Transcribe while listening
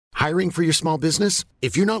Hiring for your small business?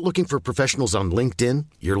 If you're not looking for professionals on LinkedIn,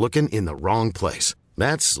 you're looking in the wrong place.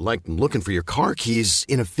 That's like looking for your car keys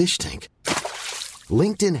in a fish tank.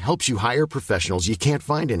 LinkedIn helps you hire professionals you can't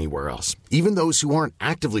find anywhere else, even those who aren't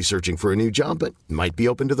actively searching for a new job but might be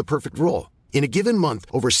open to the perfect role. In a given month,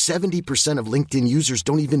 over 70% of LinkedIn users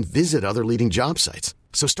don't even visit other leading job sites.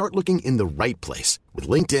 So start looking in the right place. With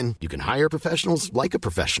LinkedIn, you can hire professionals like a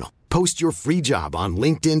professional. Post your free job on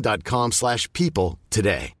linkedin.com/people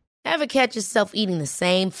today. Ever catch yourself eating the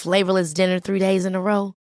same flavorless dinner 3 days in a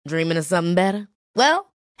row? Dreaming of something better?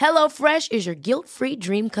 Well, HelloFresh is your guilt-free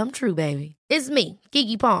dream come true, baby. It's me,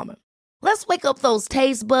 Keke Palmer. Let's wake up those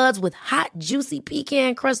taste buds with hot, juicy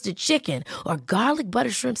pecan-crusted chicken or garlic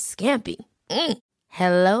butter shrimp scampi.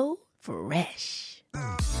 Hello Fresh.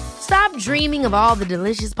 Stop dreaming of all the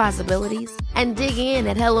delicious possibilities and dig in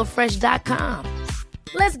at HelloFresh.com.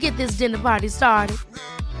 Let's get this dinner party started.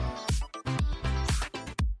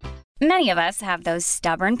 Many of us have those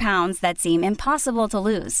stubborn pounds that seem impossible to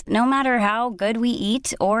lose, no matter how good we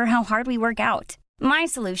eat or how hard we work out. My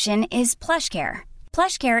solution is PlushCare.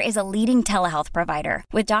 PlushCare is a leading telehealth provider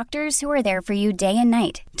with doctors who are there for you day and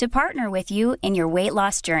night to partner with you in your weight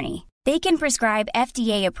loss journey. They can prescribe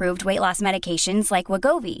FDA-approved weight loss medications like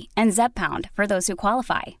Wegovy and Zepbound for those who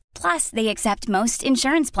qualify. Plus, they accept most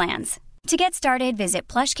insurance plans. To get started, visit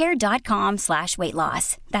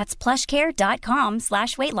plushcare.com/weightloss. That's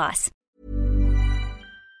plushcare.com/weightloss.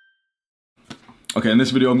 Okay, in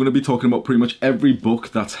this video I'm going to be talking about pretty much every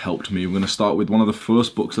book that's helped me. I'm going to start with one of the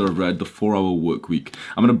first books that I've read, The 4-Hour Workweek.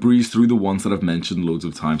 I'm going to breeze through the ones that I've mentioned loads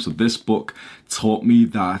of times. So this book taught me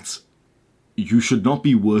that you should not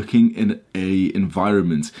be working in a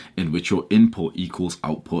environment in which your input equals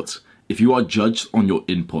output. If you are judged on your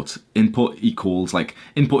input equals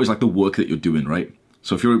input is like the work that you're doing, right?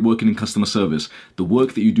 So if you're working in customer service, the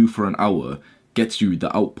work that you do for an hour gets you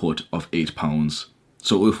the output of £8.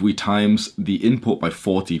 So if we times the input by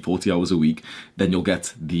 40 hours a week, then you'll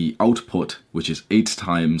get the output, which is 8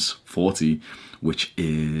 times 40, which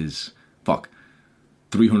is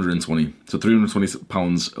 320. So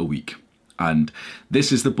 £320 a week. And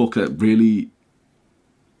this is the book that really,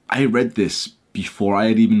 I read this before I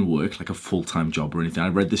had even worked like a full-time job or anything. I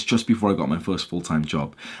read this just before I got my first full-time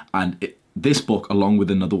job. And this book, along with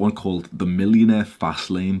another one called The Millionaire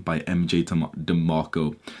Fastlane by MJ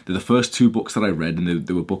DeMarco. They're the first two books that I read, and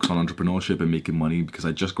they were books on entrepreneurship and making money because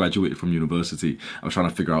I just graduated from university. I was trying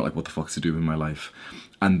to figure out like what the fuck to do in my life.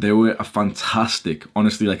 And they were a fantastic,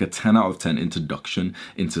 honestly, like a 10 out of 10 introduction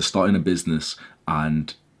into starting a business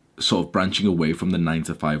and sort of branching away from the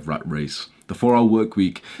 9-to-5 rat race. The 4-Hour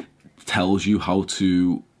Workweek tells you how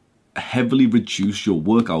to heavily reduce your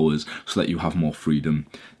work hours so that you have more freedom.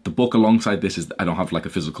 The book alongside this is, I don't have like a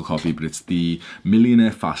physical copy, but it's The Millionaire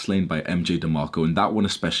Fastlane by MJ DeMarco. And that one,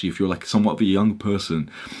 especially if you're like somewhat of a young person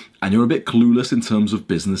and you're a bit clueless in terms of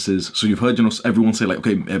businesses. So you've heard, everyone say like,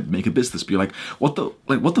 okay, make a business, but you're like, what the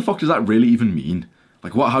fuck does that really even mean?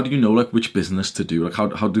 Like, how do you know like which business to do? Like,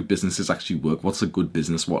 how do businesses actually work? What's a good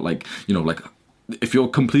business? If you're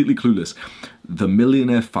completely clueless, The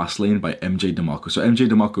Millionaire Fastlane by MJ DeMarco. So MJ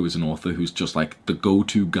DeMarco is an author who's just like the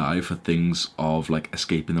go-to guy for things of like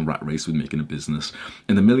escaping the rat race with making a business.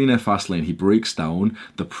 In The Millionaire Fastlane, he breaks down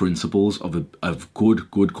the principles of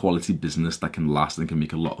good quality business that can last and can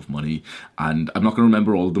make a lot of money. And I'm not going to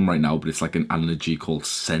remember all of them right now, but it's like an analogy called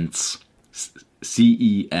CENTS.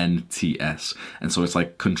 CENTS. And so it's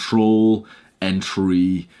like control,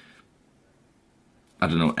 entry, I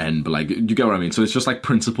don't know, but like, you get what I mean? So it's just like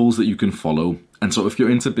principles that you can follow. And so if you're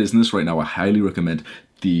into business right now, I highly recommend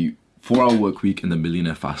The 4-Hour Workweek and The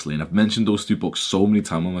Millionaire Fastlane. I've mentioned those two books so many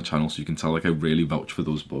times on my channel, so you can tell like I really vouch for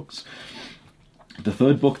those books. The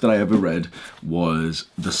third book that I ever read was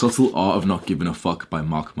The Subtle Art of Not Giving a Fuck by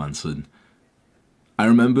Mark Manson. I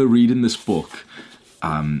remember reading this book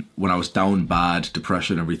when I was down bad,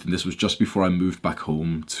 depression, everything. This was just before I moved back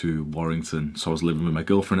home to Warrington. So I was living with my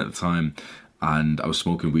girlfriend at the time, and I was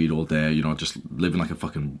smoking weed all day, just living like a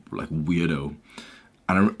fucking like weirdo.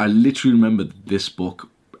 And I literally remember this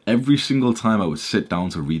book. Every single time I would sit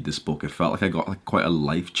down to read this book, it felt like I got like quite a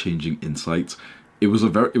life-changing insight. It was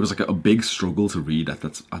like a big struggle to read at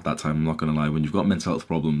that time. I'm not gonna lie. When you've got mental health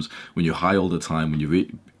problems, when you're high all the time, when you're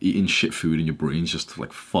eating shit food and your brain's just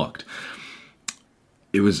like fucked.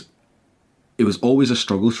 It was always a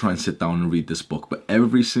struggle to try and sit down and read this book, but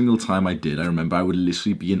every single time I did, I remember I would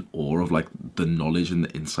literally be in awe of like the knowledge and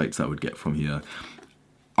the insights that I would get from here.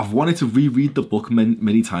 I've wanted to reread the book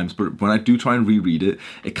many times, but when I do try and reread it,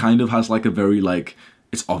 it kind of has like a very like,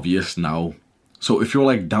 it's obvious now So if you're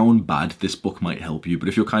like down bad, this book might help you. But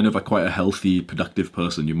if you're kind of like quite a healthy, productive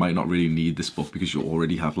person, you might not really need this book because you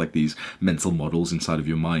already have like these mental models inside of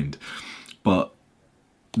your mind. But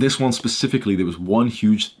this one specifically, there was one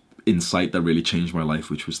huge insight that really changed my life,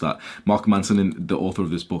 which was that Mark Manson, the author of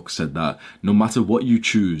this book, said that no matter what you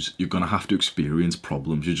choose, you're going to have to experience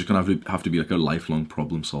problems. You're just going to have to be like a lifelong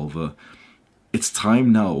problem solver. It's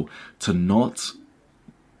time now to not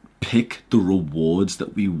pick the rewards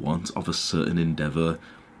that we want of a certain endeavor,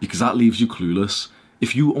 because that leaves you clueless.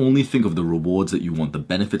 If you only think of the rewards that you want, the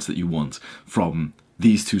benefits that you want from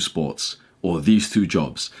these two sports or these two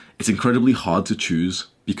jobs, it's incredibly hard to choose,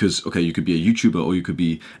 because okay, you could be a YouTuber or you could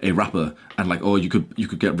be a rapper, and like, or you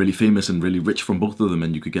could get really famous and really rich from both of them,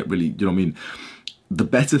 and you could get really, you know what I mean? The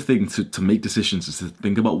better thing to make decisions is to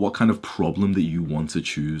think about what kind of problem that you want to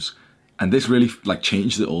choose. And this really like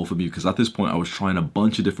changed it all for me, because at this point I was trying a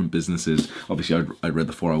bunch of different businesses. Obviously I read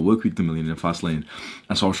the 4 Hour Workweek, The Millionaire Fastlane.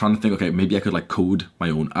 And so I was trying to think, okay, maybe I could like code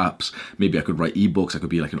my own apps. Maybe I could write ebooks. I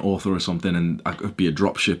could be like an author or something, and I could be a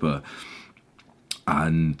drop shipper.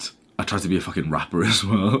 And I tried to be a fucking rapper as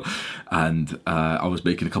well. And I was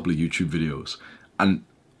making a couple of YouTube videos. And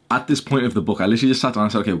at this point of the book, I literally just sat down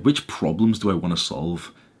and said, okay, which problems do I want to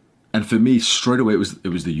solve? And for me, straight away, it was the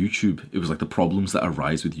YouTube. It was like the problems that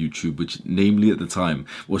arise with YouTube, which namely at the time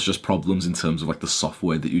was just problems in terms of like the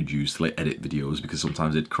software that you'd use to like edit videos, because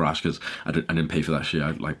sometimes it'd crash because I didn't pay for that shit.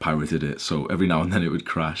 I like pirated it. So every now and then it would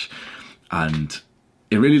crash. And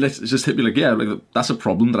it really just hit me like, yeah, like that's a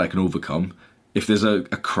problem that I can overcome. If there's a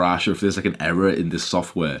crash, or if there's like an error in this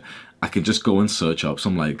software, I can just go and search up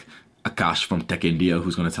some like Akash from Tech India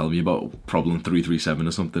who's going to tell me about problem 337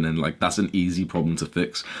 or something, and like that's an easy problem to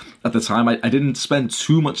fix. At the time, I didn't spend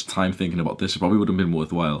too much time thinking about this. It probably would have been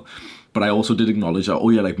worthwhile, but I also did acknowledge that, oh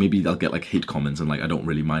yeah, like maybe I'll get like hate comments, and like I don't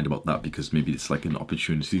really mind about that, because maybe it's like an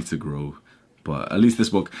opportunity to grow. But at least this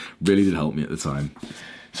book really did help me at the time.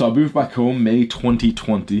 So I moved back home May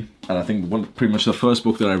 2020, and I think pretty much the first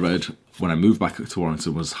book that I read when I moved back to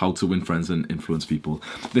Warrington was How to Win Friends and Influence People.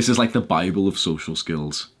 This is like the Bible of social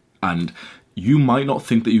skills. And you might not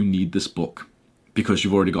think that you need this book because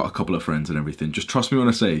you've already got a couple of friends and everything. Just trust me when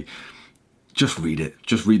I say, just read it.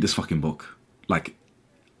 Just read this fucking book. Like,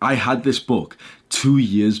 I had this book 2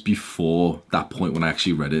 years before that point when I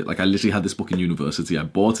actually read it. Like, I literally had this book in university. I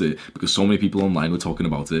bought it because so many people online were talking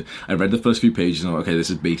about it. I read the first few pages and I'm like, okay,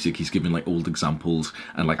 this is basic. He's giving like old examples,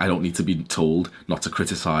 and like I don't need to be told not to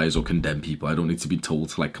criticize or condemn people. I don't need to be told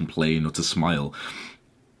to like complain or to smile.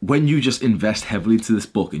 When you just invest heavily into this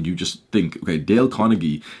book and you just think, okay, Dale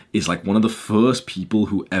Carnegie is like one of the first people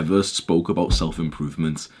who ever spoke about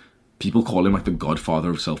self-improvement. People call him like the godfather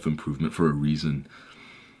of self-improvement for a reason.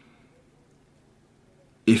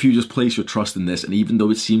 If you just place your trust in this, and even though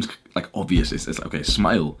it seems like obvious, it's like, okay,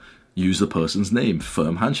 smile, use the person's name,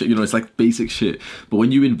 firm handshake, you know, it's like basic shit. But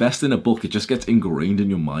when you invest in a book, it just gets ingrained in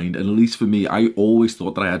your mind. And at least for me, I always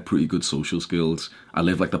thought that I had pretty good social skills. I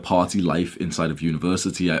lived like the party life inside of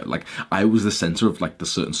university. I was the center of like the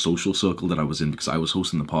certain social circle that I was in, because I was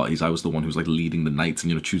hosting the parties. I was the one who was like leading the nights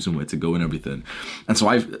and, you know, choosing where to go and everything. And so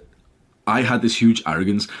I had this huge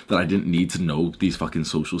arrogance that I didn't need to know these fucking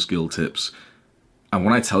social skill tips. And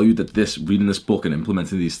when I tell you that reading this book and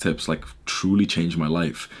implementing these tips like truly changed my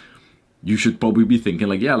life, you should probably be thinking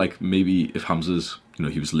like, yeah, like maybe if Hamza's, you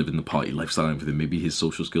know, he was living the party lifestyle and everything, maybe his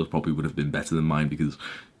social skills probably would have been better than mine, because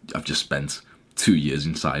I've just spent 2 years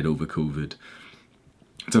inside over COVID.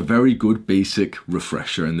 It's a very good basic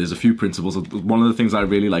refresher, and there's a few principles. One of the things I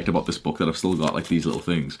really liked about this book that I've still got like these little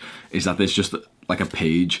things is that there's just like a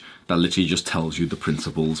page that literally just tells you the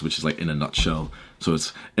principles, which is like in a nutshell. So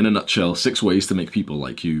it's in a nutshell, 6 ways to make people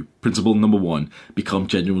like you. Principle number 1, become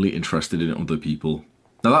genuinely interested in other people.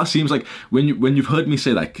 Now that seems like, when you've heard me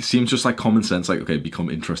say that, it seems just like common sense, like, okay, become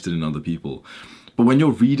interested in other people. But when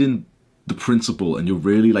you're reading the principle and you're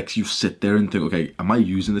really like, you sit there and think, okay, am I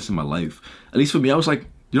using this in my life? At least for me, I was like,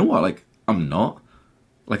 you know what, like, I'm not.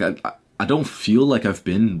 Like, I don't feel like I've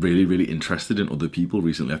been really, really interested in other people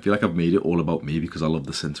recently. I feel like I've made it all about me because I love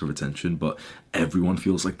the center of attention, but everyone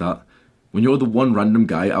feels like that. When you're the one random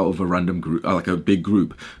guy out of a random group, like a big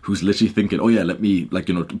group, who's literally thinking, oh yeah, let me, like,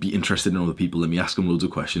 you know, be interested in other people, let me ask them loads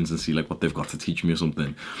of questions and see like what they've got to teach me or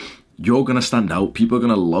something, you're gonna stand out. People are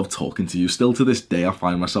gonna love talking to you. Still to this day, I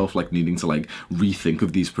find myself like needing to like rethink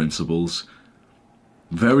of these principles.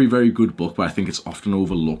 Very, very good book, but I think it's often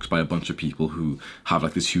overlooked by a bunch of people who have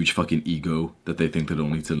like this huge fucking ego that they think they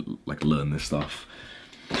don't need to like learn this stuff.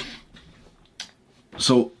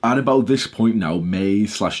 So at about this point now,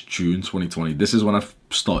 May/June 2020, this is when I've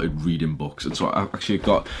started reading books. And so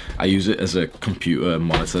I use it as a computer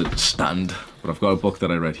monitor stand, but I've got a book that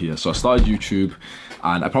I read here. So I started YouTube,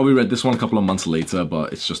 and I probably read this one a couple of months later,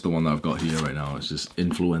 but it's just the one that I've got here right now. It's just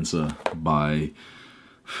Influencer by...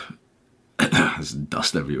 There's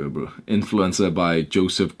dust everywhere, bro. Influencer by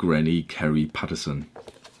Joseph Grenny, Kerry Patterson.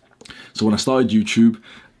 So when I started YouTube,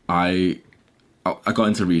 I got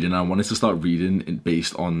into reading, and I wanted to start reading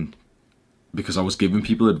based on, because I was giving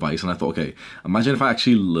people advice, and I thought, okay, imagine if I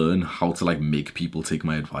actually learn how to like make people take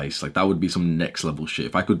my advice. Like, that would be some next level shit.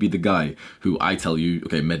 If I could be the guy who I tell you,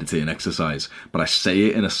 okay, meditate and exercise, but I say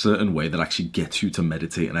it in a certain way that actually gets you to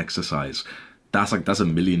meditate and exercise, that's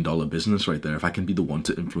 $1 million business right there. If I can be the one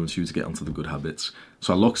to influence you to get onto the good habits.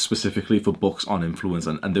 So I looked specifically for books on influence,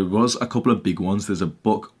 and there was a couple of big ones. There's a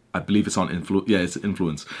book, I believe it's on it's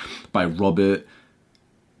Influence by Robert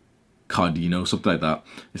Cardino, something like that.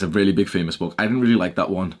 It's a really big famous book. I didn't really like that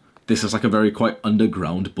one. This is like a very quite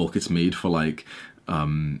underground book. It's made for like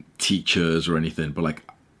teachers or anything, but like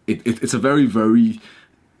it's a very, very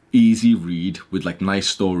easy read with like nice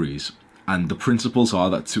stories. And the principles are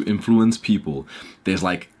that to influence people, there's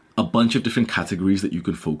like a bunch of different categories that you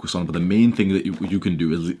can focus on, but the main thing that you can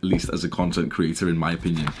do, at least as a content creator, in my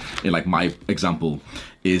opinion, in like my example,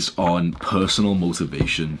 is on personal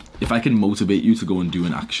motivation. If I can motivate you to go and do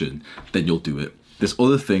an action, then you'll do it. There's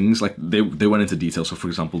other things, like they went into detail. So for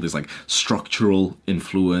example, there's like structural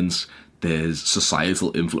influence, there's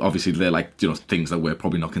societal influence. Obviously they're like, you know, things that we're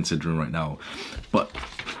probably not considering right now, but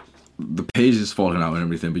the page is falling out and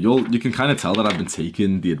everything, but you can kind of tell that I've been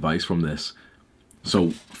taking the advice from this.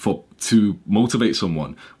 So to motivate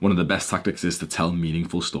someone, one of the best tactics is to tell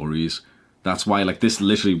meaningful stories. That's why, like, this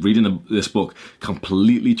literally reading this book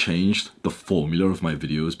completely changed the formula of my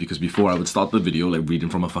videos, because before I would start the video like reading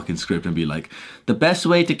from a fucking script and be like, the best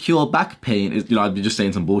way to cure back pain is, you know, I'd be just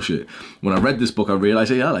saying some bullshit. When I read this book, I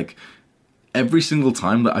realized, yeah, like every single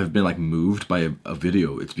time that I've been like moved by a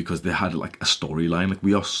video, it's because they had like a storyline. Like,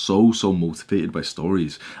 we are so motivated by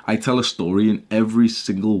stories. I tell a story in every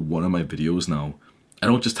single one of my videos now. I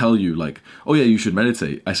don't just tell you like, oh yeah, you should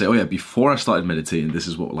meditate. I say, oh yeah, before I started meditating, this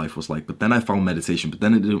is what life was like. But then I found meditation, but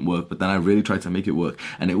then it didn't work. But then I really tried to make it work,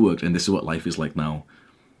 and it worked. And this is what life is like now.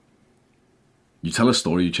 You tell a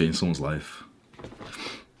story, you change someone's life.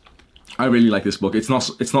 I really like this book. It's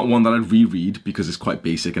not one that I'd reread because it's quite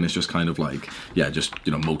basic, and it's just kind of like, yeah, just,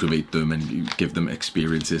 you know, motivate them and you give them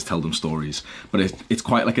experiences, tell them stories. But it's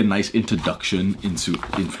quite like a nice introduction into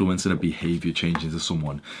influence and a behavior change into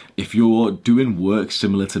someone. If you're doing work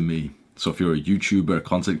similar to me, so if you're a YouTuber, a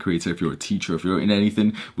content creator, if you're a teacher, if you're in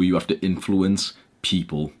anything where you have to influence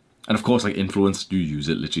people, and of course, like, influence, you use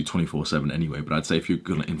it literally 24/7 anyway, but I'd say if you're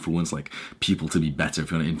going to influence like people to be better,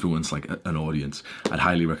 if you're going to influence like an audience, I'd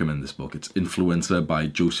highly recommend this book. It's Influencer by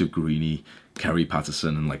Joseph Grenny, Kerry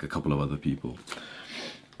Patterson, and like a couple of other people.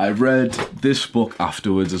 I read this book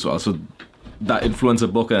afterwards as well. So that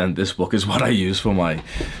Influencer book and this book is what I use for my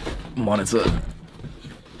monitor.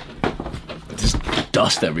 Just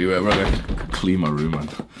dust everywhere. We're going to clean my room, man.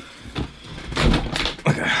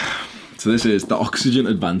 Okay. So this is The Oxygen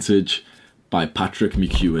Advantage by Patrick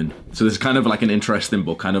McEwen. So this is kind of like an interesting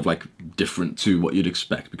book, kind of like different to what you'd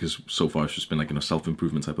expect, because so far it's just been like, you know,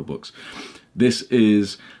 self-improvement type of books. This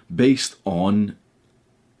is based on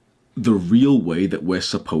the real way that we're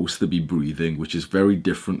supposed to be breathing, which is very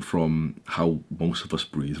different from how most of us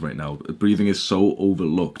breathe right now. Breathing is so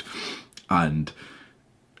overlooked. And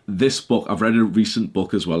this book, I've read a recent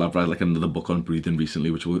book as well. I've read like another book on breathing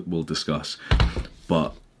recently, which we'll discuss.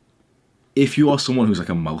 But if you are someone who's like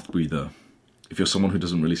a mouth breather, if you're someone who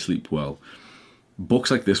doesn't really sleep well, books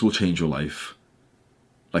like this will change your life.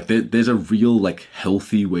 Like, there's a real like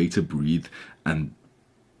healthy way to breathe, and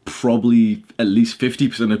probably at least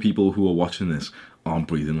 50% of people who are watching this aren't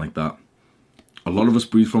breathing like that. A lot of us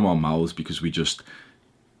breathe from our mouths because we just,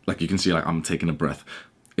 like, you can see, like, I'm taking a breath.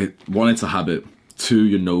 One, it's a habit. 2,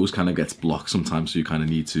 your nose kind of gets blocked sometimes, so you kind of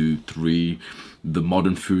need to. 3, the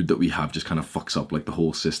modern food that we have just kind of fucks up like the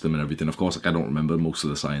whole system and everything. Of course, like, I don't remember most of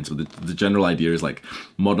the science, but the general idea is like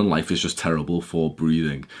modern life is just terrible for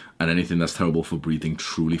breathing, and anything that's terrible for breathing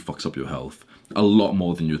truly fucks up your health a lot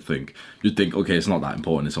more than you'd think. You'd think, okay, it's not that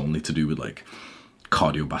important, it's only to do with like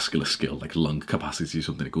cardiovascular skill, like lung capacity or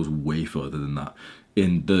something. It goes way further than that.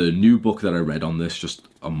 In the new book that I read on this just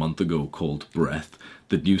a month ago called Breath,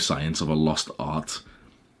 The New Science of a Lost Art,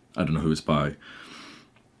 I don't know who it's by,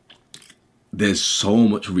 there's so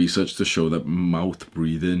much research to show that mouth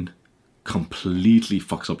breathing completely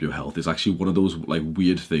fucks up your health. It's actually one of those like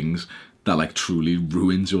weird things that like truly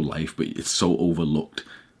ruins your life, but it's so overlooked.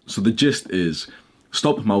 So the gist is,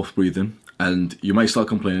 stop mouth breathing, and you might start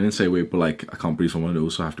complaining and say, wait, but like, I can't breathe from my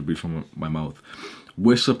nose, so I have to breathe from my mouth.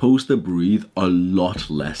 We're supposed to breathe a lot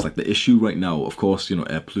less. Like, the issue right now, of course, you know,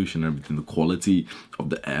 air pollution and everything, the quality of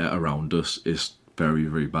the air around us is very,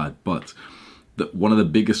 very bad. But one of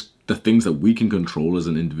the things that we can control as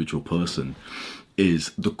an individual person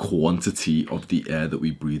is the quantity of the air that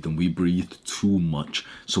we breathe, and we breathe too much.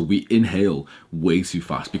 So we inhale way too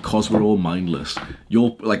fast because we're all mindless.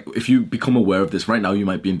 You're like, if you become aware of this right now, you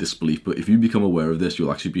might be in disbelief, but if you become aware of this,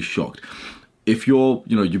 you'll actually be shocked. If you're,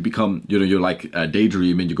 you know, you become, you know, you're like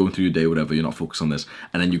daydreaming, you're going through your day, whatever, you're not focused on this,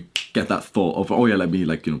 and then you get that thought of, oh yeah, let me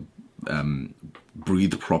like, you know,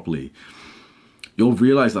 breathe properly. You'll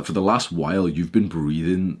realize that for the last while, you've been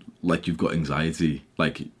breathing like you've got anxiety.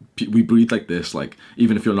 Like, we breathe like this, like,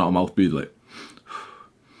 even if you're not a mouth breather, like,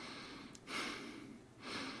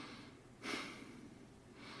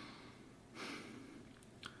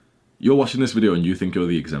 you're watching this video and you think you're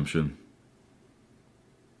the exemption.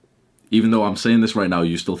 Even though I'm saying this right now,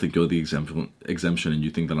 you still think you're the exemption, and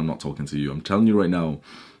you think that I'm not talking to you. I'm telling you right now,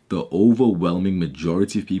 the overwhelming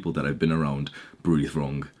majority of people that I've been around breathe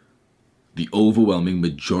wrong. The overwhelming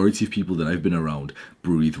majority of people that I've been around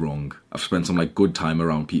breathe wrong. I've spent some like good time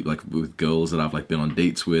around people, like with girls that I've like been on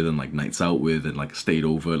dates with and like nights out with, and like stayed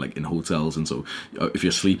over like in hotels. And so if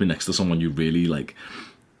you're sleeping next to someone, you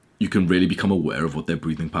can really become aware of what their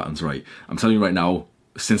breathing patterns, right? I'm telling you right now,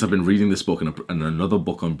 since I've been reading this book and another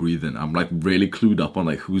book on breathing, I'm like really clued up on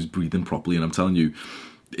like who's breathing properly. And I'm telling you,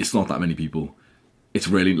 it's not that many people. It's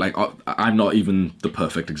really like, I'm not even the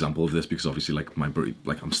perfect example of this, because obviously like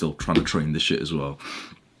I'm still trying to train this shit as well.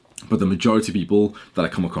 But the majority of people that I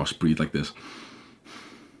come across breathe like this.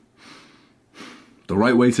 The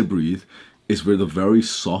right way to breathe is with a very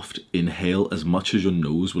soft inhale, as much as your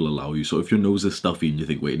nose will allow you. So if your nose is stuffy and you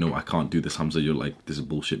think, wait, no, I can't do this, Hamza, you're like, this is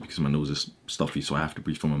bullshit because my nose is stuffy, so I have to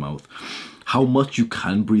breathe from my mouth. How much you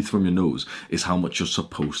can breathe from your nose is how much you're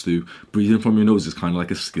supposed to. Breathing from your nose is kind of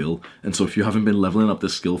like a skill. And so if you haven't been leveling up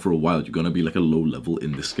this skill for a while, you're going to be like a low level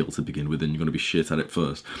in this skill to begin with, and you're going to be shit at it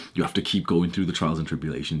first. You have to keep going through the trials and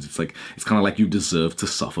tribulations. It's kind of like you deserve to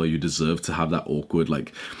suffer. You deserve to have that awkward,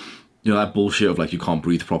 like, you know, that bullshit of like you can't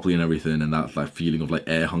breathe properly and everything, and that feeling of like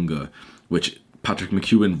air hunger, which Patrick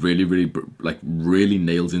McEwen really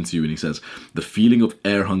nails into you, and he says the feeling of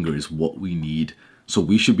air hunger is what we need. So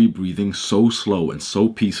we should be breathing so slow and so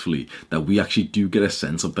peacefully that we actually do get a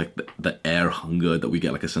sense of like the air hunger, that we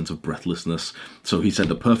get like a sense of breathlessness. So he said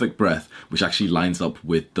the perfect breath, which actually lines up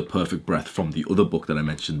with the perfect breath from the other book that I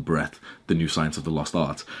mentioned, Breath, The New Science of the Lost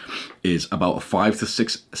Art, is about a 5 to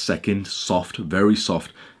 6 second soft, very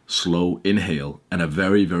soft, slow inhale and a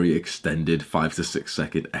very, very extended 5 to 6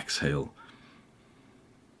 second exhale.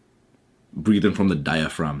 Breathing from the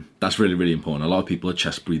diaphragm. That's really, really important. A lot of people are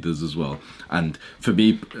chest breathers as well. And for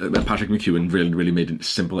me, Patrick McEwen really, really made a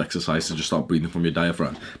simple exercise to just start breathing from your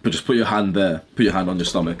diaphragm. But just put your hand there, put your hand on your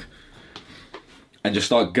stomach, and just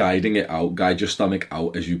start guiding it out. Guide your stomach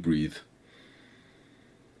out as you breathe.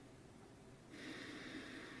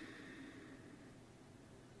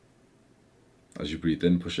 As you breathe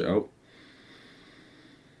in, push it out.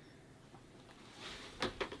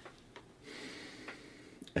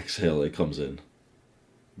 Exhale, it comes in.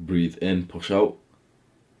 Breathe in, push out.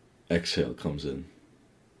 Exhale, comes in.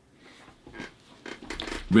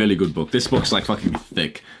 Really good book. This book's like fucking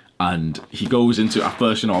thick. And he goes into, at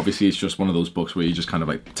first, you know, obviously it's just one of those books where he just kind of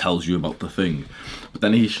like tells you about the thing. But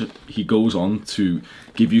then he goes on to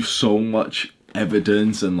give you so much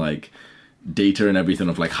evidence and like data and everything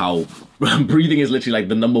of like how breathing is literally like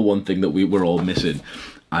the number one thing that we're all missing.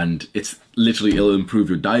 And it's literally, it'll improve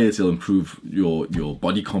your diet, it'll improve your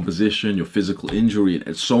body composition, your physical injury, and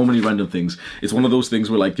it's so many random things. It's one of those things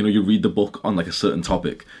where like, you know, you read the book on like a certain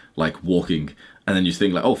topic, like walking, and then you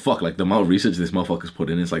think like, oh fuck, like the amount of research this motherfucker's put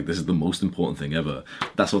in is like, this is the most important thing ever.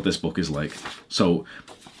 That's what this book is like. So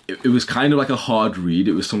it was kind of like a hard read.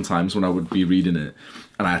 It was sometimes when I would be reading it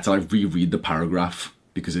and I had to like reread the paragraph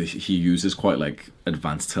because he uses quite like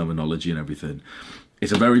advanced terminology and everything.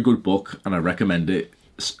 It's a very good book and I recommend it.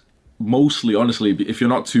 Mostly, honestly, if you're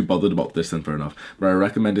not too bothered about this, then fair enough. But I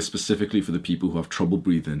recommend it specifically for the people who have trouble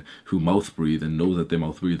breathing, who mouth breathe and know that they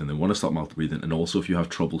mouth breathe and they want to stop mouth breathing. And also if you have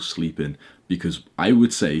trouble sleeping, because I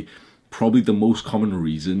would say probably the most common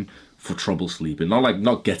reason for trouble sleeping,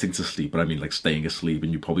 not getting to sleep, but I mean like staying asleep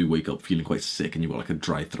and you probably wake up feeling quite sick and you've got like a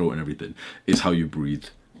dry throat and everything, is how you breathe.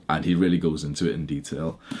 And he really goes into it in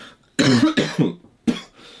detail.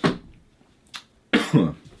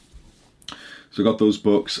 So I got those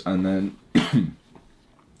books, and then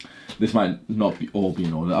this might not be all be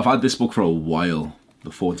in order. I've had this book for a while,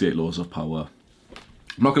 The 48 Laws of Power.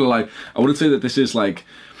 I'm not gonna lie, I wouldn't say that this is like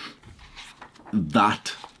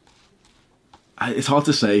that. It's hard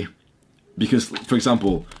to say, because, for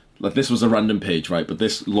example, like this was a random page, right? But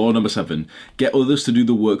this law number 7, get others to do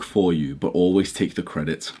the work for you, but always take the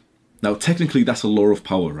credit. Now, technically, that's a law of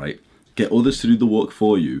power, right? Get others to do the work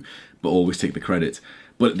for you, but always take the credit.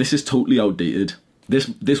 But this is totally outdated.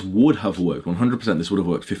 This would have worked 100%. This would have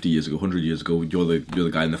worked 50 years ago, 100 years ago. You're the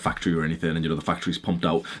guy in the factory or anything, and the factory's pumped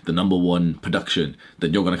out the number 1 production.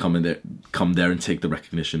 Then you're gonna come there and take the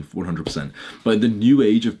recognition 100%. But in the new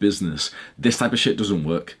age of business, this type of shit doesn't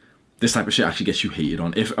work. This type of shit actually gets you hated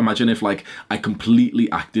on. Imagine if like I completely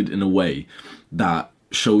acted in a way that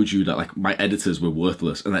showed you that like my editors were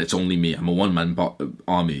worthless and that it's only me. I'm a one-man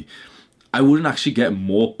army. I wouldn't actually get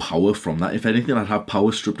more power from that. If anything, I'd have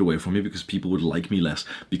power stripped away from me because people would like me less.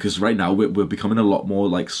 Because right now we're becoming a lot more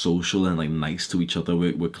like social and like nice to each other.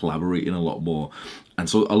 We're collaborating a lot more. And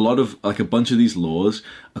so a lot of like a bunch of these laws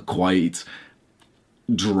are quite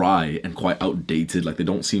dry and quite outdated. Like they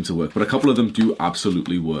don't seem to work. But a couple of them do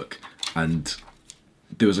absolutely work. And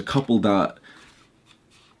there was a couple that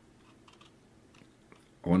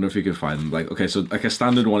I wonder if you could find them. Like, okay, so like a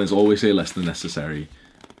standard one is always say less than necessary.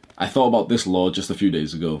 I thought about this law just a few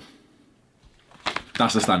days ago.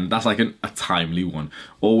 That's the standard. That's like a timely one.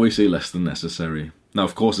 Always say less than necessary. Now,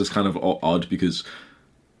 of course, it's kind of odd because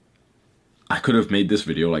I could have made this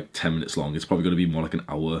video like 10 minutes long. It's probably going to be more like an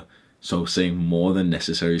hour. So saying more than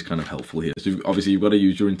necessary is kind of helpful here. So obviously, you've got to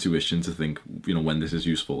use your intuition to think, when this is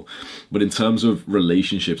useful. But in terms of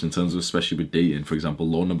relationships, in terms of especially with dating, for example,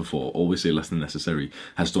 law number 4, always say less than necessary,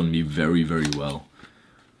 has done me very, very well.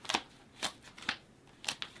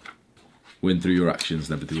 Win through your actions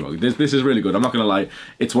and everything wrong. This is really good. I'm not gonna lie.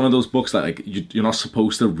 It's one of those books that like you're not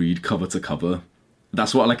supposed to read cover to cover.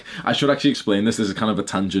 That's what like I should actually explain this. This is kind of a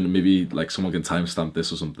tangent. Maybe like someone can timestamp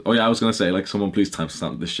this or something. Oh yeah, I was gonna say like someone please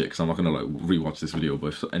timestamp this shit because I'm not gonna like rewatch this video. But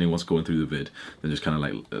if anyone's going through the vid, then just kind of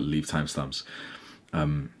like leave timestamps.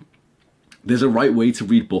 There's a right way to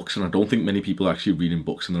read books, and I don't think many people are actually reading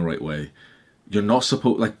books in the right way. You're not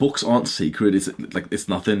supposed, like, books aren't sacred. It's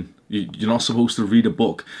nothing. You're not supposed to read a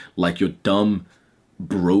book like your dumb,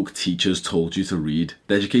 broke teachers told you to read.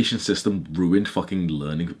 The education system ruined fucking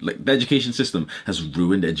learning. Like, the education system has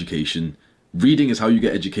ruined education. Reading is how you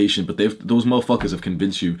get education, but those motherfuckers have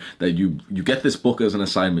convinced you that you get this book as an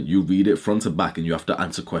assignment, you read it front to back, and you have to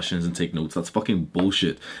answer questions and take notes. That's fucking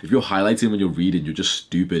bullshit. If you're highlighting when you're reading, you're just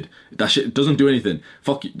stupid. That shit doesn't do anything.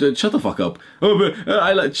 Fuck you. Shut the fuck up. Oh,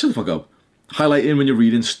 but shut the fuck up. Highlighting when you're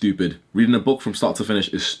reading, stupid. Reading a book from start to finish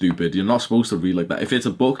is stupid. You're not supposed to read like that. If it's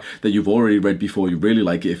a book that you've already read before, you really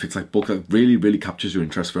like it. If it's like a book that really, really captures your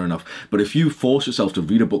interest, fair enough. But if you force yourself to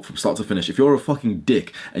read a book from start to finish, if you're a fucking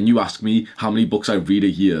dick and you ask me how many books I read a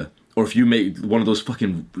year, or if you make one of those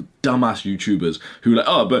fucking dumbass YouTubers who like,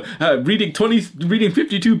 oh, but reading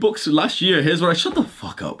 52 books last year, here's what shut the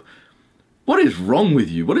fuck up. What is wrong with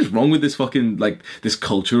you? What is wrong with this fucking, like, this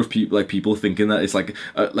culture of people, like, people thinking that it's like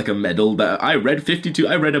a medal that I read 52,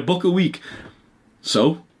 I read a book a week.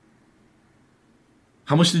 So?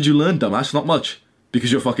 How much did you learn, dumbass? Not much.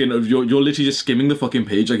 Because you're literally just skimming the fucking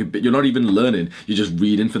page, like, you're not even learning. You're just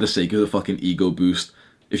reading for the sake of the fucking ego boost.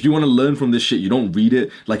 If you want to learn from this shit, you don't read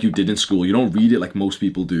it like you did in school. You don't read it like most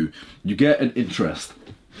people do. You get an interest.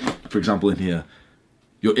 For example, in here,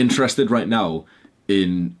 you're interested right now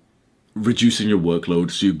in reducing your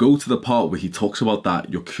workload, so you go to the part where he talks about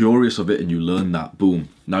that, you're curious of it, and you learn that. Boom,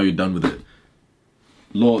 now you're done with it.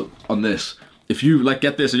 Law on this, if you like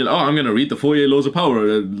get this and you're like, oh, I'm gonna read the 48 laws of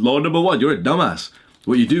power, law number 1, you're a dumbass.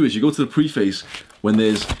 What you do is you go to the preface when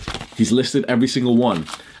he's listed every single one,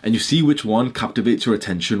 and you see which one captivates your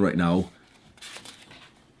attention right now.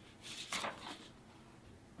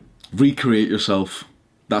 Recreate yourself.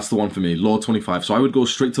 That's the one for me, Law 25. So I would go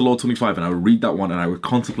straight to Law 25 and I would read that one and I would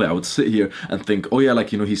contemplate. I would sit here and think, oh yeah,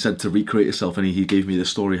 like, he said to recreate yourself and he gave me this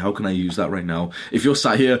story. How can I use that right now? If you're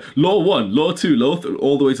sat here, Law 1, Law 2,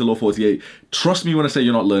 all the way to Law 48, trust me when I say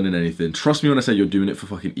you're not learning anything. Trust me when I say you're doing it for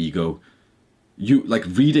fucking ego.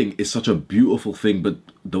 Reading is such a beautiful thing, but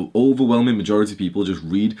the overwhelming majority of people just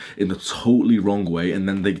read in the totally wrong way and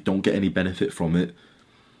then they don't get any benefit from it.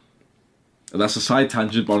 That's a side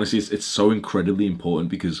tangent, but honestly, it's so incredibly important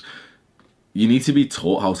because you need to be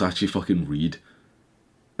taught how to actually fucking read.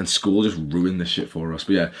 And school just ruined this shit for us.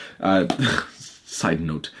 But yeah, side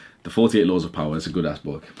note, the 48 Laws of Power is a good-ass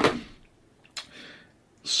book.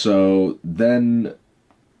 So then,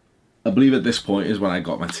 I believe at this point is when I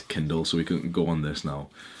got my Kindle, so we can go on this now.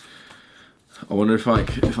 I wonder if I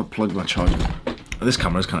plug my charger. This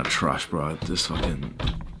camera's kind of trash, bro. It's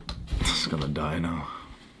gonna die now.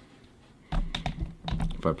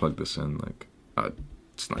 If I plug this in, like,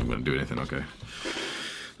 It's not even going to do anything, okay.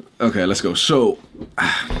 Okay, let's go. So,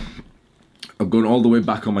 I'm going all the way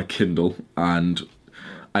back on my Kindle, and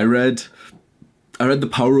I read The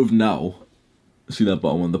Power of Now. See that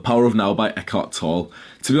bottom one? The Power of Now by Eckhart Tolle.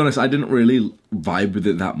 To be honest, I didn't really vibe with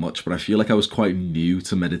it that much, but I feel like I was quite new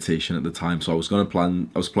to meditation at the time, so I was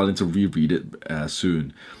planning to reread it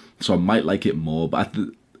soon. So I might like it more, but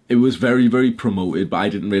it was very, very promoted, but I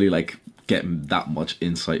didn't really like get that much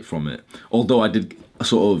insight from it. Although I did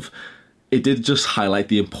it did just highlight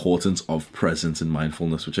the importance of presence and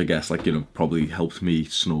mindfulness, which I guess, like, you know, probably helped me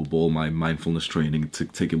snowball my mindfulness training to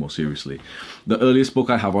take it more seriously. The earliest book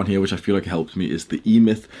I have on here, which I feel like helped me, is The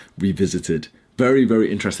E-Myth Revisited. Very,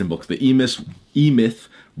 very interesting book. The E-Myth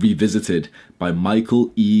Revisited by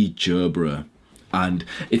Michael E. Gerbera. And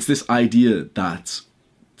it's this idea that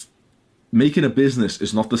making a business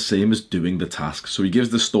is not the same as doing the task. So he gives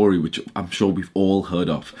the story, which I'm sure we've all heard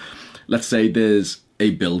of. Let's say there's a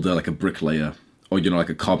builder, like a bricklayer, or, you know, like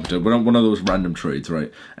a carpenter, one of those random trades,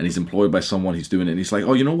 right? And he's employed by someone, he's doing it, and he's like,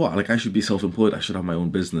 oh, you know what? Like, I should be self-employed. I should have my own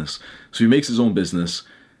business. So he makes his own business,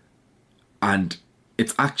 and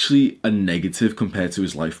it's actually a negative compared to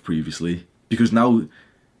his life previously, because now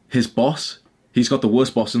his boss, he's got the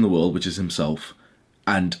worst boss in the world, which is himself.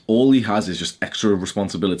 And all he has is just extra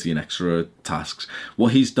responsibility and extra tasks.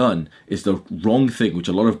 What he's done is the wrong thing, which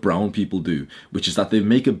a lot of brown people do, which is that they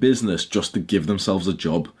make a business just to give themselves a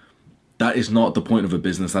job. That is not the point of a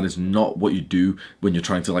business. That is not what you do when you're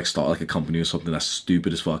trying to like start like a company or something. That's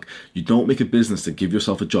stupid as fuck. You don't make a business to give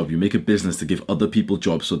yourself a job. You make a business to give other people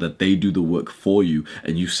jobs so that they do the work for you,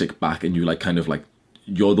 and you sit back and you like kind of like,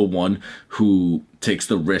 you're the one who takes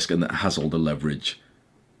the risk and that has all the leverage.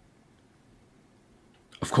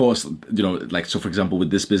 Of course, you know, like, so for example,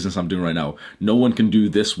 with this business I'm doing right now, no one can do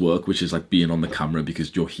this work, which is like being on the camera,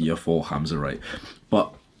 because you're here for Hamza, right?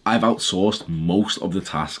 But I've outsourced most of the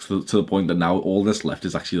tasks to the point that now all that's left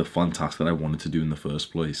is actually the fun task that I wanted to do in the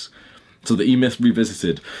first place. So the E-Myth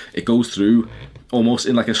Revisited, it goes through almost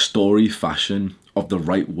in like a story fashion of the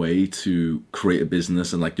right way to create a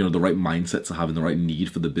business, and like, you know, the right mindset to have and the right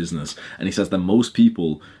need for the business. And he says that most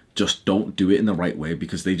people just don't do it in the right way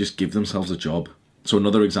because they just give themselves a job. So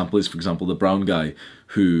another example is, for example, the brown guy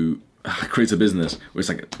who creates a business where it's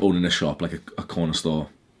like owning a shop, like a corner store.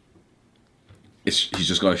 He's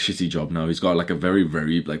just got a shitty job now. He's got like a very,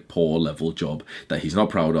 very like poor level job that he's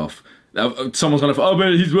not proud of. Someone's gonna, oh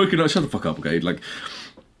man, he's working on, shut the fuck up, okay? Like,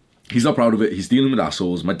 he's not proud of it. He's dealing with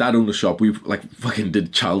assholes. My dad owned a shop. We like fucking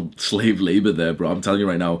did child slave labor there, bro. I'm telling you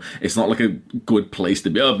right now, it's not like a good place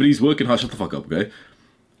to be. Oh, but he's working hard. Shut the fuck up, okay?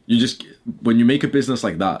 When you make a business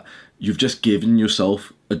like that, you've just given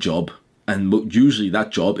yourself a job, and usually that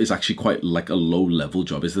job is actually quite like a low level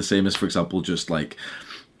job. It's the same as, for example, just like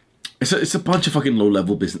it's a bunch of fucking low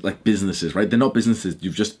level businesses, right? They're not businesses.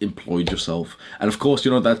 You've just employed yourself, and of course,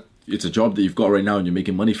 you know that it's a job that you've got right now, and you're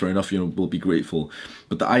making money for enough. You know, we'll be grateful.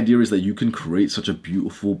 But the idea is that you can create such a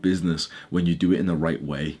beautiful business when you do it in the right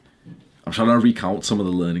way. I'm trying to recount some of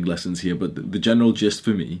the learning lessons here, but the general gist for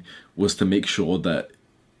me was to make sure that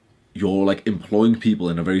you're like employing people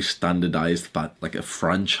in a very standardized, like a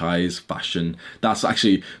franchise fashion. That's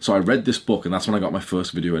actually, so I read this book, and that's when I got my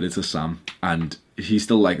first video editor, Sam, and he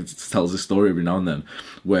still like tells this story every now and then,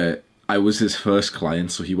 where I was his first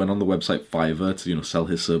client. So he went on the website Fiverr to, you know, sell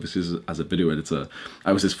his services as a video editor.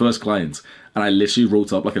 I was his first client, and I literally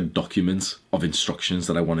wrote up like a document of instructions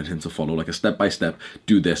that I wanted him to follow, like a step-by-step,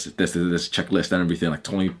 do this checklist and everything, like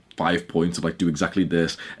 25 points of like, do exactly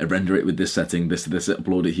this, and render it with this setting, this,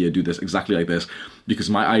 upload it here, do this, exactly like this. Because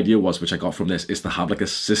my idea was, which I got from this, is to have like a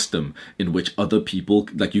system in which other people,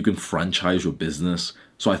 like, you can franchise your business.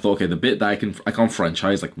 So I thought, okay, the bit that I can't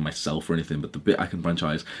franchise like myself or anything, but the bit I can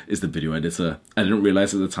franchise is the video editor. I didn't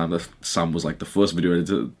realize at the time that Sam was like the first video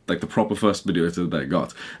editor, like the proper first video editor that I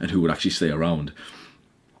got, and who would actually stay around.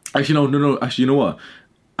 Actually, no. Actually, you know what?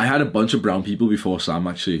 I had a bunch of brown people before Sam,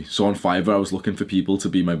 actually. So on Fiverr, I was looking for people to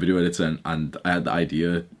be my video editor, and I had the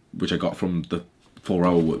idea, which I got from the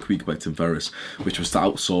 4-Hour Work Week by Tim Ferriss, which was to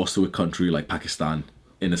outsource to a country like Pakistan.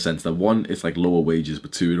 In a sense that, one, it's like lower wages,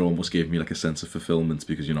 but two, it almost gave me like a sense of fulfillment,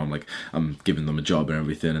 because, you know, I'm giving them a job and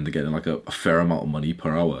everything, and they're getting like a fair amount of money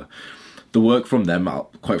per hour. The work from them,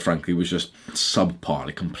 quite frankly, was just subpar,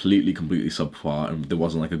 like completely subpar, and there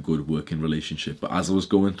wasn't like a good working relationship. But as I was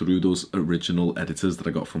going through those original editors that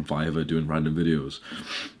I got from Fiverr doing random videos,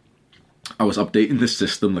 I was updating this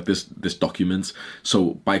system, like this document.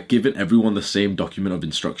 So by giving everyone the same document of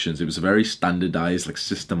instructions, it was a very standardized, like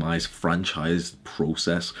systemized, franchised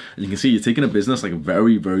process. And you can see you're taking a business like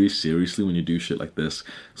very, very seriously when you do shit like this.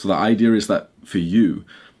 So the idea is that for you,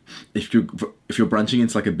 if you're branching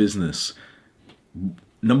into like a business,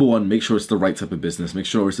 number one, make sure it's the right type of business. Make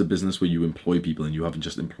sure it's a business where you employ people and you haven't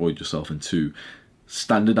just employed yourself. And two,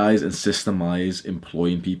 standardize and systemize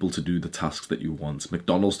employing people to do the tasks that you want.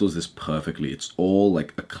 McDonald's does this perfectly. It's all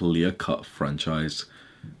like a clear-cut franchise.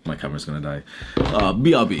 My camera's gonna die.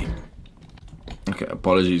 BRB. Okay,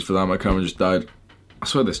 apologies for that. My camera just died. I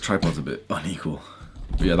swear this tripod's a bit unequal.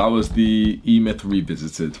 But yeah, that was the E-Myth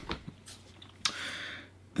Revisited.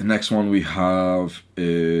 The next one we have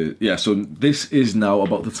is, so this is now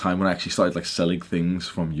about the time when I actually started like selling things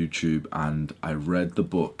from YouTube, and I read the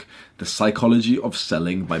book, The Psychology of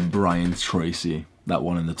Selling by Brian Tracy, that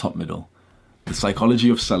one in the top middle. The Psychology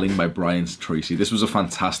of Selling by Brian Tracy. This was a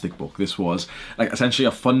fantastic book. This was like essentially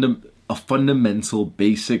a fundamental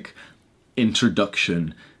basic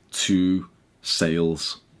introduction to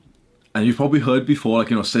sales. And you've probably heard before, like,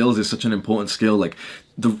 you know, sales is such an important skill. Like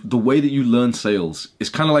the way that you learn sales is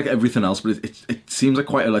kind of like everything else, but it seems like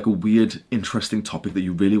quite a weird, interesting topic that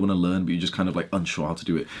you really want to learn, but you're just kind of like unsure how to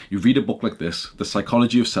do it. You read a book like this, The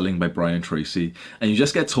Psychology of Selling by Brian Tracy, and you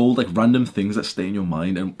just get told like random things that stay in your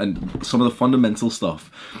mind, and some of the fundamental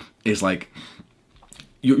stuff is like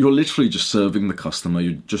you're literally just serving the customer.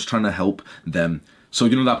 You're just trying to help them. So,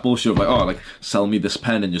 you know, that bullshit of like, oh, like, sell me this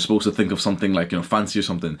pen, and you're supposed to think of something like, you know, fancy or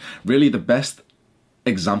something. Really, the best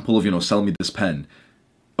example of, you know, sell me this pen,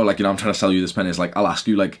 or like, you know, I'm trying to sell you this pen, is like, I'll ask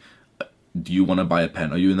you, like, do you want to buy a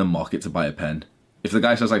pen? Are you in the market to buy a pen? If the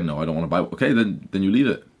guy says like, no, I don't want to buy it, okay, then you leave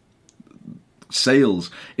it.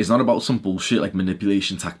 Sales is not about some bullshit like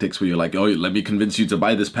manipulation tactics where you're like, oh, let me convince you to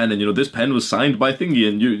buy this pen, and you know, this pen was signed by thingy,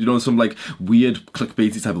 and you know, some like weird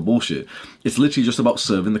clickbaity type of bullshit. It's literally just about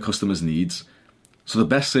serving the customer's needs. So the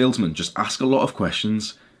best salesman just ask a lot of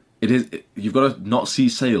questions. You've got to not see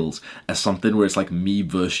sales as something where it's like me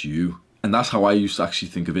versus you. And that's how I used to actually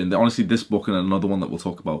think of it. And honestly, this book and another one that we'll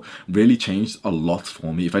talk about really changed a lot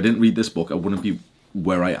for me. If I didn't read this book, I wouldn't be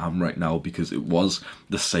where I am right now, because it was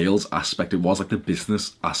the sales aspect, it was like the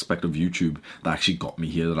business aspect of YouTube that actually got me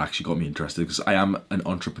here, that actually got me interested, because I am an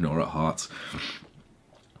entrepreneur at heart.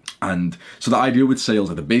 And so the idea with sales,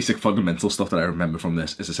 like the basic fundamental stuff that I remember from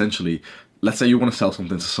this, is essentially, let's say you want to sell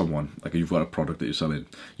something to someone, like you've got a product that you're selling.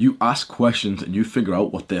 You ask questions and you figure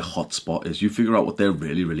out what their hotspot is. You figure out what they're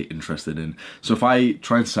really, really interested in. So if I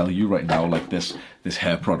try and sell you right now, like this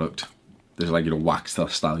hair product, there's like, you know, wax to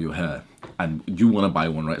style your hair, and you want to buy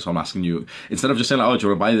one, right? So I'm asking you, instead of just saying like, oh, do you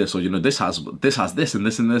want to buy this? Or, you know, this has this and this and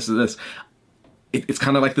this and this. It's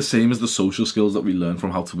kind of like the same as the social skills that we learn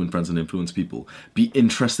from How to Win Friends and Influence People. Be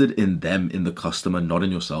interested in them, in the customer, not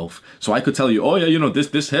in yourself. So I could tell you, oh yeah, you know,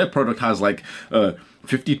 this hair product has like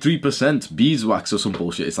 53% beeswax or some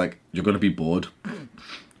bullshit. It's like, you're going to be bored.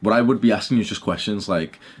 What I would be asking you is just questions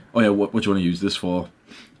like, oh yeah, what do you want to use this for?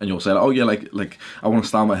 And you'll say, like, oh yeah, like I want to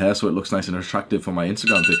style my hair so it looks nice and attractive for my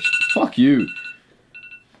Instagram picture. Fuck you.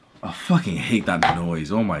 I fucking hate that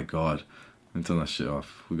noise. Oh my God. I'm turn that shit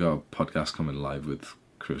off. We got a podcast coming live with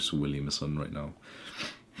Chris Williamson right now.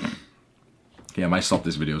 Yeah, I might stop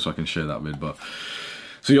this video so I can share that vid, but...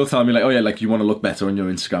 So you'll tell me like, oh yeah, like you want to look better on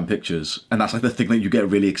your Instagram pictures, and that's like the thing that you get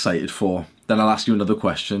really excited for. Then I'll ask you another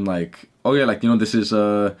question like, oh yeah, like, you know, this is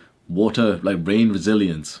water, like rain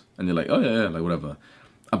resilient. And you're like, oh yeah, like whatever.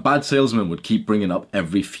 A bad salesman would keep bringing up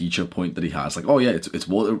every feature point that he has. Like, oh yeah, it's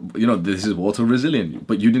water, you know, this is water resilient.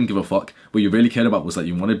 But you didn't give a fuck. What you really cared about was that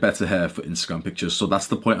you wanted better hair for Instagram pictures. So that's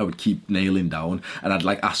the point I would keep nailing down. And I'd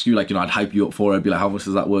like ask you, like, you know, I'd hype you up for it. I'd be like, how much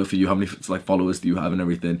does that work for you? How many like followers do you have and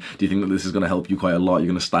everything? Do you think that this is going to help you quite a lot? You're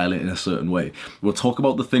going to style it in a certain way. We'll talk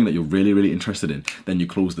about the thing that you're really, really interested in. Then you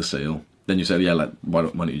close the sale. Then you say, yeah, like, why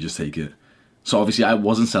don't you just take it? So obviously I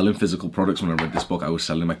wasn't selling physical products when I read this book. I was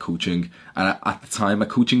selling my coaching, and at the time my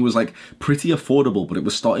coaching was like pretty affordable, but it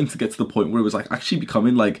was starting to get to the point where it was like actually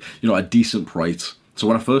becoming like, you know, a decent price. So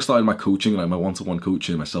when I first started my coaching, like my one-to-one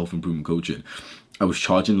coaching, my self-improvement coaching, I was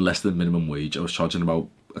charging less than minimum wage. I was charging about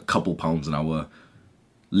a couple pounds an hour,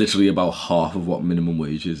 literally about half of what minimum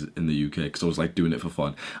wage is in the UK, because I was like doing it for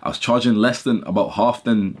fun. I was charging less than about half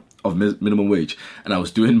then of minimum wage, and I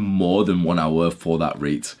was doing more than 1 hour for that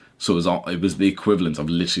rate. So it was the equivalent of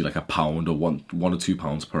literally like a pound or one or 2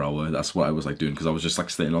 pounds per hour. That's what I was like doing, because I was just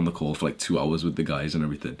like staying on the call for like 2 hours with the guys and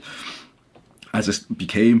everything. As I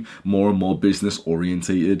became more and more business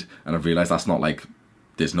orientated, and I realized that's not like,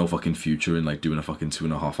 there's no fucking future in like doing a fucking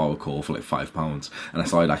 2.5 hour call for like £5. And I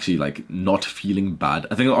started actually like not feeling bad.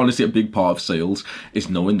 I think honestly a big part of sales is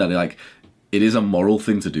knowing that it is a moral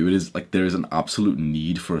thing to do. It is like, there is an absolute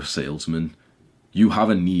need for a salesman. You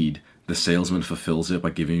have a need. The salesman fulfills it by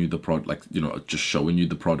giving you the product, like, you know, just showing you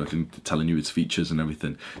the product and telling you its features and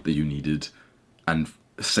everything that you needed. And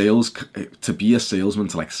sales, to be a salesman,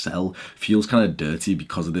 to like sell, feels kind of dirty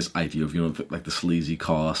because of this idea of, you know, like the sleazy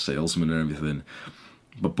car salesman and everything.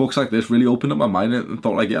 But books like this really opened up my mind and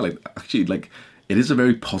thought like, yeah, like actually like it is a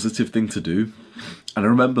very positive thing to do. And I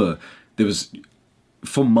remember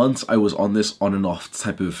for months I was on this on and off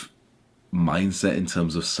type of mindset in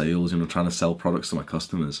terms of sales, you know, trying to sell products to my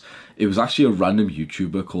customers. It was actually a random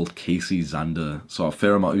YouTuber called Casey Zander. So a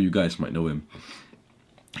fair amount of you guys might know him.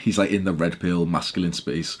 He's like in the red pill masculine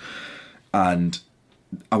space. And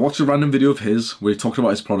I watched a random video of his where he talked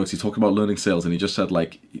about his products, he talked about learning sales, and he just said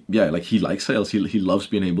like, yeah, like he likes sales. He loves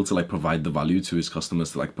being able to like provide the value to his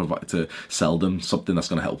customers, to like provide, to sell them something that's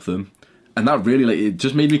going to help them. And that really, like, it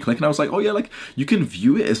just made me click, and I was like, oh yeah, like you can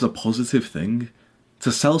view it as a positive thing.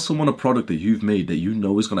 To sell someone a product that you've made that you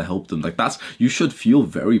know is going to help them, like you should feel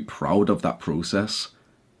very proud of that process.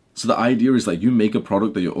 So the idea is like you make a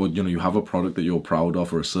product that you have a product that you're proud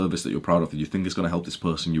of, or a service that you're proud of that you think is going to help this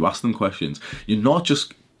person. You ask them questions. You're not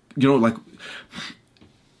just, you know, like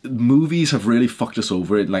movies have really fucked us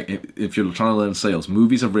over. Like if you're trying to learn sales,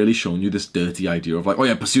 movies have really shown you this dirty idea of like, oh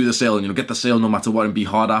yeah, pursue the sale and, you know, get the sale no matter what and be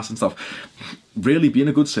hard ass and stuff. Really being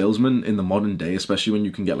a good salesman in the modern day, especially when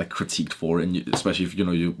you can get like critiqued for it, and especially if, you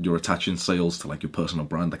know, you're attaching sales to like your personal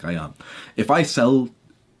brand like I am. If I sell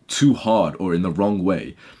too hard or in the wrong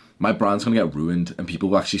way, my brand's gonna get ruined and people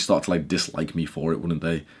will actually start to like dislike me for it, wouldn't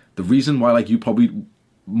they? The reason why like you probably,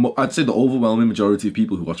 I'd say the overwhelming majority of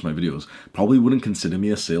people who watch my videos probably wouldn't consider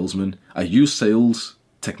me a salesman. I use sales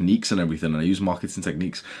techniques and everything, and I use marketing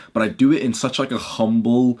techniques, but I do it in such like a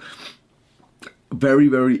humble, very,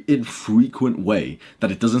 very infrequent way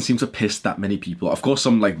that it doesn't seem to piss that many people. Of course,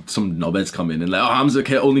 some knobheads come in and like, oh,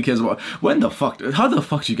 Hamza only cares about, how the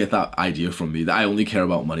fuck do you get that idea from me that I only care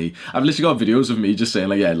about money? I've literally got videos of me just saying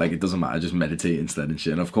like, yeah, like it doesn't matter, just meditate instead and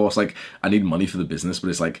shit. And of course, like I need money for the business, but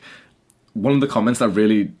it's like one of the comments that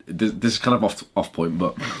really, this is kind of off point,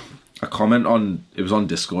 but a comment it was on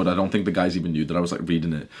Discord. I don't think the guys even knew that I was like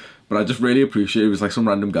reading it, but I just really appreciate it. It was like some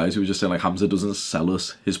random guys who were just saying like, Hamza doesn't sell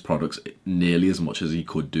us his products nearly as much as he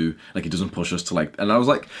could do. Like he doesn't push us to like, and I was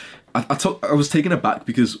like, I was taken aback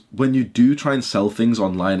because when you do try and sell things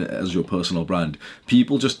online as your personal brand,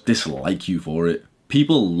 people just dislike you for it.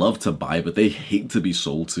 People love to buy, but they hate to be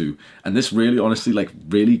sold to. And this really, honestly, like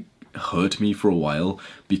really hurt me for a while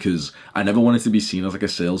because I never wanted to be seen as like a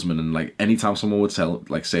salesman, and like anytime someone would say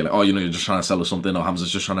like, oh, you know, you're just trying to sell us something, or Hamza's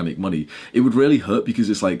just trying to make money, it would really hurt because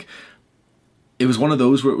it's like, it was one of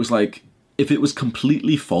those where it was like, if it was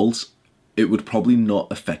completely false, it would probably not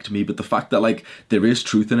affect me, but the fact that like there is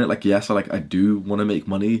truth in it, like yes, I do want to make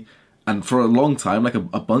money. And for a long time, like a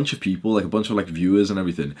bunch of people, like a bunch of like viewers and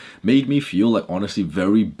everything, made me feel like honestly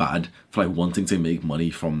very bad for like wanting to make money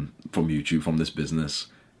from YouTube, from this business.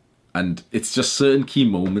 And it's just certain key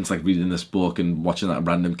moments, like reading this book and watching that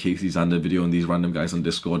random Casey Zander video and these random guys on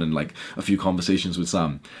Discord and like a few conversations with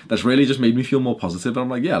Sam, that's really just made me feel more positive. And I'm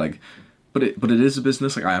like, yeah, like, but it is a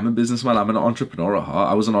business. Like I am a businessman. I'm an entrepreneur at heart.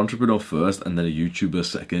 I was an entrepreneur first and then a YouTuber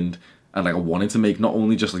second. And like I wanted to make not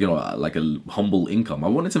only just like, you know, like a humble income, I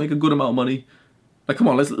wanted to make a good amount of money. Like, come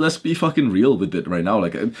on, let's be fucking real with it right now.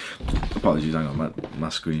 Like, apologies, hang on, my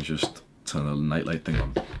screen's just turned the nightlight thing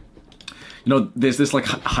on. You know, there's this like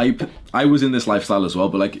hype. I was in this lifestyle as well,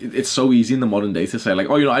 but like it's so easy in the modern day to say like,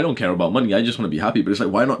 oh, you know, I don't care about money, I just want to be happy. But it's like,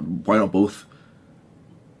 why not both?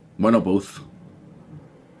 Why not both?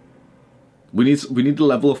 We need the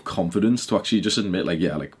level of confidence to actually just admit like,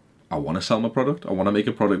 yeah, like I want to sell my product. I want to make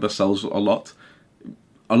a product that sells a lot.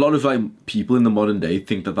 A lot of like people in the modern day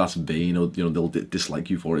think that that's vain, or you know, they'll dislike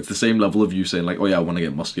you for it. It's the same level of you saying like, oh yeah, I want to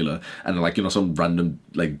get muscular, and like, you know, some random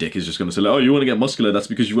like dick is just gonna say like, oh, you want to get muscular, that's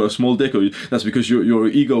because you've got a small dick, or that's because your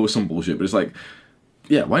ego is some bullshit. But it's like,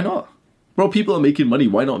 yeah, why not, bro? People are making money,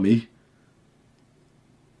 why not me?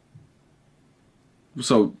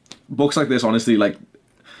 So books like this, honestly, like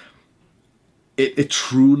it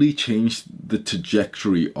truly changed the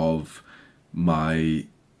trajectory of my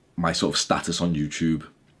sort of status on YouTube,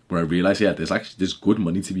 where I realized, yeah, there's good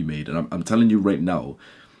money to be made. And I'm telling you right now,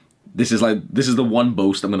 this is the one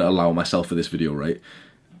boast I'm going to allow myself for this video, right?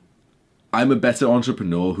 I'm a better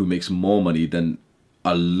entrepreneur who makes more money than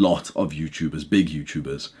a lot of YouTubers, big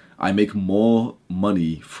YouTubers. I make more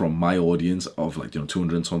money from my audience of like, you know,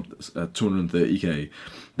 230k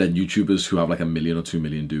than YouTubers who have like 1 million or 2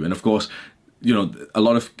 million do. And of course, you know, a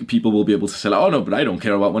lot of people will be able to say, like, oh no, but I don't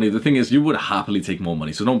care about money. The thing is, you would happily take more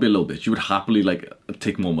money. So don't be a little bitch. You would happily like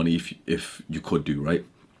take more money if you could do, right?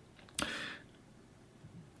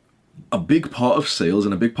 A big part of sales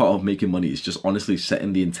and a big part of making money is just honestly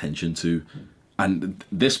setting the intention to. And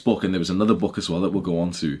this book, and there was another book as well that we'll go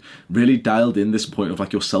on to, really dialed in this point of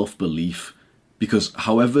like your self-belief Because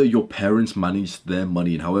however your parents managed their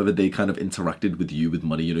money and however they kind of interacted with you with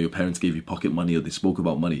money, your parents gave you pocket money or they spoke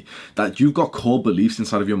about money, that you've got core beliefs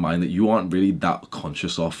inside of your mind that you aren't really that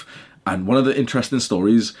conscious of. And one of the interesting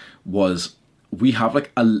stories was we have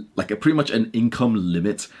like a pretty much an income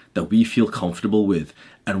limit that we feel comfortable with,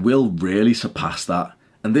 and we'll rarely surpass that.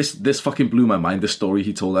 And this fucking blew my mind, this story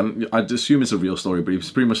he told. And I'd assume it's a real story, but he was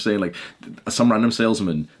pretty much saying like some random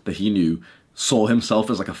salesman that he knew saw himself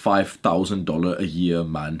as like a $5,000 a year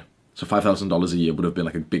man. So $5,000 a year would have been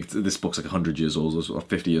like a big, this book's like 100 years old or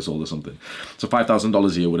 50 years old or something. So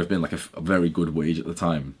 $5,000 a year would have been like a very good wage at the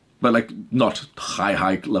time. But like not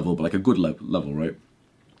high level, but like a good level, right?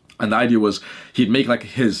 And the idea was he'd make like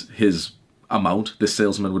his amount, this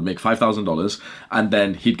salesman would make $5,000, and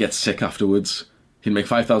then he'd get sick afterwards. He'd make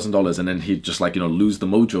 $5,000 and then he'd just like, lose the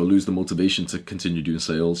mojo, lose the motivation to continue doing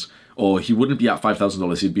sales. Or he wouldn't be at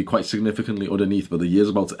 $5,000, he'd be quite significantly underneath, but the year's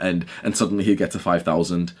about to end and suddenly he'd get to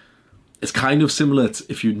 5,000. It's kind of similar to,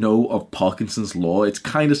 if you know of Parkinson's law, it's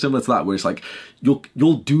kind of similar to that, where it's like,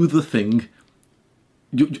 you'll do the thing.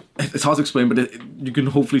 It's hard to explain, but you can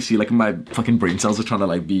hopefully see, like, my fucking brain cells are trying to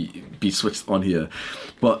like be switched on here.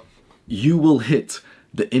 But you will hit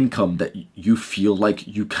the income that you feel like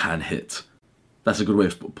you can hit. That's a good way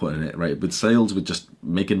of putting it, right? With sales, with just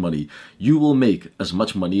making money, you will make as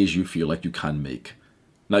much money as you feel like you can make.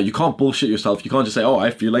 Now, you can't bullshit yourself. You can't just say, oh, I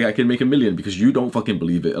feel like I can make $1 million, because you don't fucking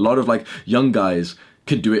believe it. A lot of like young guys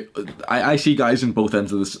can do it. I see guys in both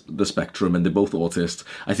ends of the spectrum, and they're both autists.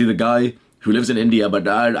 I see the guy who lives in India, but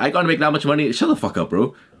I can't make that much money. Shut the fuck up,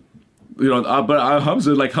 bro.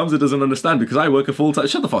 Hamza doesn't understand because I work a full time.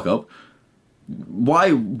 Shut the fuck up.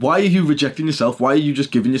 Why are you rejecting yourself? Why are you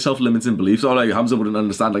just giving yourself limiting beliefs? Or like Hamza wouldn't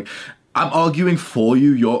understand. Like, I'm arguing for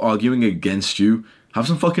you, you're arguing against you. Have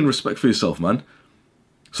some fucking respect for yourself, man.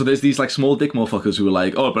 So there's these like small dick motherfuckers who are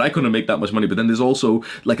like, oh, but I couldn't make that much money. But then there's also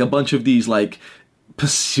like a bunch of these like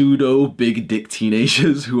pseudo big dick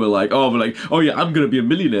teenagers who are like, oh yeah, I'm gonna be a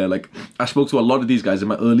millionaire. Like, I spoke to a lot of these guys in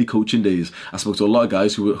my early coaching days. I spoke to a lot of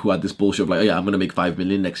guys who had this bullshit of like, oh yeah, I'm gonna make 5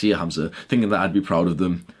 million next year, Hamza, thinking that I'd be proud of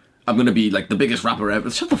them. I'm gonna be like the biggest rapper ever.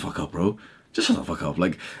 Shut the fuck up, bro. Just shut the fuck up.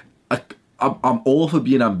 Like, I'm all for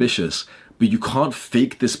being ambitious, but you can't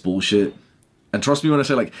fake this bullshit. And trust me when I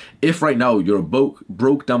say, like, if right now you're a broke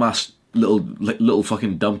dumbass little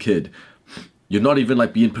fucking dumb kid, you're not even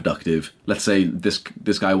like being productive. Let's say this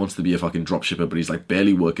guy wants to be a fucking dropshipper, but he's like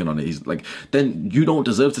barely working on it. He's like, then you don't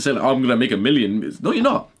deserve to say like, oh, I'm gonna make $1 million. No, you're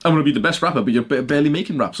not. I'm gonna be the best rapper, but you're barely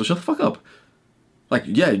making rap. So shut the fuck up. Like,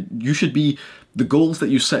 yeah, you should be, the goals that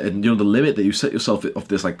you set and the limit that you set yourself of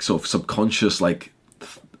this like sort of subconscious like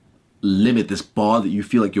limit, this bar that you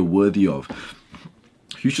feel like you're worthy of.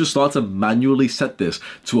 You should start to manually set this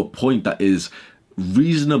to a point that is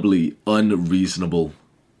reasonably unreasonable.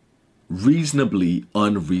 Reasonably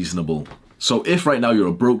unreasonable. So if right now you're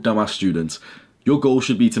a broke dumbass student, your goal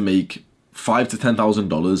should be to make $5,000 to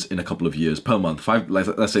 $10,000 in a couple of years per month.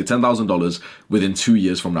 Let's say $10,000 within 2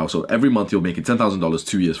 years from now. So every month you're making $10,000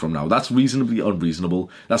 2 years from now. That's reasonably unreasonable.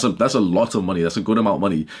 That's a lot of money. That's a good amount of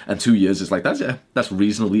money. And 2 years is like, that's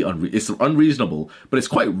reasonably it's unreasonable, but it's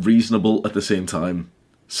quite reasonable at the same time.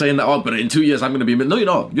 Saying that, oh, but in 2 years I'm going to be no, you're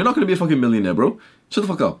not. You're not going to be a fucking millionaire, bro. Shut the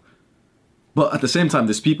fuck up. But at the same time,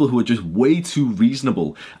 there's people who are just way too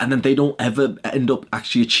reasonable, and then they don't ever end up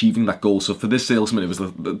actually achieving that goal. So for this salesman, it was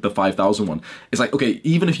the 5,000 one. It's like, okay,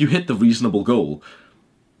 even if you hit the reasonable goal,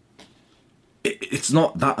 it's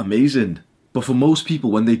not that amazing. But for most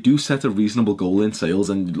people, when they do set a reasonable goal in sales,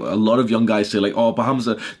 and a lot of young guys say like, oh, but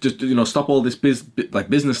Hamza, just stop all this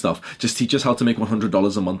business stuff. Just teach us how to make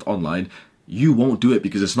 $100 a month online. You won't do it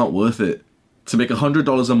because it's not worth it. To make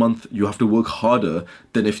 $100 a month, you have to work harder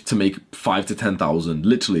than if to make 5 to 10,000,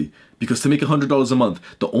 literally. Because to make $100 a month,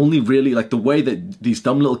 the only really, like, the way that these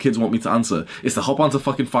dumb little kids want me to answer is to hop onto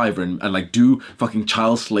fucking Fiverr and like do fucking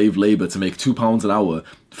child slave labor to make £2 an hour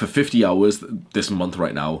for 50 hours this month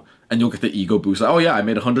right now, and you'll get the ego boost. Like, oh yeah, I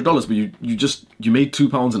made $100, but you made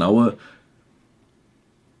 £2 an hour.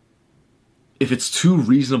 If it's too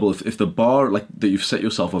reasonable, if the bar like that you've set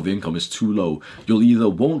yourself of income is too low, you'll either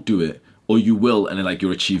won't do it or you will, and then like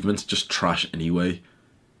your achievements just trash anyway.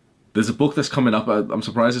 There's a book that's coming up. I'm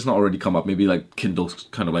surprised it's not already come up. Maybe like Kindle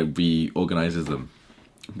kind of like reorganizes them.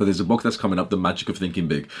 But there's a book that's coming up, The Magic of Thinking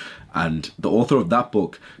Big. And the author of that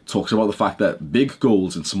book talks about the fact that big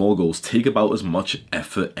goals and small goals take about as much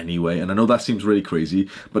effort anyway. And I know that seems really crazy,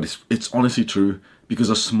 but it's honestly true. Because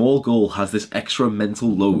a small goal has this extra mental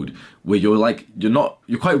load where you're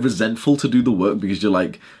quite resentful to do the work because you're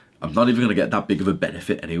like, I'm not even going to get that big of a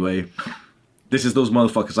benefit anyway. This is those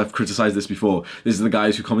motherfuckers, I've criticized this before. This is the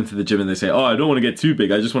guys who come into the gym and they say, oh, I don't want to get too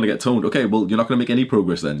big, I just want to get toned. Okay, well, you're not going to make any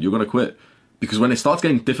progress then. You're going to quit. Because when it starts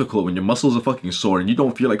getting difficult, when your muscles are fucking sore and you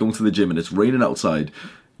don't feel like going to the gym and it's raining outside,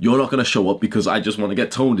 you're not going to show up because I just want to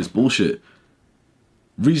get toned. It's bullshit.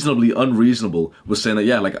 Reasonably Unreasonable was saying that,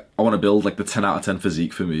 yeah, like, I want to build like the 10 out of 10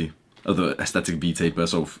 physique for me. Of the aesthetic V-taper,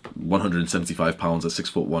 so 175 pounds at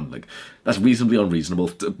 6'1". Like, that's reasonably unreasonable.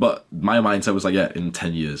 But my mindset was like, yeah, in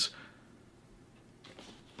 10 years.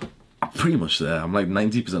 I'm pretty much there. I'm like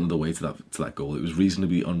 90% of the way to that goal. It was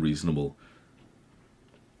reasonably unreasonable.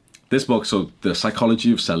 This book, so The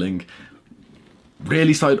Psychology of Selling,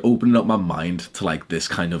 really started opening up my mind to like this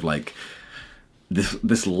kind of like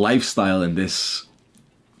this lifestyle and this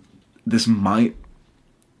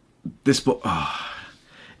book.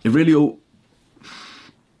 It really,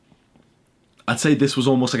 I'd say this was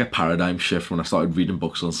almost like a paradigm shift when I started reading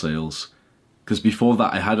books on sales. Because before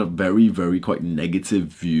that, I had a very, very quite negative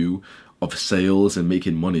view of sales and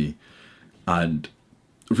making money. And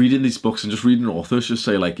reading these books and just reading authors just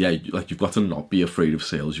say like, yeah, like you've got to not be afraid of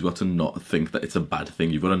sales. You've got to not think that it's a bad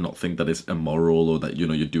thing. You've got to not think that it's immoral or that, you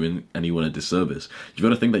know, you're doing anyone a disservice. You've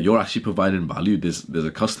got to think that you're actually providing value. There's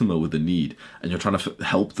a customer with a need and you're trying to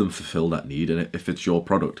help them fulfill that need. And if it's your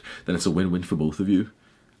product, then it's a win-win for both of you.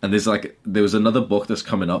 And there was another book that's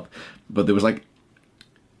coming up, but there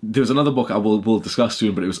was another book we'll discuss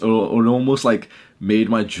soon, but it almost like made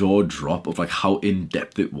my jaw drop of like how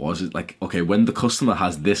in-depth it was. It's like, okay, when the customer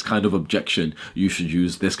has this kind of objection, you should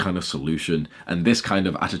use this kind of solution, and this kind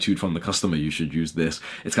of attitude from the customer, you should use this.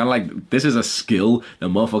 It's kind of like, this is a skill that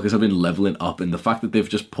motherfuckers have been leveling up, and the fact that they've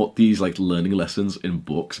just put these like learning lessons in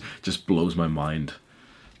books just blows my mind.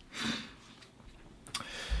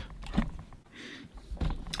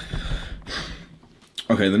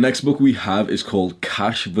 Okay, the next book we have is called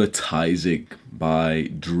Cashvertising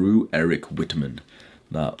by Drew Eric Whitman.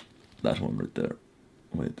 That one right there.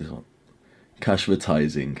 Wait, this one.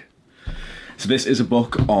 Cashvertising. So this is a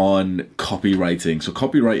book on copywriting. So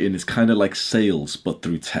copywriting is kind of like sales, but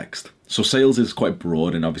through text. So sales is quite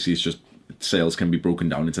broad, and obviously it's just sales can be broken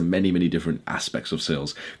down into many, many different aspects of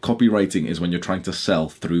sales. Copywriting is when you're trying to sell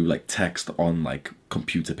through like text on like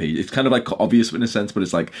computer page. It's kind of like obvious in a sense, but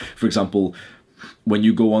it's like, for example, when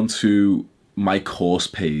you go onto my course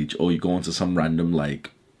page or you go onto some random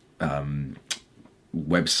like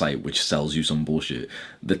website which sells you some bullshit,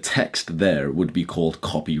 the text there would be called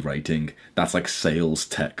copywriting. That's like sales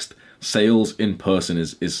text. Sales in person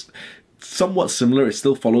is somewhat similar. It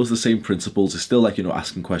still follows the same principles. It's still like, you know,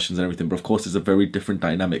 asking questions and everything, but of course it's a very different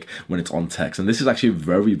dynamic when it's on text. And this is actually a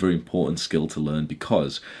very, very important skill to learn,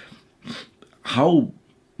 because how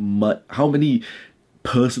many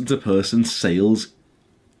person-to-person sales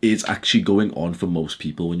is actually going on for most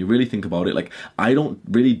people. When you really think about it, like, I don't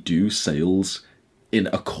really do sales in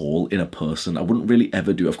a call in a person. I wouldn't really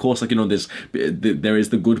ever do. Of course, like, you know, there is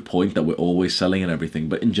the good point that we're always selling and everything,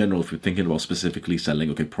 but in general, if you're thinking about specifically selling,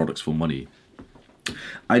 okay, products for money,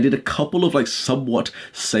 I did a couple of like somewhat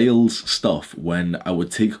sales stuff when I would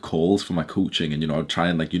take calls for my coaching, and, you know, I'd try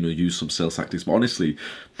and like, you know, use some sales tactics, but honestly,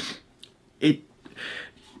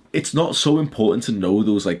 it's not so important to know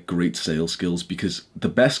those like great sales skills, because the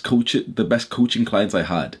best coaching clients I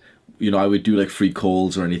had, you know, I would do like free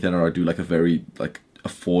calls or anything, or I'd do like a very like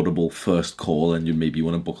affordable first call and you maybe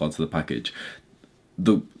want to book onto the package.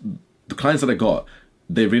 The clients that I got,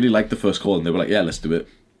 they really liked the first call and they were like, yeah, let's do it.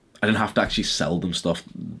 I didn't have to actually sell them stuff.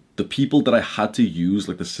 The people that I had to use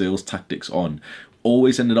like the sales tactics on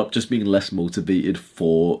always ended up just being less motivated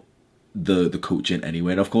for the coaching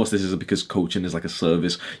anyway. And of course this is because coaching is like a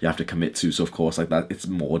service you have to commit to, so of course like that it's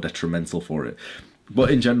more detrimental for it.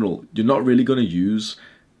 But in general, you're not really going to use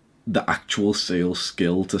the actual sales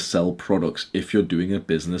skill to sell products if you're doing a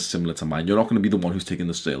business similar to mine. You're not going to be the one who's taking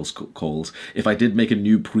the sales calls. If I did make a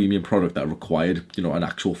new premium product that required, you know, an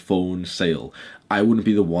actual phone sale, I wouldn't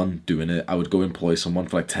be the one doing it. I would go employ someone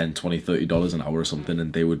for like $10, $20, $30 an hour or something,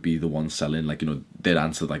 and they would be the one selling. Like, you know, they'd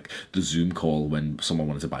answer like the Zoom call when someone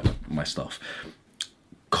wanted to buy my stuff.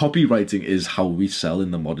 Copywriting is how we sell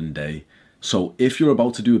in the modern day. So if you're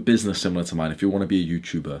about to do a business similar to mine, if you want to be a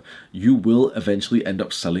YouTuber, you will eventually end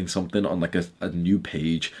up selling something on like a new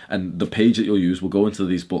page, and the page that you'll use will go into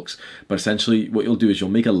these books. But essentially what you'll do is you'll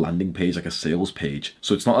make a landing page, like a sales page.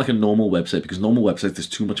 So it's not like a normal website, because normal websites, there's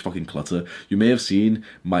too much fucking clutter. You may have seen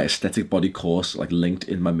my aesthetic body course like linked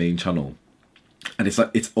in my main channel. And it's like,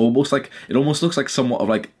 it almost looks like somewhat of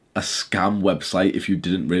like a scam website if you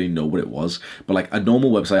didn't really know what it was. But like a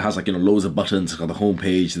normal website has like, you know, loads of buttons, it's got the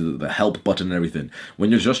homepage, the help button and everything.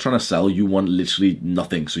 When you're just trying to sell, you want literally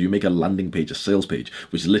nothing. So you make a landing page, a sales page,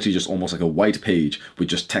 which is literally just almost like a white page with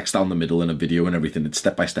just text down the middle and a video and everything. It's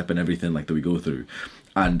step by step and everything like that we go through.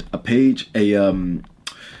 And a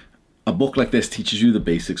book like this teaches you the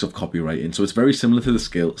basics of copywriting. So it's very similar to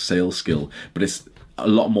the sales skill, but it's a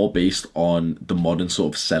lot more based on the modern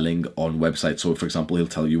sort of selling on websites. So for example, he'll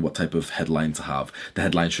tell you what type of headline to have. The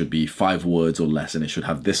headline should be 5 words or less, and it should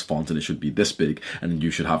have this font, and it should be this big, and you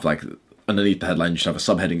should have like underneath the headline you should have a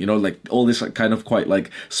subheading, you know, like all this like, kind of quite like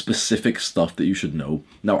specific stuff that you should know.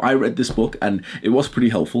 Now I read this book and it was pretty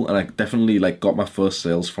helpful, and I definitely like got my first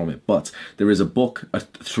sales from it. But there is a book,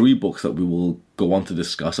 3 books that we will go on to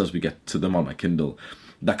discuss as we get to them on my Kindle,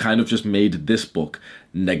 that kind of just made this book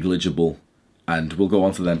negligible, and we'll go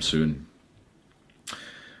on to them soon.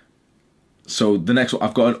 So the next one,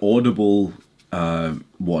 I've got an Audible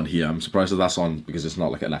one here. I'm surprised that that's on, because it's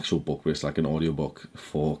not like an actual book, but it's like an audiobook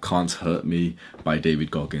for Can't Hurt Me by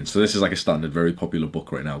David Goggins. So this is like a standard, very popular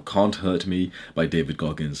book right now. Can't Hurt Me by David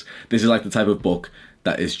Goggins. This is like the type of book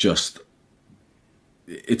that is just,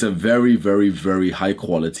 it's a very, very, very high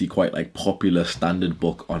quality, quite like popular standard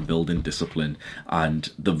book on building discipline. And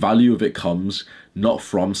the value of it comes not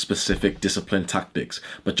from specific discipline tactics,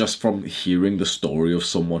 but just from hearing the story of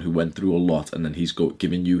someone who went through a lot, and then he's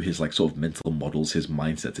giving you his like sort of mental models, his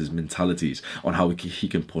mindsets, his mentalities on how he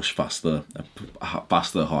can push faster,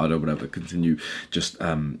 harder, whatever, continue just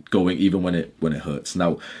going even when it hurts.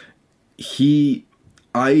 Now,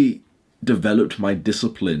 I developed my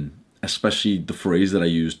discipline, especially the phrase that I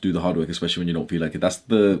use, do the hard work, especially when you don't feel like it. That's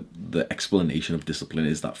the explanation of discipline,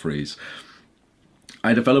 is that phrase.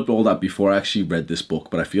 I developed all that before I actually read this book,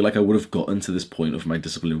 but I feel like I would have gotten to this point of my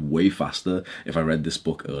discipline way faster if I read this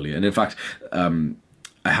book earlier. And in fact, I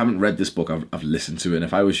haven't read this book, I've listened to it, and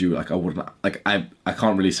if I was you, like I wouldn't, like I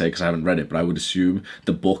can't really say because I haven't read it, but I would assume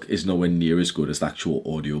the book is nowhere near as good as the actual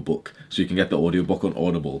audiobook. So you can get the audiobook on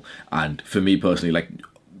Audible, and for me personally, like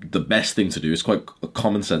the best thing to do is quite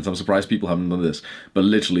common sense. I'm surprised people haven't done this, but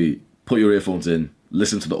literally put your earphones in,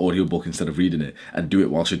 listen to the audiobook instead of reading it, and do it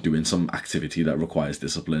whilst you're doing some activity that requires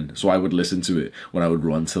discipline. So I would listen to it when I would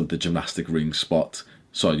run to the gymnastic ring spot.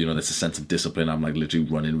 So, you know, there's a sense of discipline. I'm like literally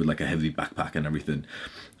running with like a heavy backpack and everything.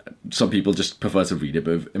 Some people just prefer to read it,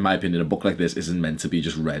 but in my opinion, a book like this isn't meant to be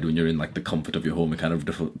just read when you're in like the comfort of your home. It kind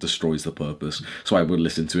of destroys the purpose. So I would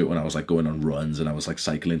listen to it when I was like going on runs and I was like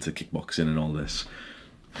cycling to kickboxing and all this.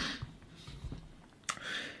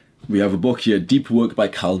 We have a book here, Deep Work by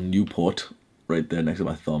Cal Newport, right there next to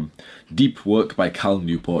my thumb. Deep Work by Cal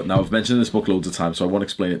Newport. Now, I've mentioned this book loads of times, so I won't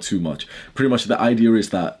explain it too much. Pretty much the idea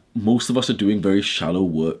is that most of us are doing very shallow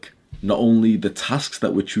work. Not only the tasks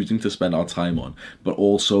that we're choosing to spend our time on, but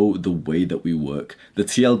also the way that we work. The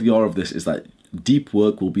TLDR of this is that deep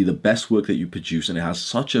work will be the best work that you produce, and it has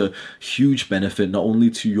such a huge benefit not only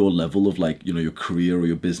to your level of like, you know, your career or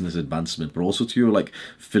your business advancement, but also to your like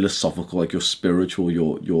philosophical, like your spiritual,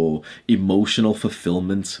 your emotional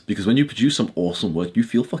fulfillment. Because when you produce some awesome work, you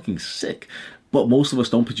feel fucking sick. But most of us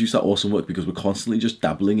don't produce that awesome work because we're constantly just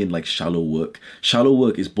dabbling in like shallow work. Shallow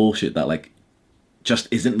work is bullshit that like just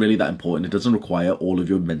isn't really that important. It doesn't require all of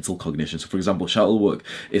your mental cognition. So for example, shallow work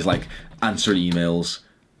is like answering emails.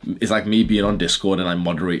 It's like me being on Discord and I'm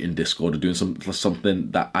moderating Discord or doing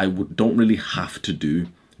something that I don't really have to do.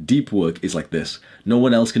 Deep work is like this. No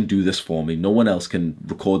one else can do this for me. No one else can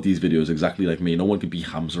record these videos exactly like me. No one can be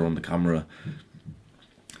Hamza on the camera.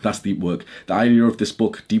 That's deep work. The idea of this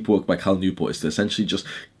book, Deep Work by Cal Newport, is to essentially just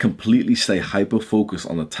completely stay hyper-focused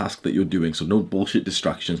on the task that you're doing. So no bullshit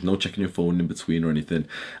distractions, no checking your phone in between or anything.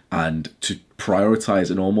 And to prioritize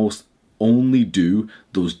and almost only do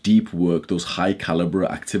those deep work, those high caliber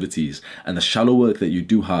activities, and the shallow work that you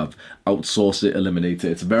do have, outsource it, eliminate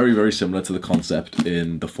it. It's very, very similar to the concept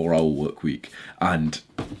in the 4-Hour Work Week. And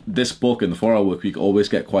this book and the 4-Hour Work Week always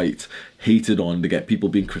get quite hated on. They get people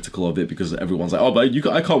being critical of it because everyone's like, oh, but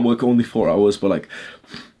I can't work only 4 hours. But like,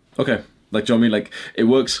 okay, like, do you know what I mean? Like, it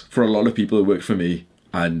works for a lot of people. It worked for me.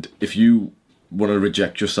 And if you want to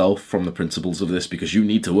reject yourself from the principles of this because you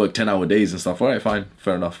need to work 10-hour days and stuff, all right, fine,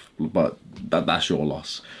 fair enough, but that's your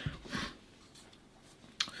loss.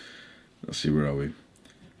 Let's see, where are we?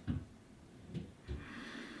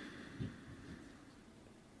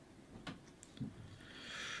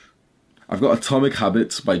 I've got Atomic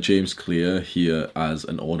Habits by James Clear here as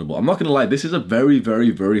an Audible. I'm not going to lie, this is a very, very,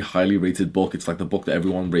 very highly rated book. It's like the book that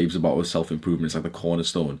everyone raves about with self-improvement. It's like the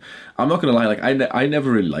cornerstone. I'm not going to lie, like I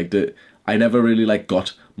never really liked it. I never really like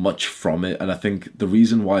got much from it, and I think the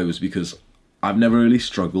reason why was because I've never really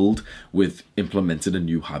struggled with implementing a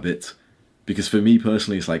new habit, because for me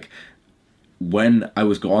personally, it's like when I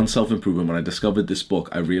was on self-improvement, when I discovered this book,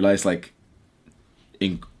 I realized like,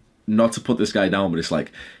 not to put this guy down, but it's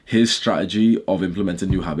like his strategy of implementing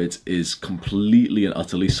new habits is completely and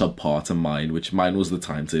utterly subpar to mine, which mine was the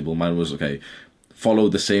timetable. Mine was, okay, follow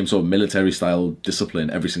the same sort of military style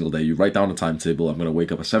discipline every single day. You write down a timetable. I'm going to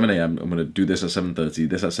wake up at 7 a.m. I'm going to do this at 7:30,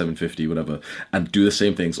 this at 7:50, whatever, and do the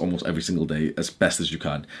same things almost every single day as best as you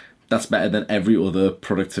can. That's better than every other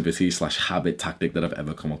productivity / habit tactic that I've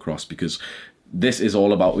ever come across, because this is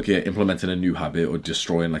all about, okay, implementing a new habit or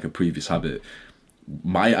destroying like a previous habit.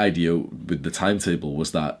 My idea with the timetable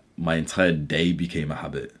was that my entire day became a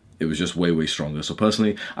habit. It was just way, way stronger. So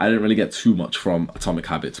personally, I didn't really get too much from Atomic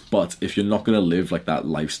Habits. But if you're not going to live like that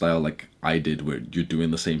lifestyle like I did, where you're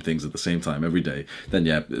doing the same things at the same time every day, then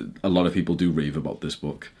yeah, a lot of people do rave about this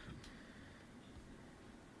book.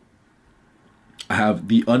 I have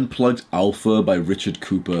The Unplugged Alpha by Richard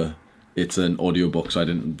Cooper. It's an audiobook, so I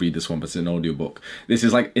didn't read this one, but it's an audiobook. This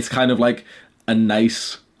is like, it's kind of like a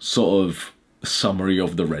nice sort of summary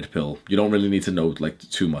of the red pill. You don't really need to know like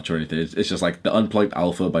too much or anything. It's just like The Unplugged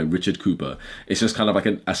Alpha by Richard Cooper. It's just kind of like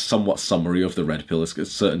a somewhat summary of the red pill.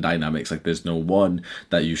 It's certain dynamics, like there's no one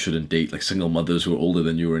that you shouldn't date like single mothers who are older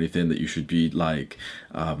than you or anything, that you should be like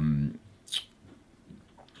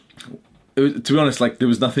to be honest, like there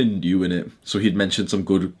was nothing new in it. So he'd mentioned some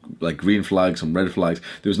good like green flags, some red flags.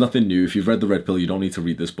 There was nothing new. If you've read the red pill, you don't need to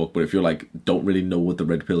read this book. But if you're like don't really know what the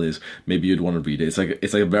red pill is, maybe you'd want to read it. It's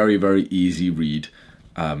like a very, very easy read,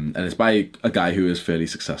 and it's by a guy who is fairly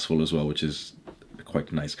successful as well, which is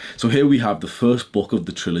quite nice. So here we have the first book of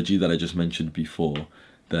the trilogy that I just mentioned before.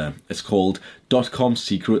 There, it's called .com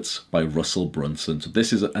Secrets by Russell Brunson. So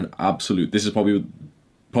this is an absolute. This is probably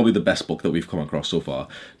the best book that we've come across so far.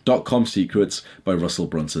 .com Secrets by Russell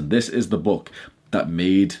Brunson. This is the book that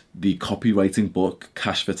made the copywriting book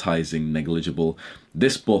Cashvertising negligible.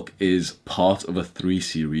 This book is part of a 3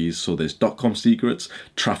 series. So there's .com Secrets,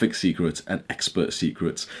 Traffic Secrets, and Expert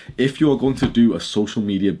Secrets. If you're going to do a social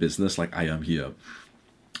media business like I am here,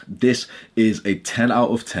 this is a 10 out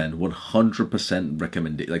of 10, 100%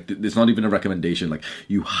 recommendation. Like, it's not even a recommendation. Like,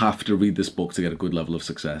 you have to read this book to get a good level of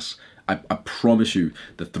success. I promise you,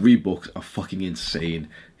 the 3 books are fucking insane.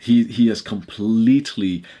 He has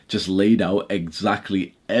completely just laid out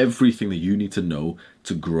exactly everything that you need to know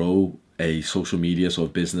to grow a social media sort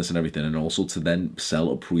of business and everything, and also to then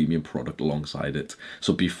sell a premium product alongside it.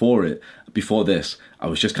 So before this, I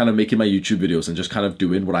was just kind of making my YouTube videos and just kind of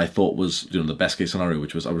doing what I thought was, you know, the best case scenario,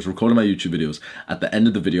 which was I was recording my YouTube videos. At the end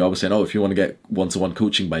of the video, I was saying, oh, if you want to get one-to-one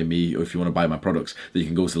coaching by me, or if you want to buy my products, then you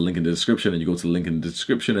can go to the link in the description, and you go to the link in the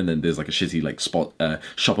description, and then there's like a shitty like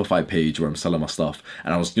Shopify page where I'm selling my stuff.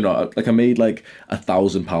 And I was, you know, like I made like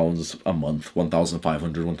 £1,000 a month,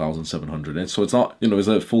 1,500, 1,700. And so it's not, you know, it's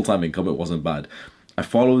a full-time income. It wasn't bad. I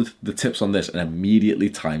followed the tips on this and immediately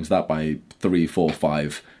times that by 3, 4,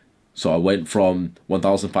 5. So I went from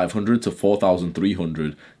 1,500 to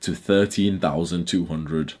 4,300 to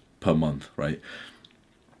 13,200 per month, right?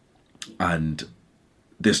 And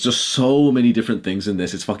there's just so many different things in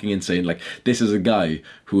this. It's fucking insane. Like, this is a guy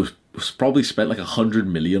who was probably spent like 100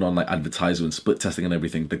 million on like advertising, split testing, and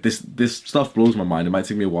everything. Like this stuff blows my mind. It might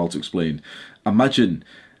take me a while to explain. Imagine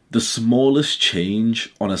the smallest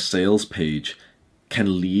change on a sales page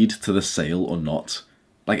can lead to the sale or not.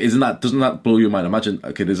 Like, doesn't that blow your mind? Imagine,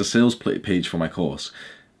 okay, there's a sales page for my course.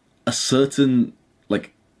 A certain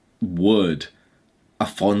like word, a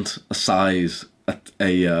font, a size,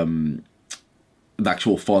 the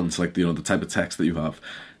actual font, like, you know, the type of text that you have,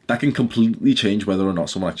 that can completely change whether or not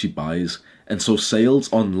someone actually buys. And so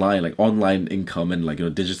sales online, like online income and like, you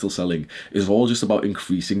know, digital selling, is all just about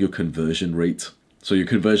increasing your conversion rate. So your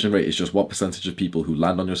conversion rate is just what percentage of people who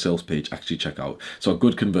land on your sales page actually check out. So a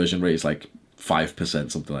good conversion rate is like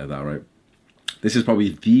 5%, something like that, right? This is probably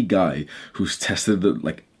the guy who's tested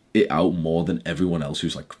it out more than everyone else,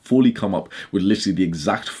 who's like fully come up with literally the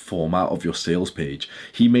exact format of your sales page.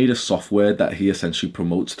 He made a software that he essentially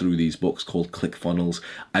promotes through these books called ClickFunnels.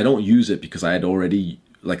 I don't use it because I had already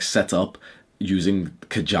like set up using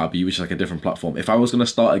Kajabi, which is like a different platform. If I was going to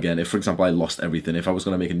start again, if for example I lost everything, if I was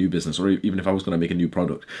going to make a new business, or even if I was going to make a new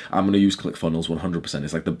product, I'm going to use ClickFunnels 100%.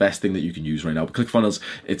 It's like the best thing that you can use right now. But ClickFunnels,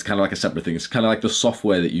 it's kind of like a separate thing. It's kind of like the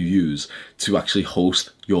software that you use to actually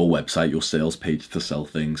host your website, your sales page, to sell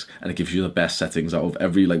things, and it gives you the best settings out of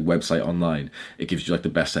every like website online. It gives you like the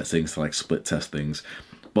best settings to like split test things.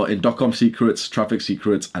 But in .com Secrets, Traffic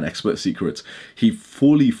Secrets, and Expert Secrets, he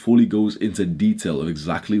fully goes into detail of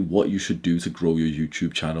exactly what you should do to grow your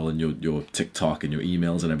YouTube channel and your TikTok and your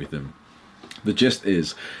emails and everything. The gist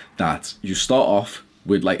is that you start off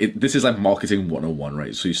with this is like marketing 101,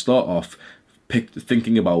 right? So you start off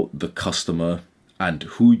thinking about the customer and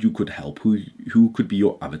who you could help, who could be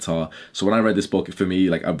your avatar. So when I read this book, for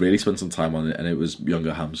me, like I really spent some time on it, and it was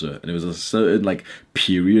younger Hamza, and it was a certain like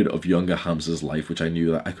period of younger Hamza's life which I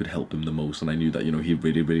knew that I could help him the most, and I knew that, you know, he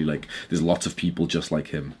really like, there's lots of people just like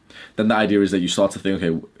him. Then the idea is that you start to think,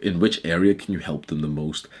 okay, in which area can you help them the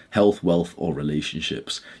most? Health, wealth, or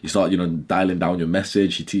relationships? You start, you know, dialing down your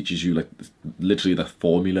message. He teaches you like literally the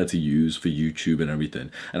formula to use for YouTube and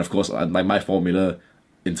everything. And of course, like my formula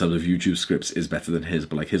in terms of YouTube scripts is better than his,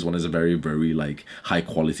 but like his one is a very, very like high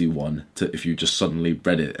quality one. To if you just suddenly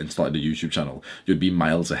read it and started a YouTube channel, you'd be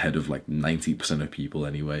miles ahead of like 90% of people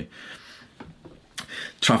anyway.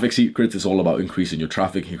 Traffic Secrets is all about increasing your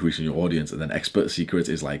traffic, increasing your audience, and then Expert Secrets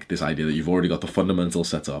is like this idea that you've already got the fundamentals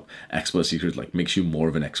set up. Expert Secrets like makes you more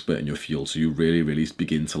of an expert in your field, so you really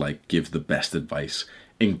begin to like give the best advice.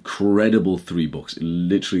 Incredible 3 books,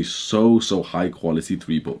 literally so high quality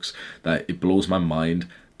 3 books that it blows my mind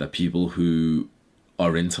that people who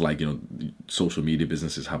are into like, you know, social media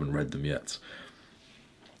businesses haven't read them yet.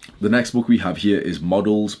 The next book we have here is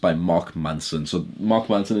Models by Mark Manson. So Mark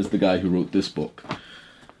Manson is the guy who wrote this book.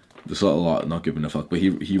 There's a lot, not giving a fuck, but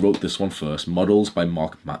he wrote this one first. Models by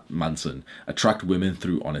Mark Manson. Attract women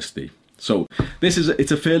through honesty. So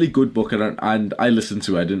it's a fairly good book, and I listened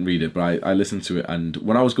to it. I didn't read it, but I listened to it, and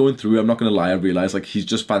when I was going through it, I'm not going to lie, I realised like he's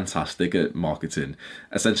just fantastic at marketing.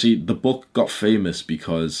 Essentially, the book got famous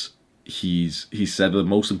because he said the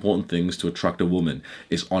most important things to attract a woman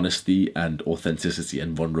is honesty and authenticity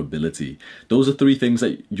and vulnerability. Those are 3 things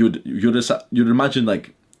that you'd imagine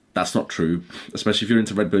like that's not true, especially if you're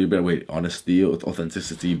into Red Pill. You'd be like, wait, honesty,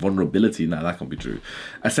 authenticity, vulnerability, nah, that can't be true.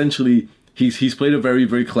 Essentially, He's played a very,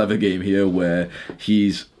 very clever game here where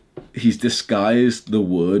he's disguised the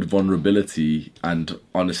word vulnerability and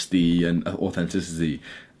honesty and authenticity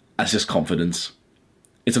as just confidence.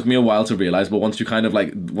 It took me a while to realise, but once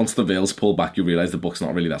the veils pull back, you realise the book's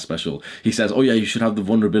not really that special. He says, oh yeah, you should have the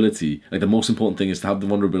vulnerability. Like the most important thing is to have the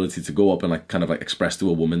vulnerability to go up and like kind of like express to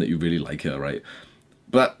a woman that you really like her, right?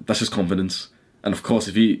 But that's just confidence. And of course,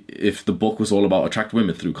 if the book was all about attract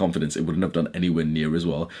women through confidence, it wouldn't have done anywhere near as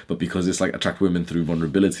well. But because it's like attract women through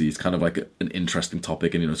vulnerability, it's kind of like an interesting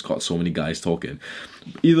topic, and you know, it's got so many guys talking.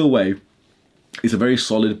 Either way, it's a very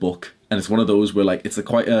solid book, and it's one of those where like it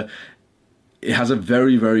has a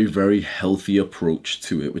very, very, very healthy approach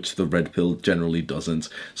to it, which the Red Pill generally doesn't.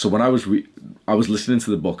 So when I was listening to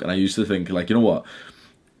the book, and I used to think like, you know what,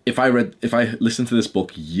 if I listened to this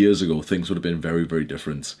book years ago, things would have been very, very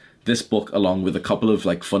different. This book, along with a couple of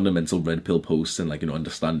like fundamental Red Pill posts and like, you know,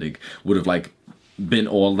 understanding, would have like been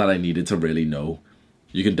all that I needed to really know.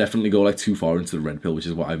 You can definitely go like too far into the Red Pill, which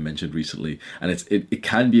is what I've mentioned recently, and it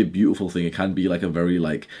can be a beautiful thing. It can be like a very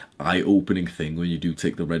like eye-opening thing when you do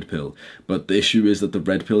take the Red Pill. But the issue is that the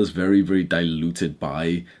Red Pill is very, very diluted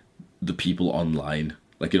by the people online.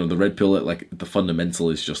 Like, you know, the Red Pill, like the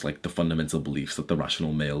fundamental is just like the fundamental beliefs that the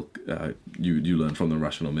rational male you learn from the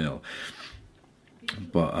rational male.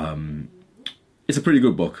 But it's a pretty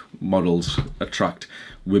good book. Models attract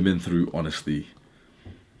women through honesty.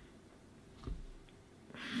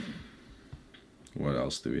 What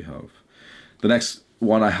else do we have? The next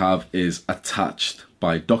one I have is Attached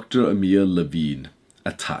by Dr. Amir Levine.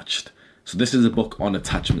 Attached. So this is a book on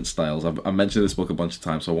attachment styles. I've mentioned this book a bunch of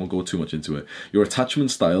times, so I won't go too much into it. Your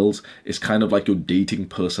attachment styles is kind of like your dating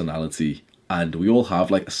personality. And we all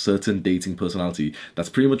have like a certain dating personality that's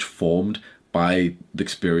pretty much formed by the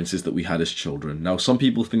experiences that we had as children. Now, some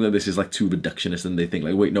people think that this is like too reductionist, and they think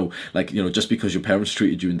like, wait, no, like, you know, just because your parents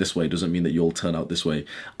treated you in this way doesn't mean that you'll turn out this way.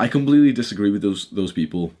 I completely disagree with those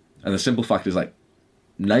people. And the simple fact is like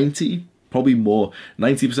 90%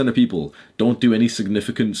 of people don't do any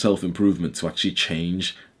significant self-improvement to actually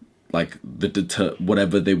change like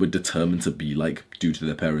whatever they were determined to be like due to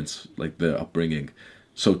their parents, like their upbringing.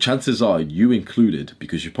 So chances are, you included,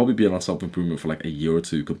 because you've probably been on self-improvement for like a year or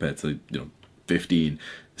two compared to, you know, 15,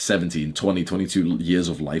 17, 20, 22 years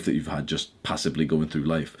of life that you've had just passively going through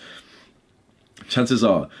life. Chances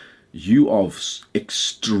are you are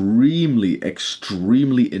extremely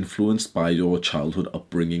influenced by your childhood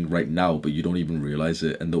upbringing right now, but you don't even realize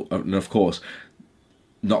it. And of course,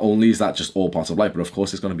 not only is that just all parts of life, but of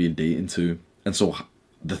course it's going to be in dating too. And so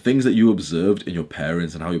the things that you observed in your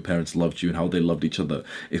parents and how your parents loved you and how they loved each other,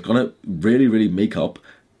 it's going to really, really make up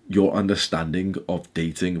your understanding of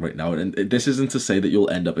dating right now. And this isn't to say that you'll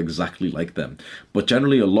end up exactly like them, but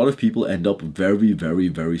generally a lot of people end up very, very,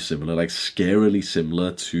 very similar, like scarily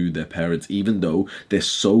similar to their parents, even though they're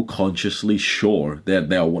so consciously sure, they are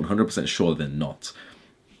 100% sure they're not.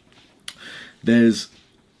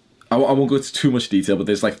 I won't go into too much detail, but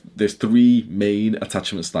there's three main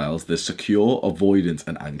attachment styles. There's secure, avoidant,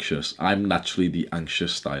 and anxious. I'm naturally the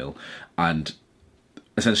anxious style, and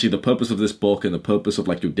essentially the purpose of this book and the purpose of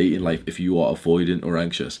like your dating life, if you are avoidant or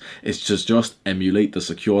anxious, is to just emulate the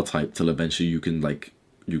secure type till eventually you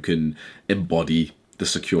can embody the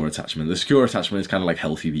secure attachment. The secure attachment is kind of like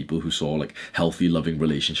healthy people who saw like healthy, loving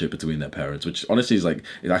relationship between their parents, which honestly is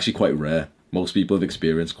actually quite rare. Most people have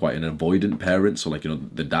experienced quite an avoidant parent, so like, you know,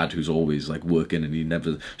 the dad who's always like working and he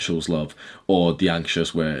never shows love, or the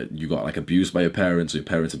anxious where you got like abused by your parents, or your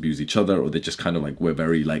parents abuse each other, or they just kind of like were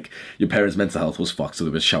very like, your parents' mental health was fucked, so they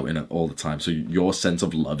were shouting at all the time. So your sense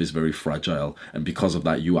of love is very fragile, and because of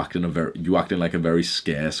that, you act in like a very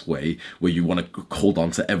scarce way where you want to hold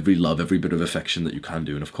on to every love, every bit of affection that you can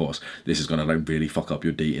do. And of course, this is gonna like really fuck up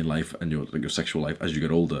your dating life and your sexual life as you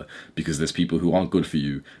get older, because there's people who aren't good for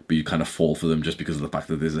you, but you kind of fall for them just because of the fact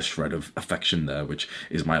that there's a shred of affection there, which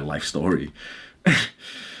is my life story.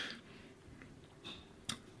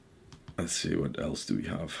 Let's see, what else do we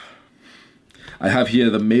have? I have here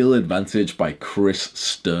The Male Advantage by Chris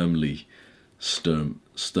Sturmy.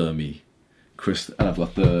 Chris, and I've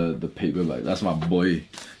got the paper, like, that's my boy.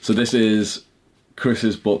 So this is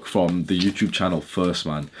Chris's book from the YouTube channel First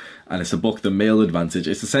Man, and it's a book, The Male Advantage.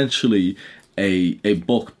 It's essentially a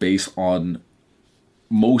book based on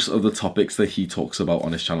most of the topics that he talks about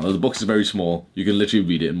on his channel. The book is very small. You can literally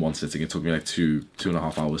read it in one sitting. It took me like two and a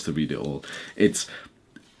half hours to read it all.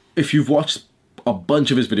 If you've watched a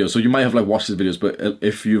bunch of his videos, so you might have like watched his videos, but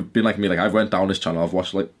if you've been like me, like I've went down his channel, I've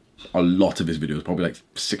watched like a lot of his videos, probably like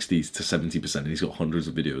 60 to 70%, and he's got hundreds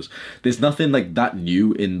of videos. There's nothing like that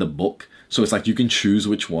new in the book, so it's like you can choose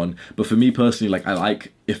which one. But for me personally, like I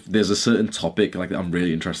like, if there's a certain topic like that I'm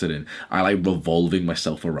really interested in, I like revolving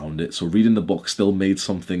myself around it. So reading the book still made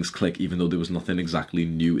some things click, even though there was nothing exactly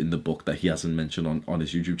new in the book that he hasn't mentioned on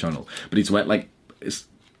his YouTube channel. But he's went like, it's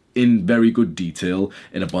in very good detail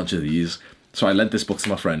in a bunch of these. So I lent this book to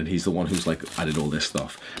my friend, and he's the one who's like added all this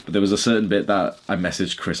stuff. But there was a certain bit that I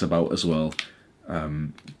messaged Chris about as well.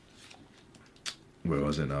 Where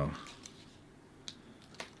was it now?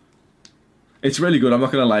 It's really good. I'm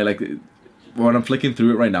not gonna lie. Like when I'm flicking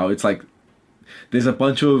through it right now, it's like there's a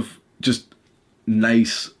bunch of just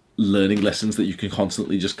nice learning lessons that you can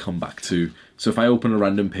constantly just come back to. So if I open a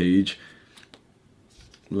random page,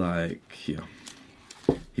 like here.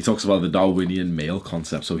 He talks about the Darwinian male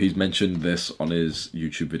concept. So he's mentioned this on his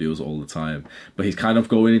YouTube videos all the time, but he's kind of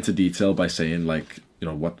going into detail by saying, like, you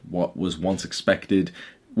know, what was once expected,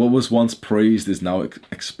 what was once praised is now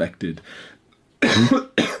expected.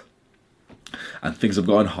 And things have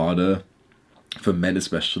gotten harder for men,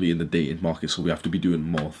 especially in the dating market, so we have to be doing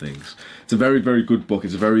more things. It's a very, very good book.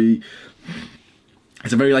 It's a very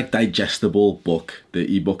like digestible book.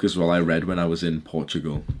 The ebook as well I read when I was in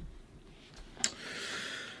Portugal.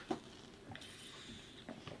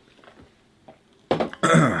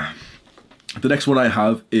 The next one I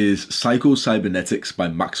have is Psycho-Cybernetics by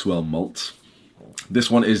Maxwell Maltz.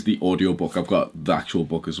 This one is the audiobook. I've got the actual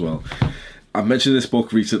book as well. I've mentioned this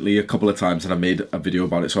book recently a couple of times, and I made a video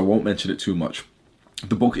about it, so I won't mention it too much.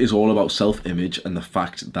 The book is all about self-image and the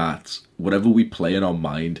fact that whatever we play in our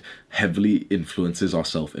mind heavily influences our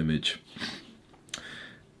self-image.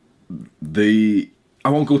 I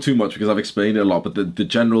won't go too much because I've explained it a lot, but the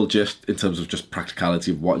general gist in terms of just practicality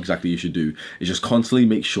of what exactly you should do is just constantly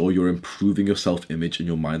make sure you're improving your self-image in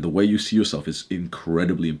your mind. The way you see yourself is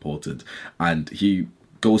incredibly important. And he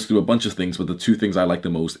goes through a bunch of things, but the two things I like the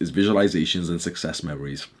most is visualizations and success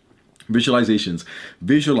memories. Visualizations.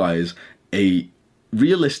 Visualize a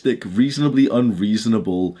realistic, reasonably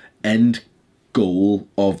unreasonable end goal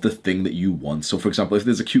of the thing that you want. So for example, if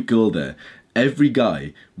there's a cute girl there, every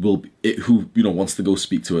guy who wants to go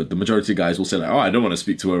speak to her, the majority of guys will say like, oh, I don't want to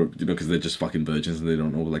speak to her, because they're just fucking virgins and they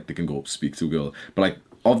don't know, like, they can go up speak to a girl. But like,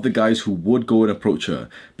 of the guys who would go and approach her,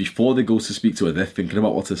 before they go to speak to her, they're thinking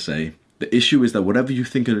about what to say. The issue is that whatever you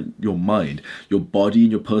think in your mind, your body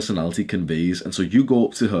and your personality conveys, and so you go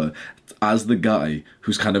up to her as the guy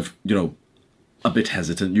who's kind of, a bit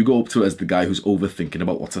hesitant. You go up to her as the guy who's overthinking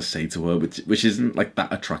about what to say to her, which isn't like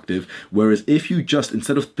that attractive. Whereas if you just,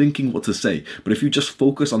 instead of thinking what to say, but if you just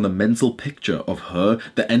focus on the mental picture of her,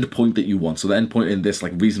 the end point that you want. So the end point in this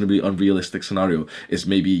like reasonably unrealistic scenario is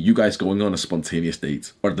maybe you guys going on a spontaneous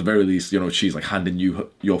date, or at the very least, she's like handing you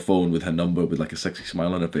your phone with her number with like a sexy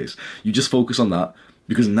smile on her face. You just focus on that.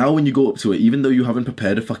 Because now when you go up to it, even though you haven't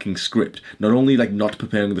prepared a fucking script, not only like not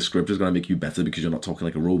preparing the script is going to make you better because you're not talking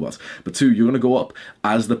like a robot, but two, you're going to go up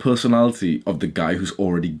as the personality of the guy who's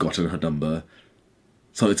already gotten her number.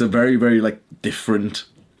 So it's a very, very like different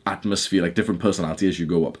atmosphere, like different personality as you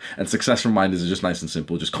go up. And success reminders are just nice and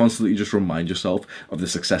simple. Just constantly just remind yourself of the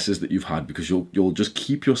successes that you've had, because you'll just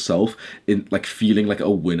keep yourself in like feeling like a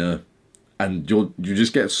winner, and you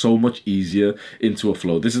just get so much easier into a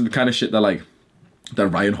flow. This is the kind of shit that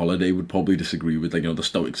Ryan Holiday would probably disagree with, like, you know, the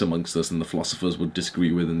Stoics amongst us and the philosophers would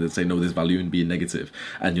disagree with, and they'd say, no, there's value in being negative,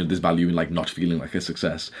 and, you know, there's value in like not feeling like a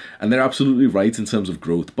success. And they're absolutely right in terms of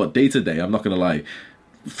growth. But day to day, I'm not gonna lie,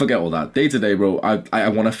 forget all that. Day to day, bro, I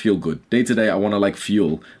want to feel good. Day to day, I want to like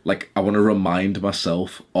feel like I want to remind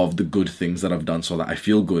myself of the good things that I've done, so that I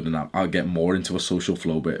feel good and I'll get more into a social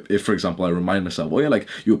flow. But if, for example, I remind myself, oh yeah, like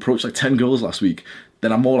you approached like 10 girls last week,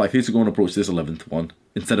 then I'm more likely to go and approach this 11th one,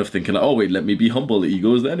 instead of thinking like, oh wait, let me be humble, the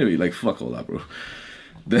ego's there anyway. Like, fuck all that, bro.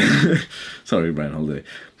 Sorry, Brian Holiday.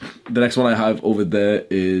 The next one I have over there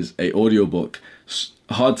is a audiobook,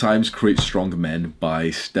 Hard Times Create Strong Men by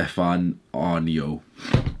Stefan Arnio.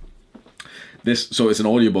 So it's an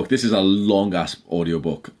audiobook. This is a long ass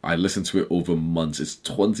audiobook. I listened to it over months. It's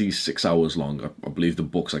 26 hours long. I believe the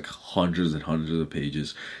book's like hundreds and hundreds of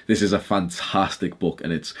pages. This is a fantastic book,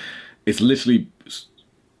 and it's literally,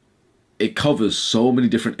 it covers so many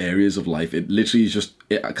different areas of life. It literally is just,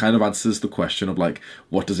 it kind of answers the question of like,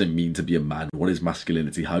 what does it mean to be a man? What is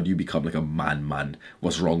masculinity? How do you become like a man?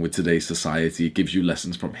 What's wrong with today's society? It gives you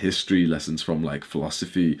lessons from history, lessons from like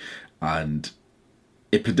philosophy, and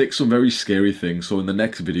it predicts some very scary things. So in the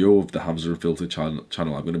next video of the Hamza Filter channel, I'm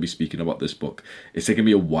going to be speaking about this book. It's taken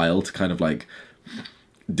me a while to kind of like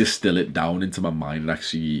distill it down into my mind and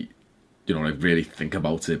actually, you know, like really think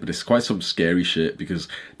about it. But it's quite some scary shit, because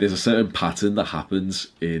there's a certain pattern that happens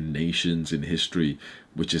in nations, in history,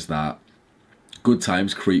 which is that good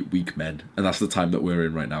times create weak men. And that's the time that we're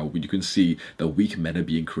in right now. You can see that weak men are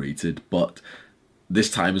being created, but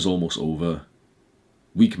this time is almost over.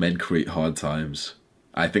 Weak men create hard times.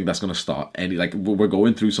 I think that's going to start like we're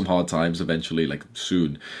going through some hard times eventually, like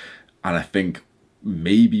soon. And I think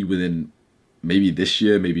maybe this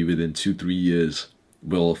year, maybe within 2-3 years,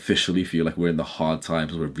 we'll officially feel like we're in the hard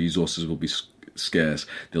times where resources will be scarce.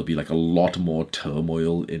 There'll be like a lot more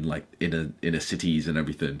turmoil in like inner cities and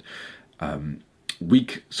everything.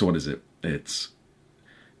 So what is it? It's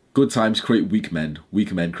good times create weak men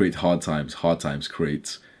create hard times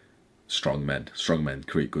create strong men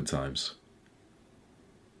create good times.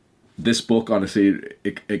 This book, honestly,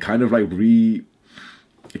 it kind of like it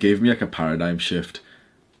gave me like a paradigm shift,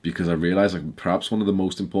 because I realized like perhaps one of the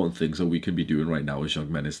most important things that we can be doing right now as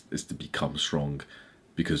young men is to become strong,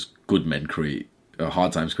 because good men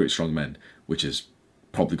hard times create strong men, which is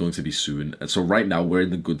probably going to be soon. And so right now we're in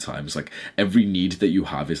the good times. Like every need that you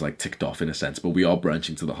have is like ticked off in a sense, but we are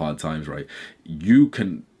branching to the hard times, right? You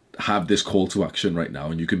can have this call to action right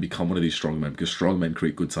now, and you can become one of these strong men, because strong men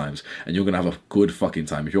create good times, and you're gonna have a good fucking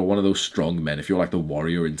time. If you're one of those strong men, if you're like the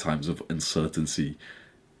warrior in times of uncertainty,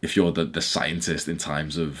 if you're the scientist in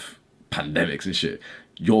times of pandemics and shit,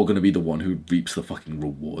 you're gonna be the one who reaps the fucking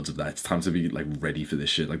rewards of that. It's time to be like ready for this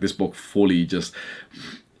shit. Like this book fully just,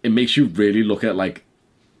 it makes you really look at like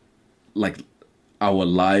our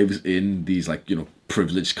lives in these like, you know,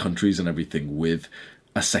 privileged countries and everything with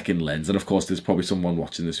a second lens. And of course there's probably someone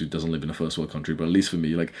watching this who doesn't live in a first world country, but at least for me,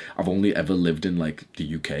 like I've only ever lived in like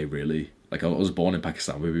the UK really. Like I was born in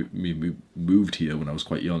Pakistan. We moved here when I was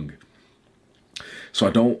quite young,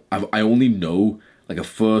 so I only know like a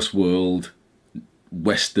first world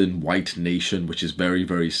Western white nation which is very,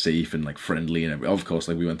 very safe and like friendly, and of course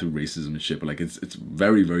like we went through racism and shit, but like it's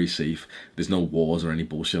very, very safe. There's no wars or any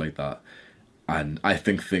bullshit like that. And I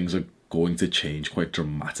think things are going to change quite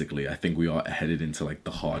dramatically. I think we are headed into like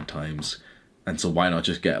the hard times, and so why not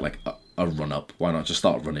just get like a run up? Why not just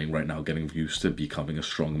start running right now, getting used to becoming a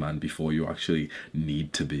strong man before you actually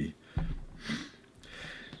need to be?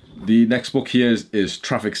 The next book here is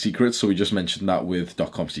Traffic Secrets. So we just mentioned that with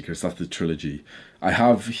 .com Secrets. That's the trilogy. I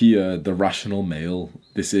have here The Rational Male.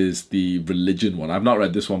 This is the religion one. I've not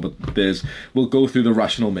read this one, but we'll go through The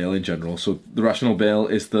Rational Male in general. So The Rational Male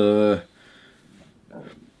is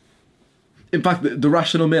in fact, the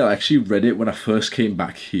Rational Male, I actually read it when I first came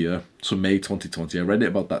back here. So May 2020, I read it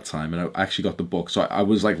about that time, and I actually got the book. So I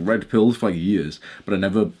was like red pilled for like years, but I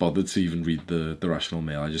never bothered to even read the Rational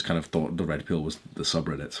Male. I just kind of thought the red pill was the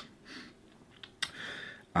subreddit.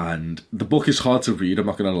 And the book is hard to read, I'm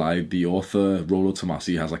not going to lie. The author, Rollo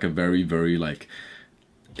Tomasi, has like a very, very like...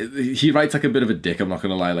 He writes like a bit of a dick, I'm not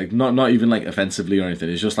going to lie. Like not even like offensively or anything.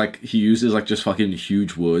 It's just like he uses like just fucking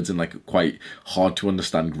huge words and like quite hard to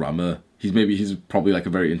understand grammar. He's probably like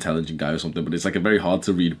a very intelligent guy or something, but it's like a very hard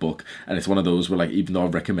to read book. And it's one of those where like, even though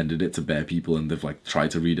I've recommended it to bare people and they've like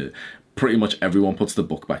tried to read it, pretty much everyone puts the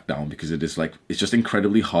book back down, because it is like, it's just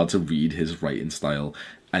incredibly hard to read his writing style.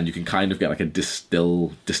 and you can kind of get like a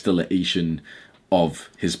distillation of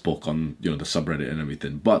his book on, you know, the subreddit and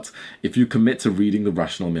everything. But if you commit to reading The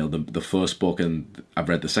Rational Male, the first book, and I've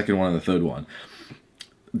read the second one and the third one,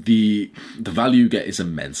 the value you get is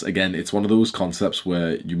immense. Again, it's one of those concepts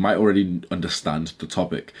where you might already understand the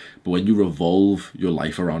topic, but when you revolve your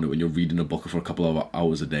life around it, when you're reading a book for a couple of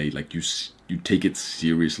hours a day, like you take it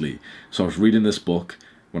seriously. So I was reading this book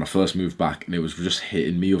when I first moved back, and it was just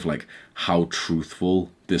hitting me of like how truthful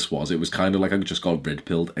this was. It was kind of like I just got red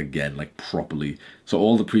pilled again, like properly. So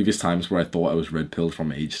all the previous times where I thought I was red pilled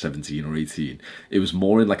from age 17 or 18, it was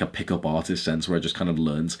more in like a pickup artist sense, where I just kind of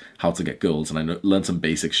learned how to get girls, and I learned some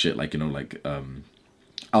basic shit like, you know, like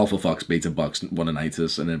alpha fucks, beta bucks,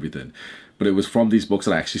 one-anitis and everything. But it was from these books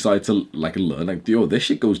that I actually started to like learn, like, yo, this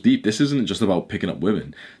shit goes deep. This isn't just about picking up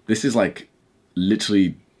women. This is like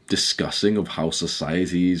literally discussing of how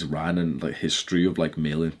societies ran and like history of like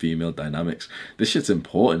male and female dynamics. This shit's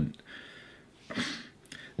important.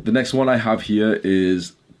 The next one I have here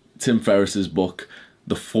is Tim Ferriss's book,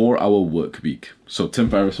 The 4-Hour Work Week. So Tim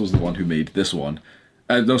Ferriss was the one who made this one.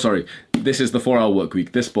 This is The 4-Hour Work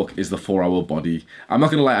Week. This book is The 4-Hour Body. I'm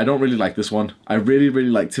not gonna lie, I don't really like this one. I really, really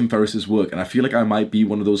like Tim Ferriss's work, and I feel like I might be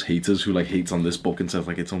one of those haters who like hates on this book and stuff,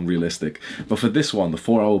 like it's unrealistic. But for this one, The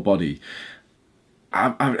 4-Hour Body,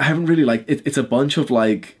 I haven't really liked it. It's a bunch of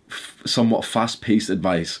like somewhat fast-paced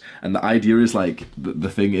advice, and the idea is like the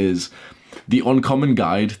thing is the uncommon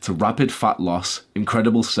guide to rapid fat loss,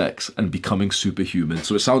 incredible sex, and becoming superhuman.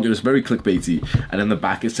 So it's very clickbaity, and in the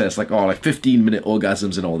back it says like 15-minute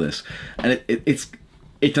orgasms and all this, and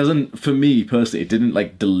it doesn't, for me personally, it didn't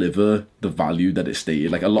like deliver the value that it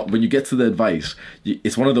stated. Like a lot, when you get to the advice,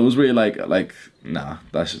 it's one of those where you're like nah,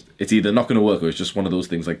 it's either not going to work, or it's just one of those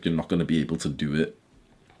things like you're not going to be able to do it.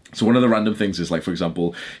 So one of the random things is like, for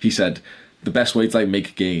example, he said the best way to like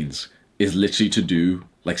make gains is literally to do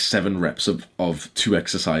like 7 reps of 2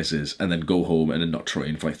 exercises and then go home and then not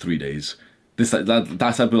train for like 3 days. That's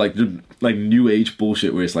type of like new age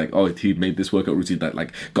bullshit where it's like, oh, he made this workout routine that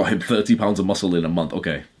like got him 30 pounds of muscle in a month.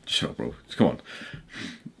 Okay, shut up, bro. Come on.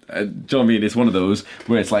 Do you know what I mean? It's one of those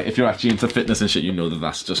where it's like, if you're actually into fitness and shit, you know that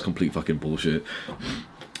that's just complete fucking bullshit.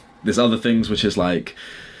 There's other things which is like,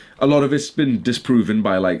 a lot of it's been disproven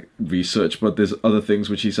by like research, but there's other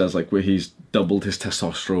things which he says like where he's doubled his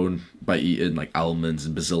testosterone by eating like almonds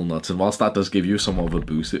and Brazil nuts, and whilst that does give you somewhat of a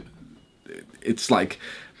boost, it's like,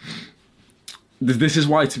 this is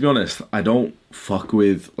why, to be honest, I don't fuck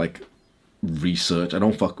with like research. I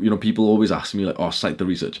don't fuck, you know, people always ask me like, oh, cite the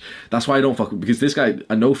research. That's why I don't fuck with, because this guy,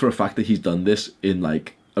 I know for a fact that he's done this in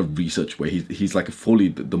like a research way. He's like fully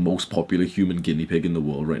the most popular human guinea pig in the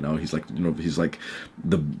world right now. He's like, you know, he's like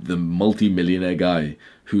the multi-millionaire guy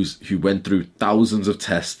who went through thousands of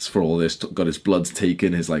tests for all this, got his bloods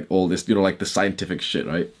taken, his like all this, you know, like the scientific shit,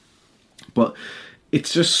 right? But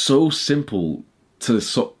it's just so simple to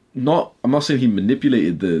I'm not saying he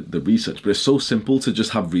manipulated the research, but it's so simple to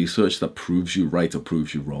just have research that proves you right or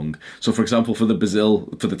proves you wrong. So for example, for the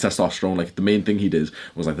testosterone, like the main thing he did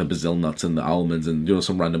was like the Brazil nuts and the almonds and, you know,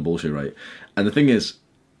 some random bullshit, right? And the thing is,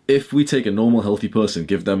 if we take a normal healthy person,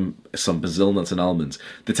 give them some Brazil nuts and almonds,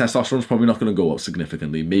 the testosterone's probably not going to go up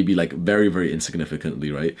significantly, maybe like very, very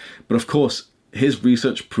insignificantly, right? But of course, his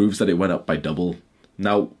research proves that it went up by double.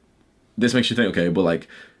 Now, this makes you think, okay, but like,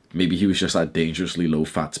 maybe he was just at dangerously low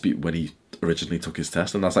fat speed when he originally took his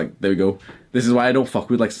test, and that's like, there we go. This is why I don't fuck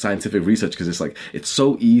with like scientific research, because it's like, it's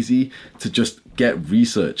so easy to just get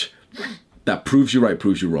research that proves you right,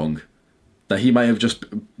 proves you wrong. That he might have just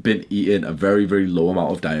been eating a very, very low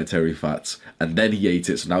amount of dietary fats, and then he ate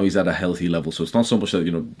it, so now he's at a healthy level. So it's not so much that,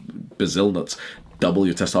 you know, Brazil nuts double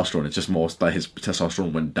your testosterone, it's just more that his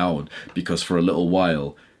testosterone went down because for a little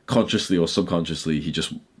while, consciously or subconsciously, he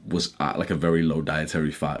just was at like a very low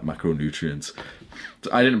dietary fat, macronutrients. So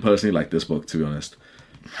I didn't personally like this book, to be honest.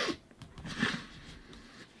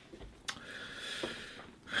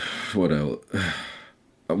 What else?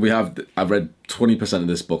 I've read 20% of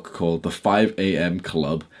this book called The 5 a.m.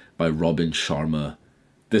 Club by Robin Sharma.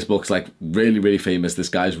 This book's like really, really famous. This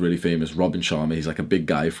guy's really famous, Robin Sharma. He's like a big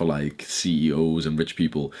guy for like CEOs and rich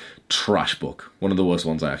people. Trash book. One of the worst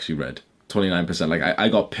ones I actually read. 29%. Like I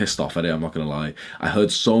got pissed off at it, I'm not gonna lie. I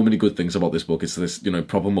heard so many good things about this book. It's this, you know,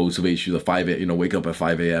 proper motivates you, wake up at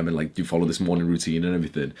 5 a.m. and like you follow this morning routine and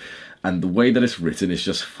everything. And the way that it's written is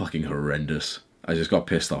just fucking horrendous. I just got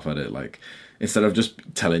pissed off at it. Like, instead of just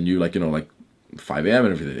telling you like, you know, like 5 a.m.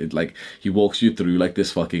 and everything, like he walks you through like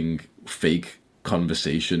this fucking fake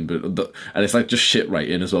conversation, and it's like just shit right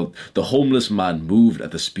in as well. The homeless man moved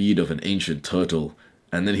at the speed of an ancient turtle,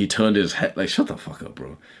 and then he turned his head. Like, shut the fuck up,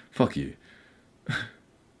 bro. Fuck you.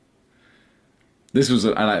 This was,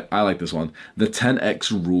 and I like this one. The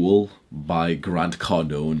 10X Rule by Grant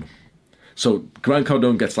Cardone. So Grant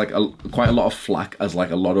Cardone gets like quite a lot of flack, as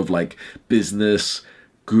like a lot of like business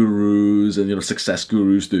gurus and, you know, success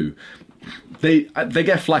gurus do. They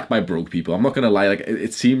get flack by broke people. I'm not gonna lie. Like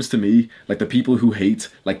it seems to me like the people who hate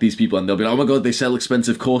like these people, and they'll be like, oh my god, they sell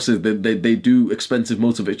expensive courses, they do expensive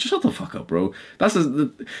motivation. Just shut the fuck up, bro.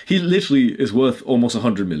 He literally is worth almost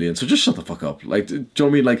 100 million. So just shut the fuck up. Like, do you know what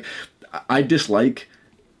I mean? Like, I dislike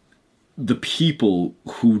the people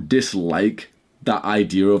who dislike that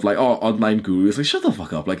idea of like, oh, online gurus. Like, shut the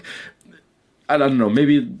fuck up. Like, I don't know.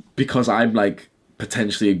 Maybe because I'm like,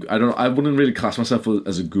 potentially, I wouldn't really class myself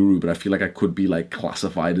as a guru, but I feel like I could be like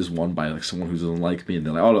classified as one by like someone who doesn't like me, and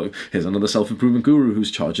they're like, oh look, here's another self-improvement guru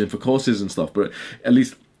who's charging for courses and stuff. But at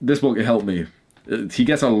least this book, it helped me. He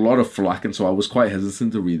gets a lot of flack, and so I was quite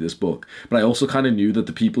hesitant to read this book. But I also kind of knew that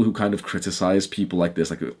the people who kind of criticize people like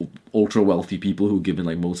this, like ultra wealthy people who give in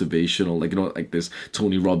like motivational, like, you know, like this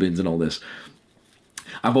Tony Robbins and all this,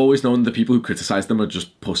 I've always known the people who criticize them are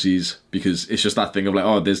just pussies, because it's just that thing of like,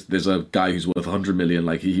 oh, there's a guy who's worth 100 million,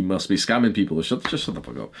 like he must be scamming people. Just shut the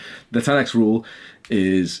fuck up. The 10X Rule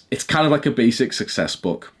it's kind of like a basic success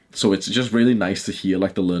book. So it's just really nice to hear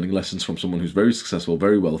like the learning lessons from someone who's very successful,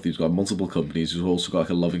 very wealthy, who's got multiple companies, who's also got like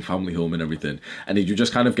a loving family home and everything. And you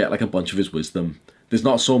just kind of get like a bunch of his wisdom. There's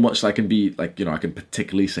not so much that I can be like, you know, I can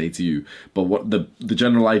particularly say to you, but what the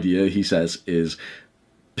general idea he says is,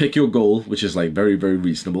 pick your goal, which is like very, very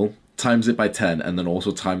reasonable, times it by 10, and then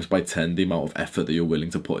also times by 10 the amount of effort that you're willing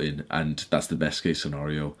to put in, and that's the best case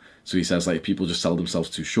scenario. So he says like people just sell themselves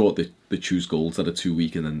too short, they choose goals that are too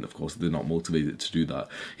weak, and then of course they're not motivated to do that.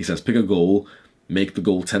 He says pick a goal, make the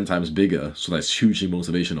goal 10 times bigger, so that's hugely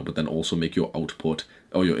motivational, but then also make your output,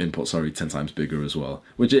 or your input, 10 times bigger as well,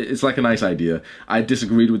 which it's like a nice idea. I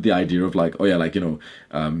disagreed with the idea of like, oh yeah, like, you know,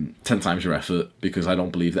 10 times your effort, because I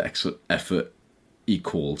don't believe that effort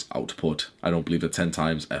equals output. I don't believe that 10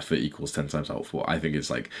 times effort equals 10 times output. I think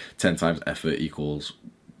it's like 10 times effort equals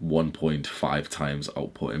 1.5 times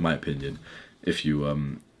output, in my opinion, if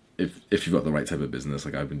you if you've got the right type of business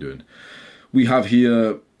like I've been doing. We have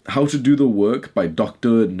here How to Do the Work by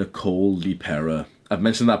Dr. Nicole Lepera. I've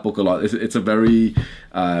mentioned that book a lot. It's a very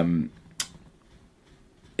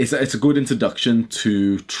it's a good introduction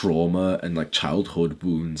to trauma and like childhood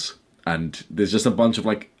wounds, and there's just a bunch of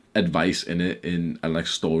like advice in it, and like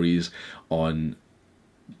stories on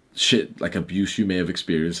shit like abuse you may have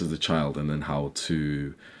experienced as a child, and then how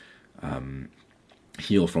to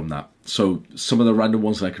heal from that. So some of the random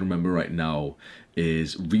ones that I can remember right now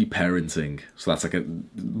is reparenting. So that's like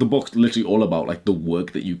the book's literally all about like the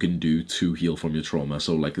work that you can do to heal from your trauma.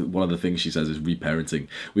 So like one of the things she says is reparenting.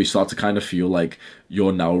 We start to kind of feel like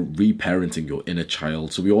you're now reparenting your inner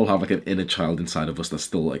child. So we all have like an inner child inside of us that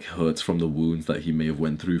still like hurts from the wounds that he may have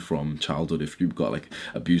went through from childhood if you got like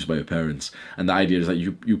abused by your parents. And the idea is that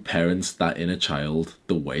you parent that inner child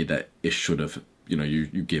the way that it should have. You know, you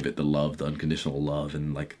give it the love, the unconditional love,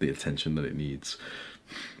 and like the attention that it needs.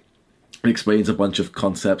 It explains a bunch of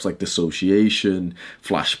concepts like dissociation,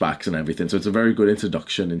 flashbacks, and everything. So it's a very good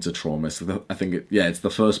introduction into trauma. So I think, it's the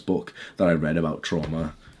first book that I read about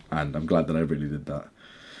trauma, and I'm glad that I really did that.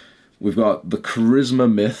 We've got The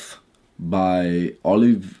Charisma Myth by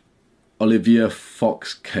Olivia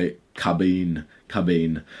Fox Cabane.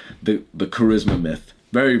 The Charisma Myth.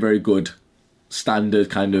 Very, very good standard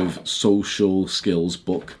kind of social skills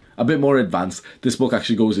book. A bit more advanced. This book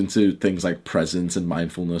actually goes into things like presence and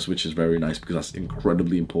mindfulness, which is very nice because that's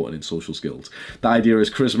incredibly important in social skills. The idea is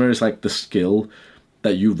charisma is like the skill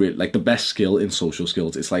that you really like, the best skill in social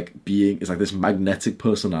skills. It's like this magnetic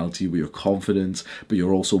personality where you're confident, but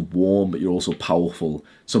you're also warm, but you're also powerful.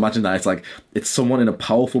 So imagine that it's someone in a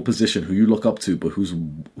powerful position who you look up to, but who's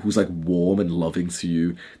like warm and loving to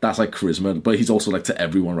you. That's like charisma. But he's also like to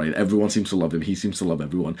everyone, right? Everyone seems to love him. He seems to love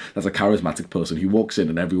everyone. That's a charismatic person. He walks in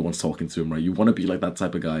and everyone's talking to him, right? You want to be like that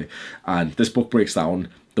type of guy. And this book breaks down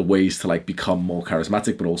the ways to like become more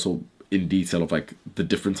charismatic, but also in detail of like the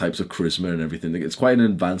different types of charisma and everything. It's quite an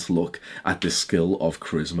advanced look at the skill of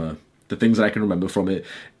charisma. The things that I can remember from it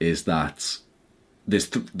is that there's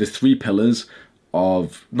three pillars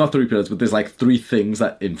of, not three pillars, but there's like three things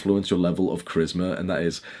that influence your level of charisma, and that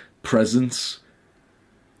is presence,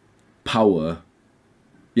 power,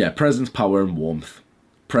 and warmth.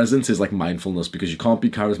 Presence is like mindfulness, because you can't be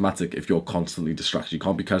charismatic if you're constantly distracted. You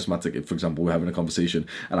can't be charismatic if, for example, we're having a conversation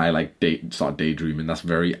and I like start daydreaming. That's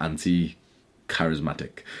very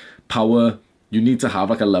anti-charismatic. Power You need to have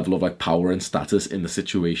like a level of like power and status in the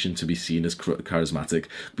situation to be seen as charismatic.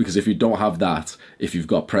 Because if you don't have that, if you've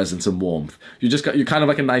got presence and warmth, you're kind of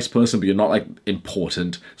like a nice person, but you're not like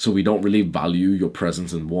important. So we don't really value your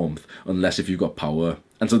presence and warmth unless if you've got power.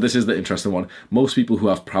 And so this is the interesting one. Most people who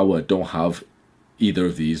have power don't have either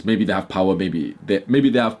of these. Maybe they have power, maybe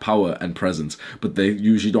they have power and presence, but they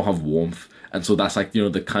usually don't have warmth. And so that's like, you know,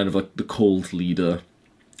 the kind of like the cold leader.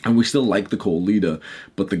 And we still like the cold leader,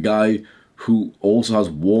 but the guy who also has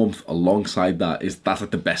warmth alongside that's like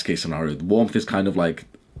the best case scenario. The warmth is kind of like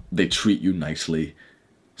they treat you nicely.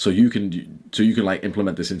 So you can like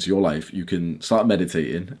implement this into your life. You can start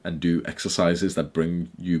meditating and do exercises that bring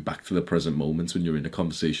you back to the present moments when you're in a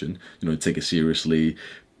conversation. You know, take it seriously.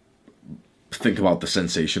 Think about the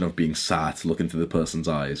sensation of being sat, look into the person's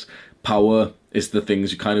eyes. Power is the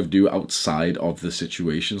things you kind of do outside of the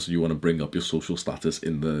situation. So you want to bring up your social status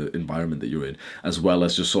in the environment that you're in, as well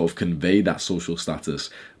as just sort of convey that social status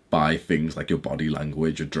by things like your body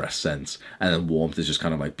language, your dress sense. And then warmth is just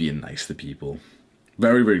kind of like being nice to people.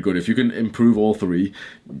 Very, very good. If you can improve all three,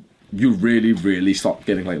 you really, really start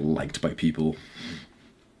getting like liked by people.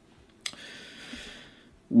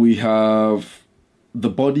 We have The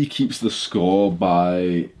Body Keeps the Score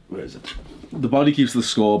by... Where is it? The Body Keeps the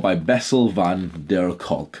Score by Bessel van der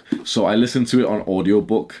Kolk. So I listened to it on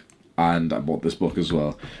audiobook and I bought this book as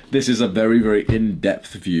well. This is a very, very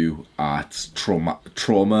in-depth view at trauma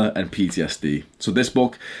and PTSD. So this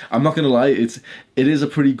book, I'm not going to lie, it is a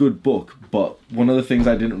pretty good book, but one of the things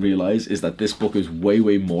I didn't realize is that this book is way,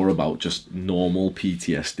 way more about just normal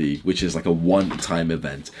PTSD, which is like a one-time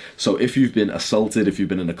event. So if you've been assaulted, if you've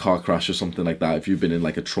been in a car crash or something like that, if you've been in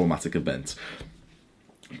like a traumatic event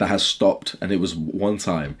that has stopped and it was one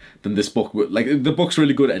time, then this book, like, the book's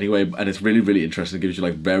really good anyway, and it's really, really interesting. It gives you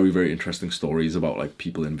like very, very interesting stories about like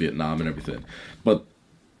people in Vietnam and everything, but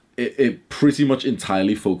it pretty much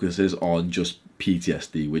entirely focuses on just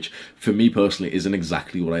PTSD, which for me personally isn't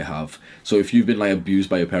exactly what I have. So if you've been like abused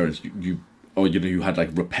by your parents, you had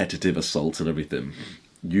like repetitive assaults and everything,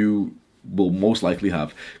 you will most likely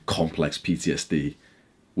have complex PTSD,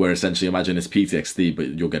 where essentially imagine it's PTSD, but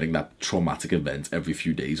you're getting that traumatic event every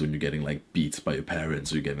few days when you're getting like beat by your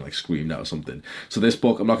parents or you're getting like screamed at or something. So this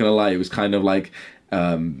book, I'm not going to lie, it was kind of like,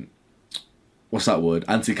 what's that word?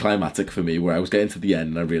 Anticlimactic for me, where I was getting to the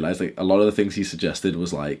end and I realized like a lot of the things he suggested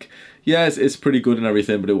was like, yeah, it's pretty good and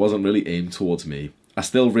everything, but it wasn't really aimed towards me. I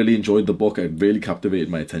still really enjoyed the book. It really captivated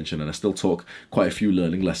my attention and I still took quite a few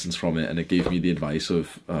learning lessons from it, and it gave me the advice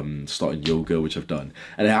of starting yoga, which I've done.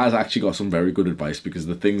 And it has actually got some very good advice, because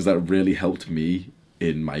the things that really helped me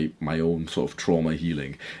in my own sort of trauma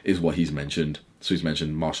healing is what he's mentioned. So he's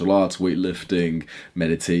mentioned martial arts, weightlifting,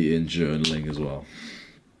 meditating, journaling as well.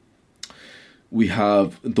 We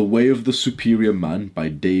have The Way of the Superior Man by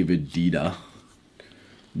David Dida.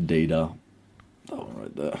 Oh,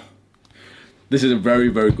 right there. This is a very,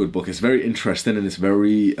 very good book. It's very interesting and it's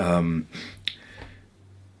very,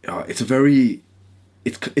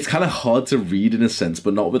 it's kind of hard to read in a sense,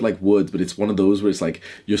 but not with like words, but it's one of those where it's like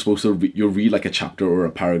you're supposed to, you'll read like a chapter or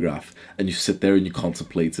a paragraph and you sit there and you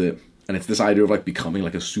contemplate it. And it's this idea of like becoming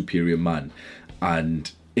like a superior man. And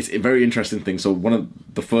it's a very interesting thing. So one of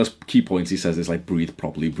the first key points he says is like breathe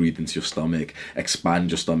properly, breathe into your stomach,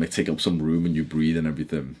 expand your stomach, take up some room and you breathe and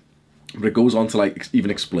everything. But it goes on to like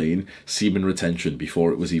even explain semen retention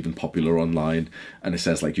before it was even popular online. And it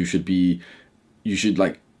says like you should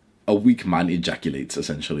like, a weak man ejaculates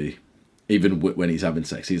essentially, even when he's having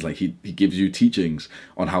sex. He's like, he gives you teachings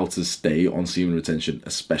on how to stay on semen retention,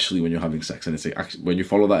 especially when you're having sex. And it's like, actually, when you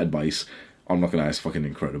follow that advice, I'm not gonna lie, it's fucking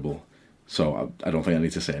incredible. So I don't think I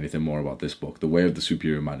need to say anything more about this book, The Way of the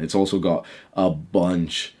Superior Man. It's also got a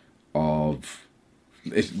bunch of,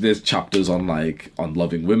 there's chapters on like on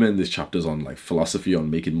loving women, there's chapters on like philosophy, on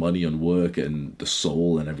making money, on work and the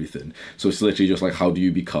soul and everything. So it's literally just like, how do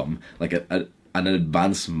you become like an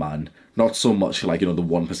advanced man? Not so much like, you know, the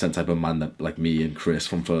 1% type of man that like me and Chris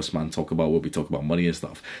from First Man talk about, where we talk about money and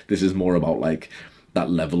stuff. This is more about like that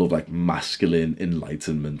level of like masculine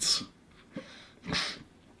enlightenment.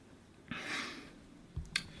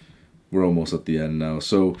 We're almost at the end now.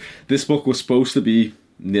 So this book was supposed to be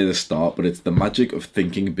near the start, but it's The Magic of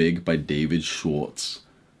Thinking Big by David Schwartz.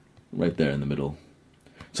 Right there in the middle.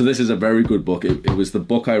 So this is a very good book. It was the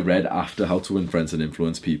book I read after How to Win Friends and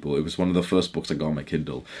Influence People. It was one of the first books I got on my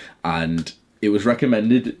Kindle. And it was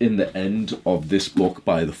recommended in the end of this book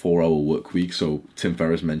by the 4-Hour Work Week. So Tim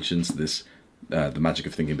Ferriss mentions this, The Magic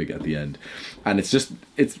of Thinking Big at the end. And it's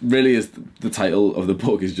really is the title of the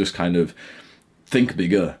book is just kind of think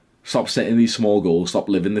bigger. Stop setting these small goals, stop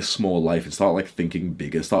living this small life, and start like thinking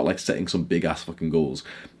bigger, start like setting some big ass fucking goals.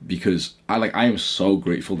 Because I am so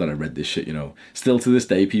grateful that I read this shit, you know. Still to this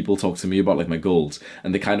day, people talk to me about like my goals,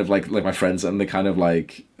 and they kind of like my friends, and they kind of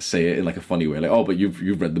like say it in like a funny way, like, oh, but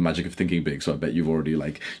you've read The Magic of Thinking Big, so I bet you're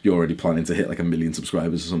already planning to hit like 1 million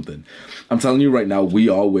subscribers or something. I'm telling you right now, we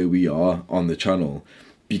are where we are on the channel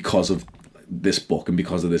because of this book and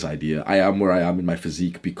because of this idea. I am where I am in my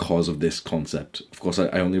physique because of this concept. Of course, I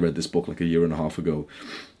only read this book like 1.5 years ago,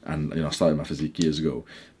 and you know, I started my physique years ago,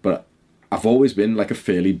 but I've always been like a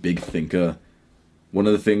fairly big thinker. One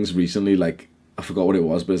of the things recently, like, I forgot what it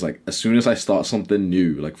was, but it's like, as soon as I start something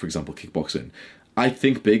new, like for example kickboxing, I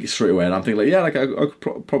think big straight away, and I'm thinking like, yeah, like I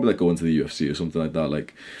could probably like go into the UFC or something like that.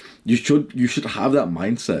 Like, you should have that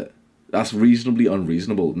mindset. That's reasonably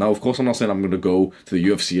unreasonable. Now, of course, I'm not saying I'm going to go to the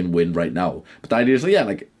UFC and win right now. But the idea is like, yeah,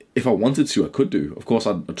 like, if I wanted to, I could do. Of course,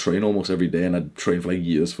 I'd train almost every day, and I'd train for like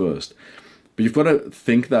years first. But you've got to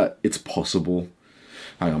think that it's possible.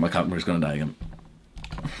 Hang on, my camera's going to die again.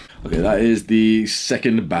 Okay, that is the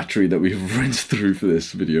second battery that we've rinsed through for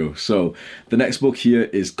this video. So, the next book here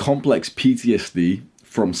is Complex PTSD,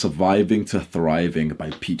 From Surviving to Thriving by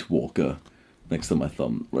Pete Walker. Next to my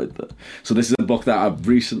thumb right there. So this is a book that I've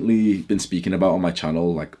recently been speaking about on my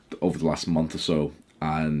channel, like over the last month or so,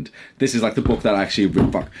 and this is like the book that I actually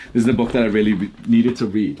this is the book that I really needed to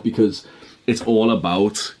read, because it's all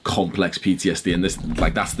about complex PTSD, and this,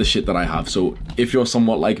 like, that's the shit that I have. So if you're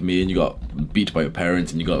somewhat like me and you got beat by your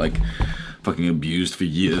parents and you got like fucking abused for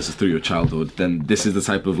years through your childhood, then this is the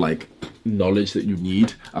type of like knowledge that you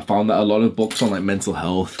need. I found that a lot of books on like mental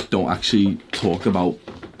health don't actually talk about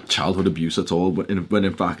childhood abuse at all, when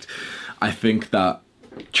in fact I think that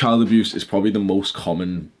child abuse is probably the most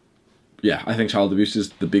common. Yeah, I think child abuse is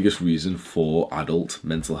the biggest reason for adult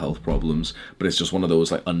mental health problems, but it's just one of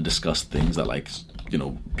those like undiscussed things that, like, you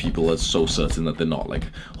know, people are so certain that they're not like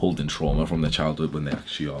holding trauma from their childhood when they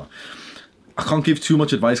actually are. I can't give too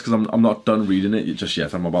much advice because I'm not done reading it just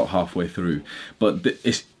yet. I'm about halfway through, but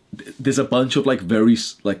there's a bunch of like very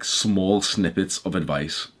like small snippets of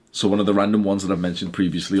advice. So one of the random ones that I've mentioned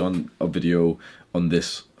previously on a video on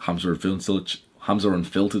this Hamza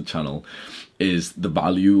Unfiltered channel is the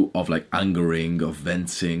value of like angering, of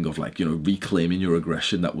venting, of like, you know, reclaiming your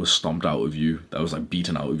aggression that was stomped out of you, that was like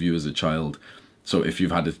beaten out of you as a child. So if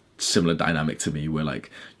you've had a similar dynamic to me where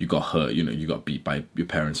like you got hurt, you know, you got beat by your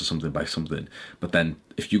parents or something, by something, but then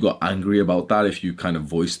if you got angry about that, if you kind of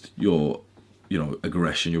voiced your, you know,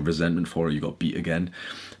 aggression, your resentment for it, you got beat again,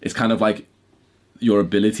 it's kind of like your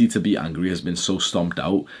ability to be angry has been so stomped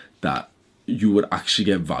out that you would actually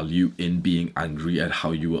get value in being angry at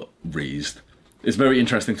how you were raised. It's very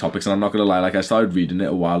interesting topics, and I'm not going to lie, like, I started reading it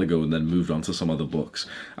a while ago and then moved on to some other books.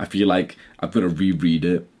 I feel like I've got to reread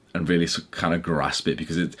it and really kind of grasp it,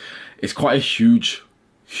 because it's quite a huge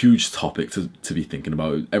topic to be thinking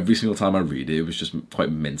about. Every single time I read it, it was just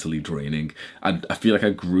quite mentally draining. I feel like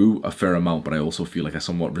I grew a fair amount, but I also feel like I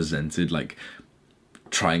somewhat resented like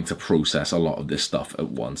trying to process a lot of this stuff at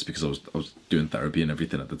once, because I was doing therapy and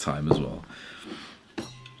everything at the time as well.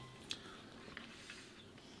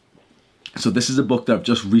 So this is a book that I've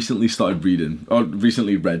just recently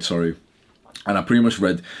read, sorry. And I pretty much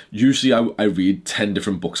read, usually I read 10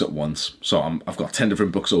 different books at once. So I've got 10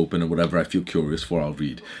 different books open, and whatever I feel curious for, I'll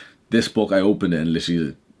read. This book, I opened it and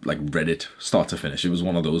literally like read it start to finish. It was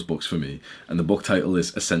one of those books for me. And the book title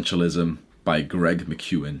is Essentialism by Greg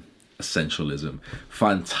McKeown. Essentialism.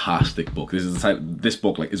 Fantastic book. This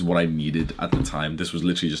book like is what I needed at the time. This was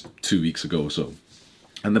literally just 2 weeks ago or so.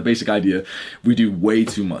 And the basic idea, we do way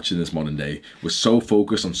too much in this modern day. We're so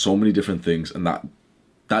focused on so many different things, and that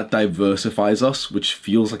diversifies us, which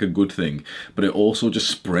feels like a good thing, but it also just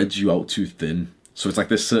spreads you out too thin. So it's like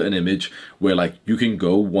this certain image where like you can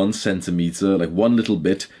go 1 centimeter, like one little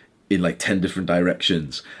bit in like 10 different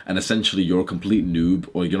directions, and essentially you're a complete noob,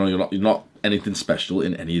 or you know, you're not anything special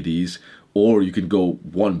in any of these. Or you can go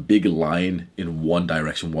one big line in one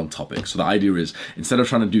direction, one topic. So the idea is, instead of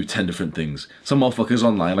trying to do 10 different things, some motherfuckers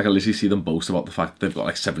online, like I literally see them boast about the fact that they've got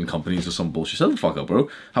like 7 companies or some bullshit. Shut the fuck up, bro.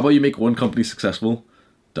 How about you make one company successful?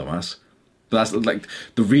 Dumbass. But that's like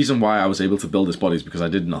the reason why I was able to build this body, is because I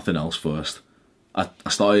did nothing else first. I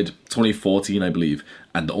started 2014, I believe,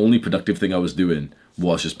 and the only productive thing I was doing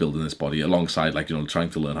was just building this body alongside, like, you know, trying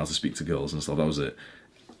to learn how to speak to girls and stuff. That was it.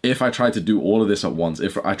 If I tried to do all of this at once,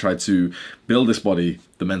 if I tried to build this body,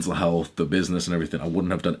 the mental health, the business and everything, I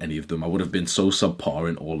wouldn't have done any of them. I would have been so subpar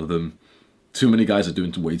in all of them. Too many guys are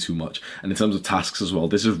doing way too much. And in terms of tasks as well,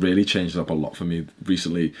 this has really changed up a lot for me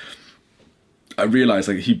recently. I realized,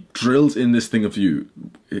 like, he drills in this thing of you.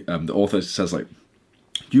 The author says, like,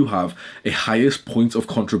 you have a highest point of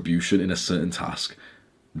contribution in a certain task,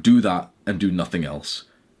 do that and do nothing else.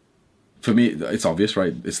 For me, it's obvious,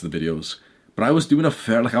 right? It's the videos. But I was doing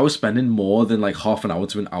I was spending more than like half an hour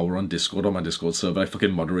to an hour on Discord, on my Discord server. I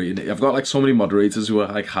fucking moderating it. I've got like so many moderators who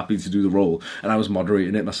are like happy to do the role, and I was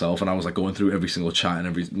moderating it myself, and I was like going through every single chat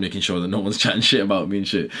and making sure that no one's chatting shit about me and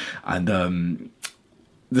shit. And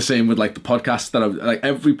the same with like the podcast that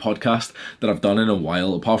every podcast that I've done in a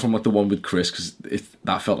while, apart from like the one with Chris, because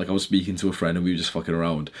that felt like I was speaking to a friend and we were just fucking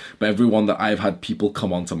around. But every one that I've had people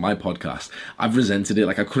come onto my podcast, I've resented it.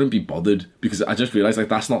 Like I couldn't be bothered because I just realized like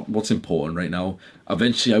that's not what's important right now.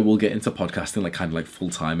 Eventually I will get into podcasting like kind of like full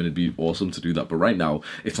time, and it'd be awesome to do that. But right now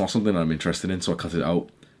it's not something that I'm interested in, so I cut it out.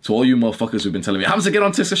 So all you motherfuckers who've been telling me, Hamza, get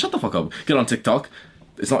on TikTok, shut the fuck up, get on TikTok.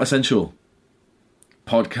 It's not essential.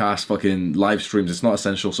 Podcast, fucking live streams, it's not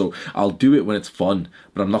essential. So I'll do it when it's fun,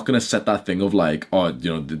 but I'm not going to set that thing of like, oh,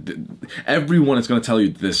 you know, everyone is going to tell you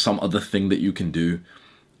there's some other thing that you can do.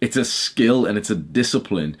 It's a skill and it's a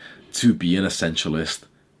discipline to be an essentialist.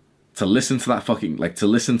 To listen to that fucking, like, to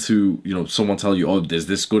listen to, you know, someone tell you, oh, there's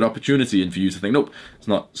this good opportunity, and for you to think, nope, it's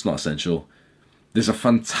not essential. There's a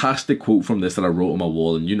fantastic quote from this that I wrote on my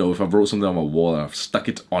wall, and you know, if I've wrote something on my wall and I've stuck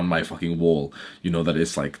it on my fucking wall, you know that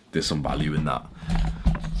it's like, there's some value in that.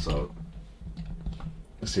 So,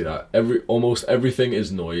 see that? Almost everything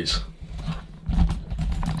is noise.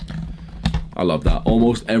 I love that.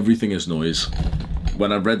 Almost everything is noise.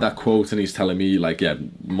 When I read that quote and he's telling me like, yeah,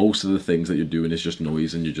 most of the things that you're doing is just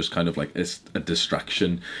noise, and you're just kind of like, it's a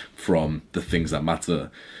distraction from the things that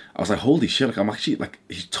matter. I was like, holy shit, like I'm actually like,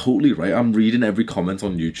 he's totally right. I'm reading every comment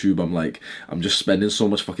on YouTube. I'm just spending so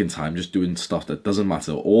much fucking time just doing stuff that doesn't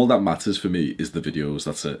matter. All that matters for me is the videos.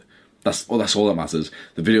 That's it. That's all that matters.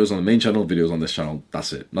 The videos on the main channel, videos on this channel,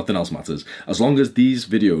 that's it. Nothing else matters. As long as these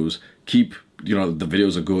videos keep, you know, the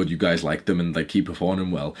videos are good, you guys like them, and they keep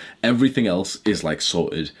performing well, everything else is like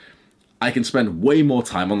sorted. I can spend way more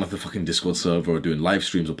time on like the fucking Discord server or doing live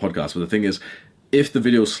streams or podcasts, but the thing is, if the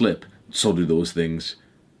videos slip, so do those things.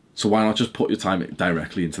 So why not just put your time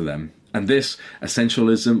directly into them? And this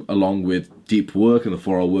essentialism, along with deep work and the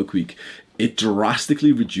 4-hour work week, it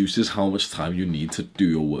drastically reduces how much time you need to do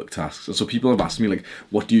your work tasks. And so people have asked me, like,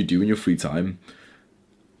 what do you do in your free time?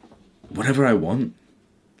 Whatever I want.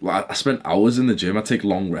 Like, I spend hours in the gym. I take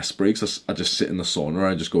long rest breaks. I just sit in the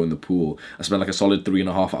sauna. I just go in the pool. I spend like a solid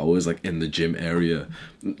 3.5 hours like in the gym area,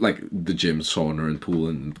 like the gym, sauna and pool,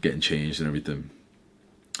 and getting changed and everything.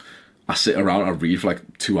 I sit around, I read for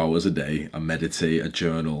like 2 hours a day. I meditate, I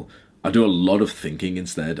journal. I do a lot of thinking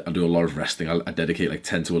instead. I do a lot of resting. I dedicate like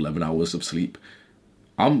 10 to 11 hours of sleep.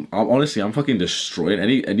 I'm honestly, I'm fucking destroying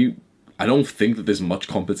any. I don't think that there's much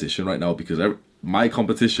competition right now, because my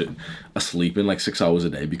competition are sleeping like 6 hours a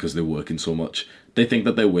day because they're working so much. They think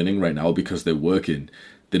that they're winning right now because they're working.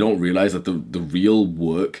 They don't realize that the real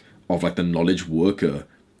work of like the knowledge worker,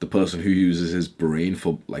 the person who uses his brain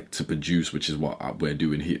for like to produce, which is what we're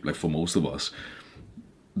doing here, like for most of us,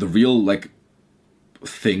 the real like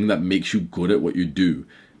thing that makes you good at what you do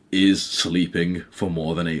is sleeping for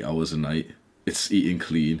more than 8 hours a night. It's eating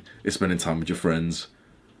clean. It's spending time with your friends.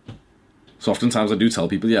 So oftentimes I do tell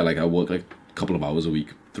people, yeah, like I work like a couple of hours a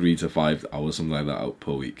week, 3 to 5 hours, something like that out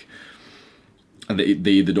per week. And they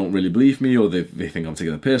either don't really believe me, or they think I'm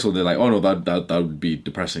taking the piss, or they're like, oh no, that would be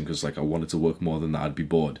depressing because like I wanted to work more than that, I'd be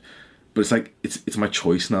bored. But it's like, it's my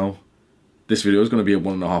choice now. This video is going to be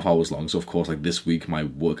 1.5 hours long, so of course like this week my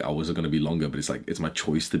work hours are going to be longer, but it's like, it's my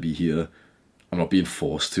choice to be here. I'm not being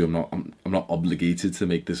forced to. I'm not obligated to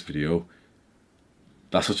make this video.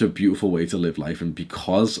 That's such a beautiful way to live life. And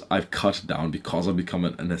because I've cut down, because I've become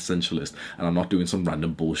an essentialist, and I'm not doing some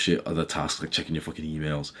random bullshit other tasks like checking your fucking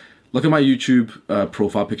emails. Look at my YouTube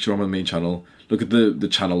profile picture on my main channel. Look at the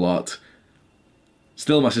channel art.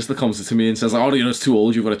 Still, my sister comes to me and says, oh, you know, it's too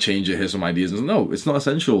old, you've got to change it, here's some ideas. And no, it's not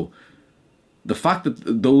essential. The fact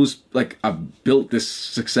that those, like, I've built this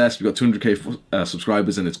success, we've got 200k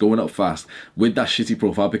subscribers and it's going up fast, with that shitty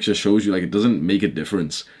profile picture shows you, like, it doesn't make a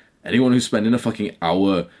difference. Anyone who's spending a fucking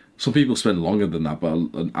hour, some people spend longer than that, but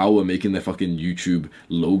an hour making their fucking YouTube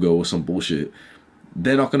logo or some bullshit,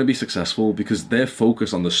 they're not going to be successful because they're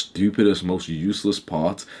focused on the stupidest, most useless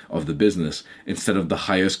part of the business instead of the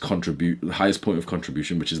highest point of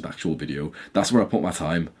contribution, which is the actual video. That's where I put my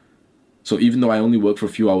time. So even though I only work for a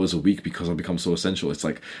few hours a week because I've become so essential, it's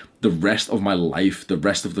like the rest of my life, the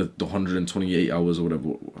rest of the 128 hours or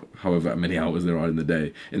whatever, however many hours there are in the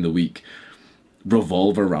day, in the week,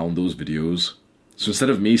 revolve around those videos. So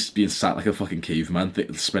instead of me being sat like a fucking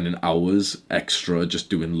caveman, spending hours extra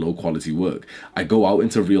just doing low quality work, I go out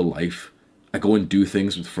into real life I go and do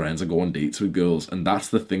things with friends. I go on dates with girls. And that's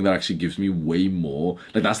the thing that actually gives me way more.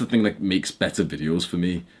 Like, that's the thing that makes better videos for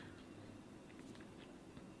me.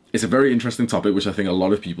 It's a very interesting topic, which I think a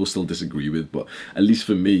lot of people still disagree with. But at least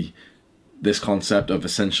for me, this concept of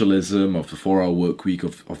essentialism, of the 4-hour work week,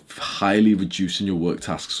 of highly reducing your work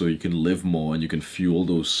tasks so you can live more and you can fuel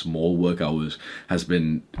those small work hours has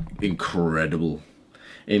been incredible.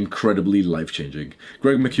 Incredibly life-changing.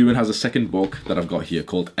 Greg McKeown has a second book that I've got here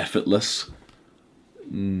called Effortless.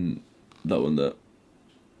 That one there.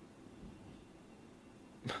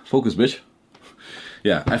 Focus, bitch.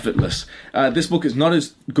 Yeah, Effortless. This book is not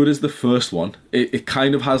as good as the first one. It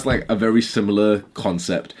kind of has like a very similar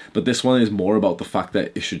concept, but this one is more about the fact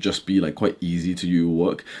that it should just be like quite easy to do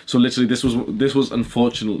work. So literally, this was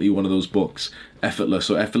unfortunately one of those books, Effortless.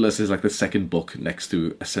 So Effortless is like the second book next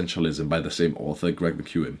to Essentialism by the same author, Greg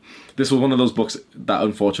McKeown. This was one of those books that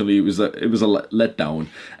unfortunately it was a letdown,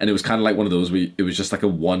 and it was kind of like one of those where it was just like a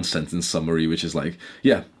one sentence summary, which is like,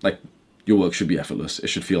 yeah, like, your work should be effortless. It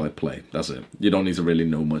should feel like play. That's it. You don't need to really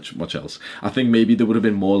know much else. I think maybe there would have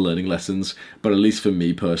been more learning lessons, but at least for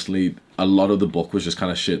me personally, a lot of the book was just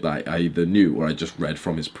kind of shit that I either knew or I just read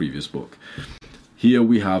from his previous book. Here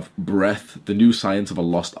we have Breath, The New Science of a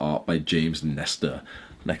Lost Art by James Nestor,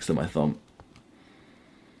 next to my thumb.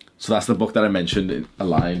 So that's the book that I mentioned,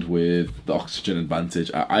 aligned with The Oxygen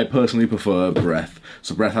Advantage. I personally prefer Breath.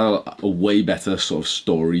 So Breath had a way better sort of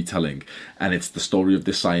storytelling. And it's the story of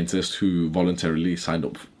this scientist who voluntarily signed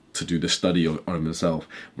up to do this study on himself,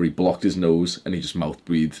 where he blocked his nose and he just mouth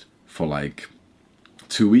breathed for like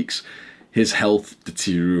 2 weeks. His health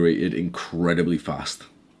deteriorated incredibly fast.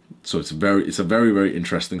 So it's a very, very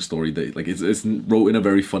interesting story that like it's wrote in a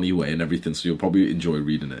very funny way and everything. So you'll probably enjoy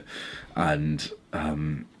reading it. And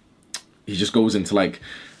he just goes into like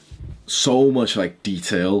so much like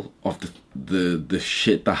detail of the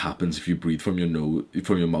shit that happens if you breathe from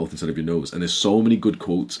your mouth instead of your nose. And there's so many good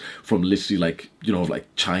quotes from literally like, you know, like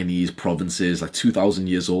Chinese provinces, like 2,000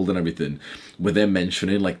 years old and everything, where they're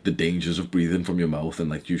mentioning like the dangers of breathing from your mouth and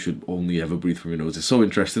like you should only ever breathe from your nose. It's so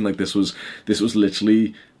interesting. Like this was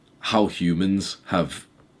literally how humans have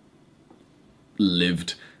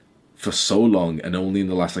lived for so long, and only in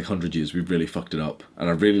the last like 100 years we've really fucked it up. And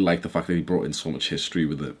I really like the fact that he brought in so much history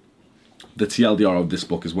with it. The TLDR of this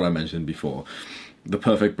book is what I mentioned before. The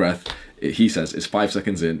perfect breath, he says, is 5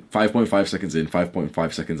 seconds in, 5.5 seconds in,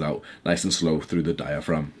 5.5 seconds out, nice and slow through the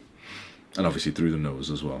diaphragm, and obviously through the nose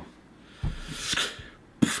as well.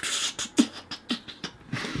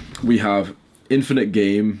 We have Infinite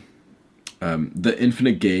Game, The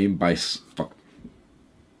Infinite Game by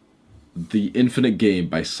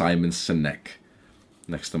Simon Sinek,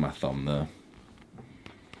 next to my thumb there.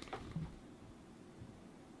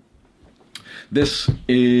 This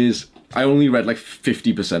is, I only read like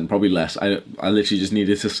 50%, probably less. I literally just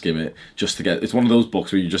needed to skim it just to get, it's one of those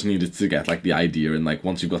books where you just needed to get like the idea, and like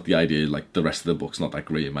once you've got the idea, like the rest of the book's not that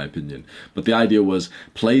great in my opinion. But the idea was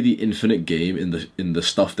play the infinite game in the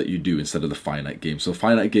stuff that you do instead of the finite game. So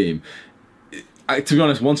finite game, to be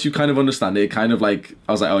honest, once you kind of understand it, kind of like,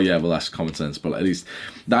 I was like, oh yeah, well that's common sense. But at least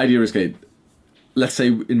the idea is, okay, let's say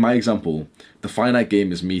in my example, the finite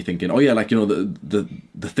game is me thinking, oh yeah, like, you know,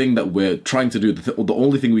 the thing that we're trying to do, the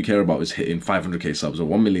only thing we care about is hitting 500k subs or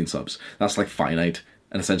 1 million subs. That's like finite.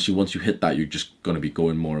 And essentially once you hit that, you're just going to be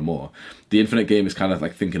going more and more. The infinite game is kind of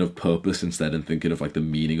like thinking of purpose instead, and thinking of like the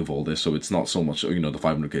meaning of all this. So it's not so much, you know, the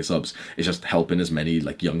 500k subs. It's just helping as many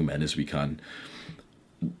like young men as we can.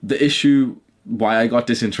 The issue why I got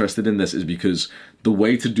disinterested in this is because the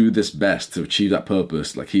way to do this best, to achieve that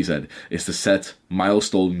purpose, like he said, is to set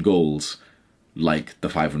milestone goals like the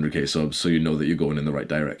 500k subs, so you know that you're going in the right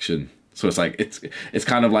direction. So it's like, it's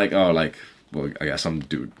kind of like, oh, like, well, I guess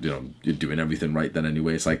you're doing everything right then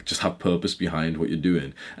anyway. It's like, just have purpose behind what you're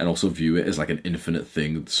doing, and also view it as like an infinite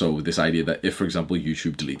thing. So this idea that if, for example,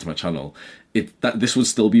 YouTube deletes my channel, that this would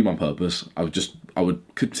still be my purpose. I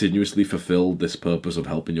would continuously fulfill this purpose of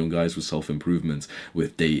helping young guys with self-improvement,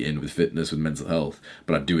 with dating, with fitness, with mental health,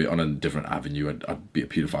 but I'd do it on a different avenue. I'd be a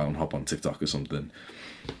pedophile and hop on TikTok or something.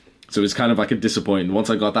 So it's kind of like a disappointment. Once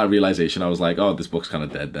I got that realization, I was like, oh, this book's kind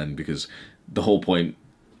of dead then, because the whole point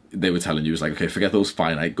they were telling you was like, okay, forget those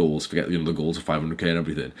finite goals, forget, you know, the goals of 500k and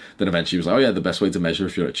everything. Then eventually it was like, oh yeah, the best way to measure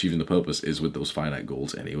if you're achieving the purpose is with those finite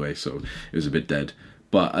goals anyway. So it was a bit dead,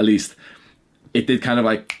 but at least it did kind of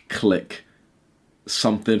like click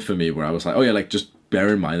something for me where I was like, oh yeah, like just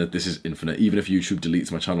bear in mind that this is infinite. Even if YouTube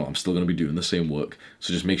deletes my channel, I'm still going to be doing the same work.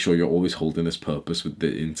 So just make sure you're always holding this purpose with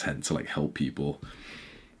the intent to like help people.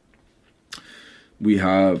 We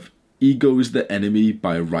have Ego is the Enemy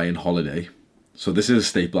by Ryan Holiday. So this is a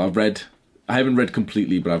staple. I haven't read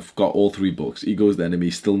completely, but I've got all 3 books. Ego is the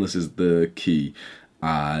Enemy, Stillness is the Key,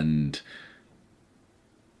 and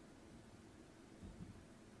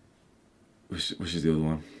which is the other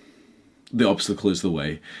one? The Obstacle is the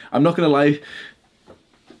Way. I'm not going to lie,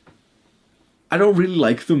 I don't really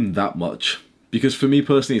like them that much, because for me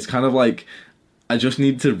personally, it's kind of like, I just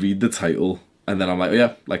need to read the title, and then I'm like, oh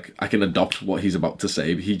yeah, like, I can adopt what he's about to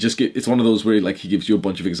say. It's one of those where, like, he gives you a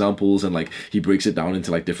bunch of examples, and, like, he breaks it down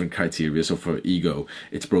into, like, different criteria. So for ego,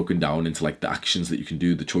 it's broken down into, like, the actions that you can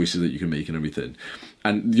do, the choices that you can make, and everything.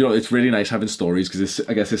 And, you know, it's really nice having stories, because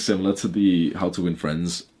I guess it's similar to the How to Win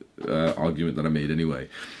Friends argument that I made anyway.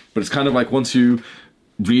 But it's kind of like, once you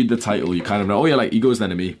read the title, you kind of know, oh yeah, like, ego is the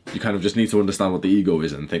enemy. You kind of just need to understand what the ego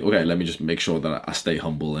is and think, okay, let me just make sure that I stay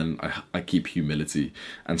humble and I keep humility.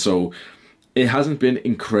 And so it hasn't been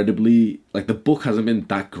incredibly, like, the book hasn't been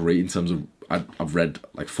that great in terms of, I've read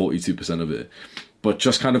like 42% of it, but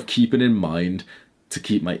just kind of keeping in mind to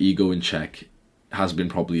keep my ego in check has been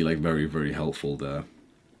probably, like, very, very helpful there.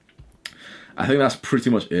 I think that's pretty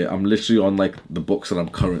much it. I'm literally on, like, the books that I'm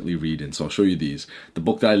currently reading, so I'll show you these. The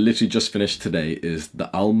book that I literally just finished today is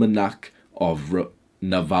The Almanac of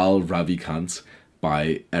Naval Ravikant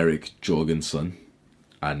by Eric Jorgensen,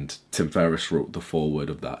 and Tim Ferriss wrote the foreword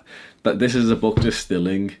of that. But this is a book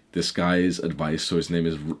distilling this guy's advice. So his name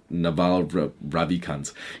is Naval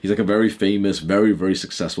Ravikant. He's like a very famous, very, very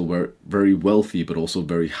successful, very, very wealthy, but also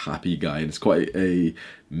very happy guy. And it's quite a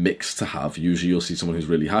mix to have. Usually you'll see someone who's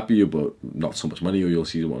really happy but not so much money, or you'll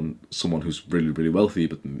see someone who's really, really wealthy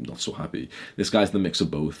but not so happy. This guy's the mix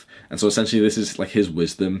of both. And so essentially this is like his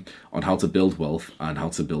wisdom on how to build wealth and how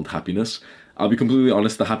to build happiness. I'll be completely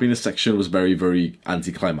honest, the happiness section was very, very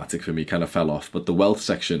anticlimactic for me, kind of fell off. But the wealth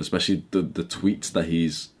section, especially the tweets that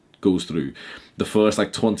he's goes through, the first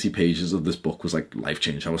like 20 pages of this book was like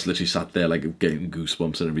life-changing. I was literally sat there like getting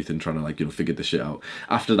goosebumps and everything, trying to, like, you know, figure this shit out.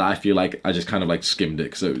 After that, I feel like I just kind of like skimmed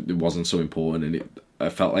it because it wasn't so important, and I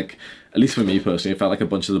felt like, at least for me personally, it felt like a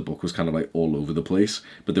bunch of the book was kind of like all over the place,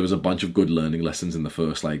 but there was a bunch of good learning lessons in the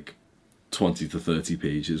first like 20 to 30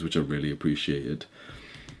 pages, which I really appreciated.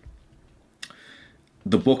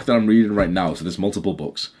 The book that I'm reading right now, so there's multiple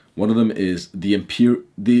books. One of them is The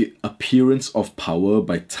Appearance of Power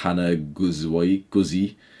by Tana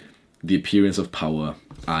Guzi. The Appearance of Power.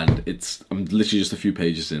 And I'm literally just a few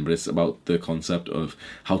pages in, but it's about the concept of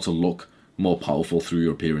how to look more powerful through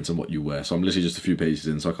your appearance and what you wear. So I'm literally just a few pages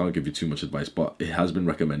in, so I can't give you too much advice, but it has been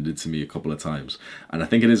recommended to me a couple of times. And I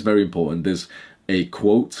think it is very important. There's a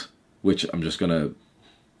quote, which I'm just going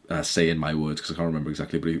to say in my words because I can't remember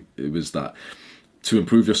exactly, but it was that to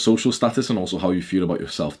improve your social status and also how you feel about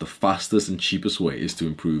yourself, the fastest and cheapest way is to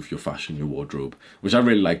improve your fashion, your wardrobe, which I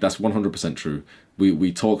really like. That's 100% true.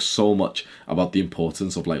 We talk so much about the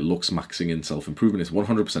importance of like looks maxing and self-improvement. It's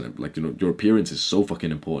 100% like, you know, your appearance is so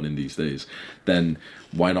fucking important in these days. Then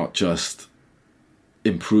why not just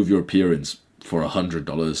improve your appearance for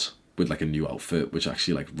 $100 with like a new outfit, which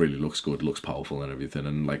actually like really looks good, looks powerful and everything.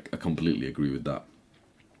 And like, I completely agree with that.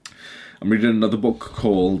 I'm reading another book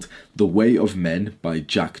called The Way of Men by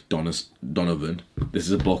Jack Donovan. This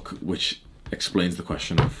is a book which explains the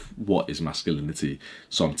question of what is masculinity.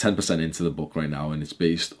 So I'm 10% into the book right now, and it's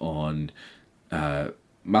based on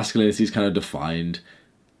masculinity is kind of defined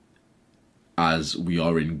as we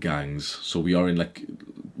are in gangs. So we are in like,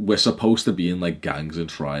 we're supposed to be in like gangs and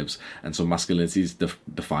tribes, and so masculinity is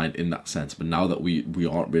defined in that sense. But now that we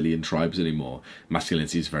aren't really in tribes anymore,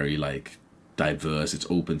 masculinity is very like diverse, it's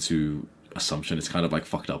open to assumption, it's kind of like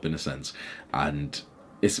fucked up in a sense, and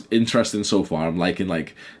it's interesting so far. I'm liking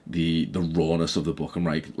like the rawness of the book. I'm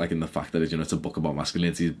liking the fact that it's, you know, it's a book about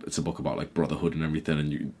masculinity, it's a book about like brotherhood and everything,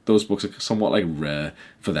 and those books are somewhat like rare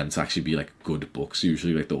for them to actually be like good books.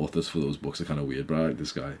 Usually like the authors for those books are kind of weird, but I like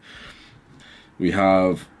this guy.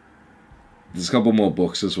 There's a couple more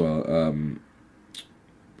books as well. I'm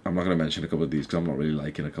not going to mention a couple of these because I'm not really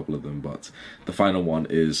liking a couple of them, but the final one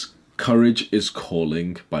is Courage is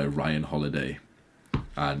Calling by Ryan Holiday,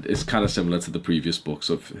 and it's kind of similar to the previous books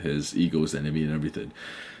of his Ego's Enemy and everything,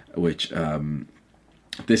 which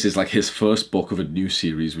this is like his first book of a new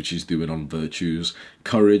series which he's doing on virtues.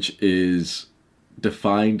 Courage is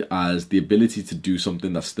defined as the ability to do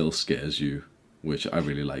something that still scares you, which I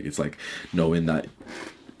really like. It's like knowing that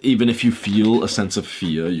even if you feel a sense of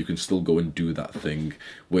fear, you can still go and do that thing,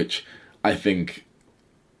 which I think,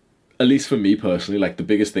 at least for me personally, like the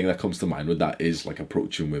biggest thing that comes to mind with that is like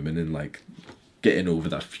approaching women and like getting over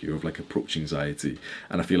that fear of like approach anxiety,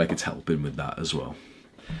 and I feel like it's helping with that as well.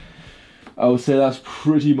 I would say that's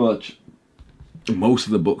pretty much most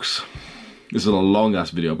of the books. This is a long ass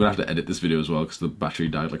video. I'm gonna have to edit this video as well because the battery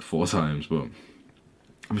died like 4 times, but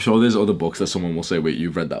I'm sure there's other books that someone will say, wait,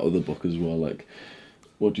 you've read that other book as well. Like,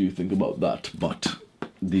 what do you think about that? But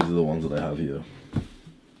these are the ones that I have here.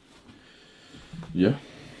 Yeah.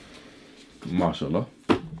 Mashallah.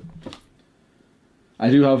 I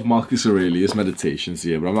do have Marcus Aurelius Meditations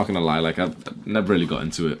here, but I'm not going to lie, like, I've never really got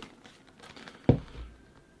into it.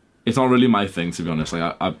 It's not really my thing, to be honest.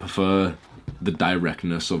 Like, I prefer the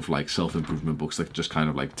directness of, like, self-improvement books that just kind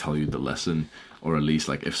of, like, tell you the lesson. Or at least,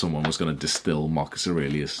 like, if someone was going to distill Marcus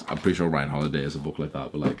Aurelius, I'm pretty sure Ryan Holiday has a book like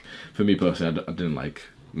that. But, like, for me personally, I didn't like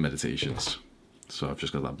Meditations. So I've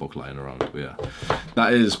just got that book lying around. But yeah,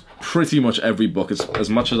 that is pretty much every book. It's as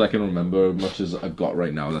much as I can remember, as much as I've got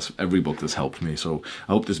right now. That's every book that's helped me. So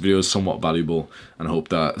I hope this video is somewhat valuable, and I hope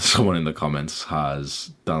that someone in the comments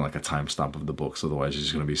has done like a timestamp of the books. Otherwise, you're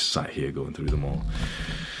just going to be sat here going through them all.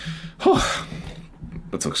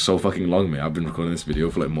 That took so fucking long, mate. I've been recording this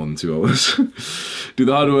video for like more than 2 hours. Do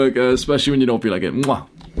the hard work, especially when you don't feel like it. Mwah.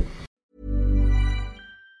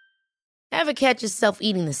 Ever catch yourself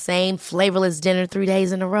eating the same flavorless dinner 3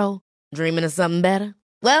 days in a row? Dreaming of something better?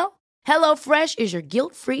 Well, HelloFresh is your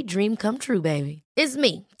guilt-free dream come true, baby. It's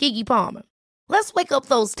me, Keke Palmer. Let's wake up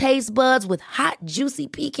those taste buds with hot, juicy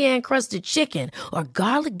pecan-crusted chicken or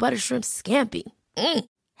garlic butter shrimp scampi.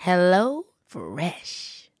 Hello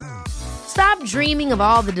Fresh. Stop dreaming of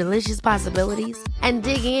all the delicious possibilities and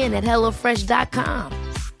dig in at HelloFresh.com.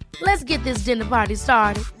 Let's get this dinner party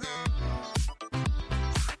started.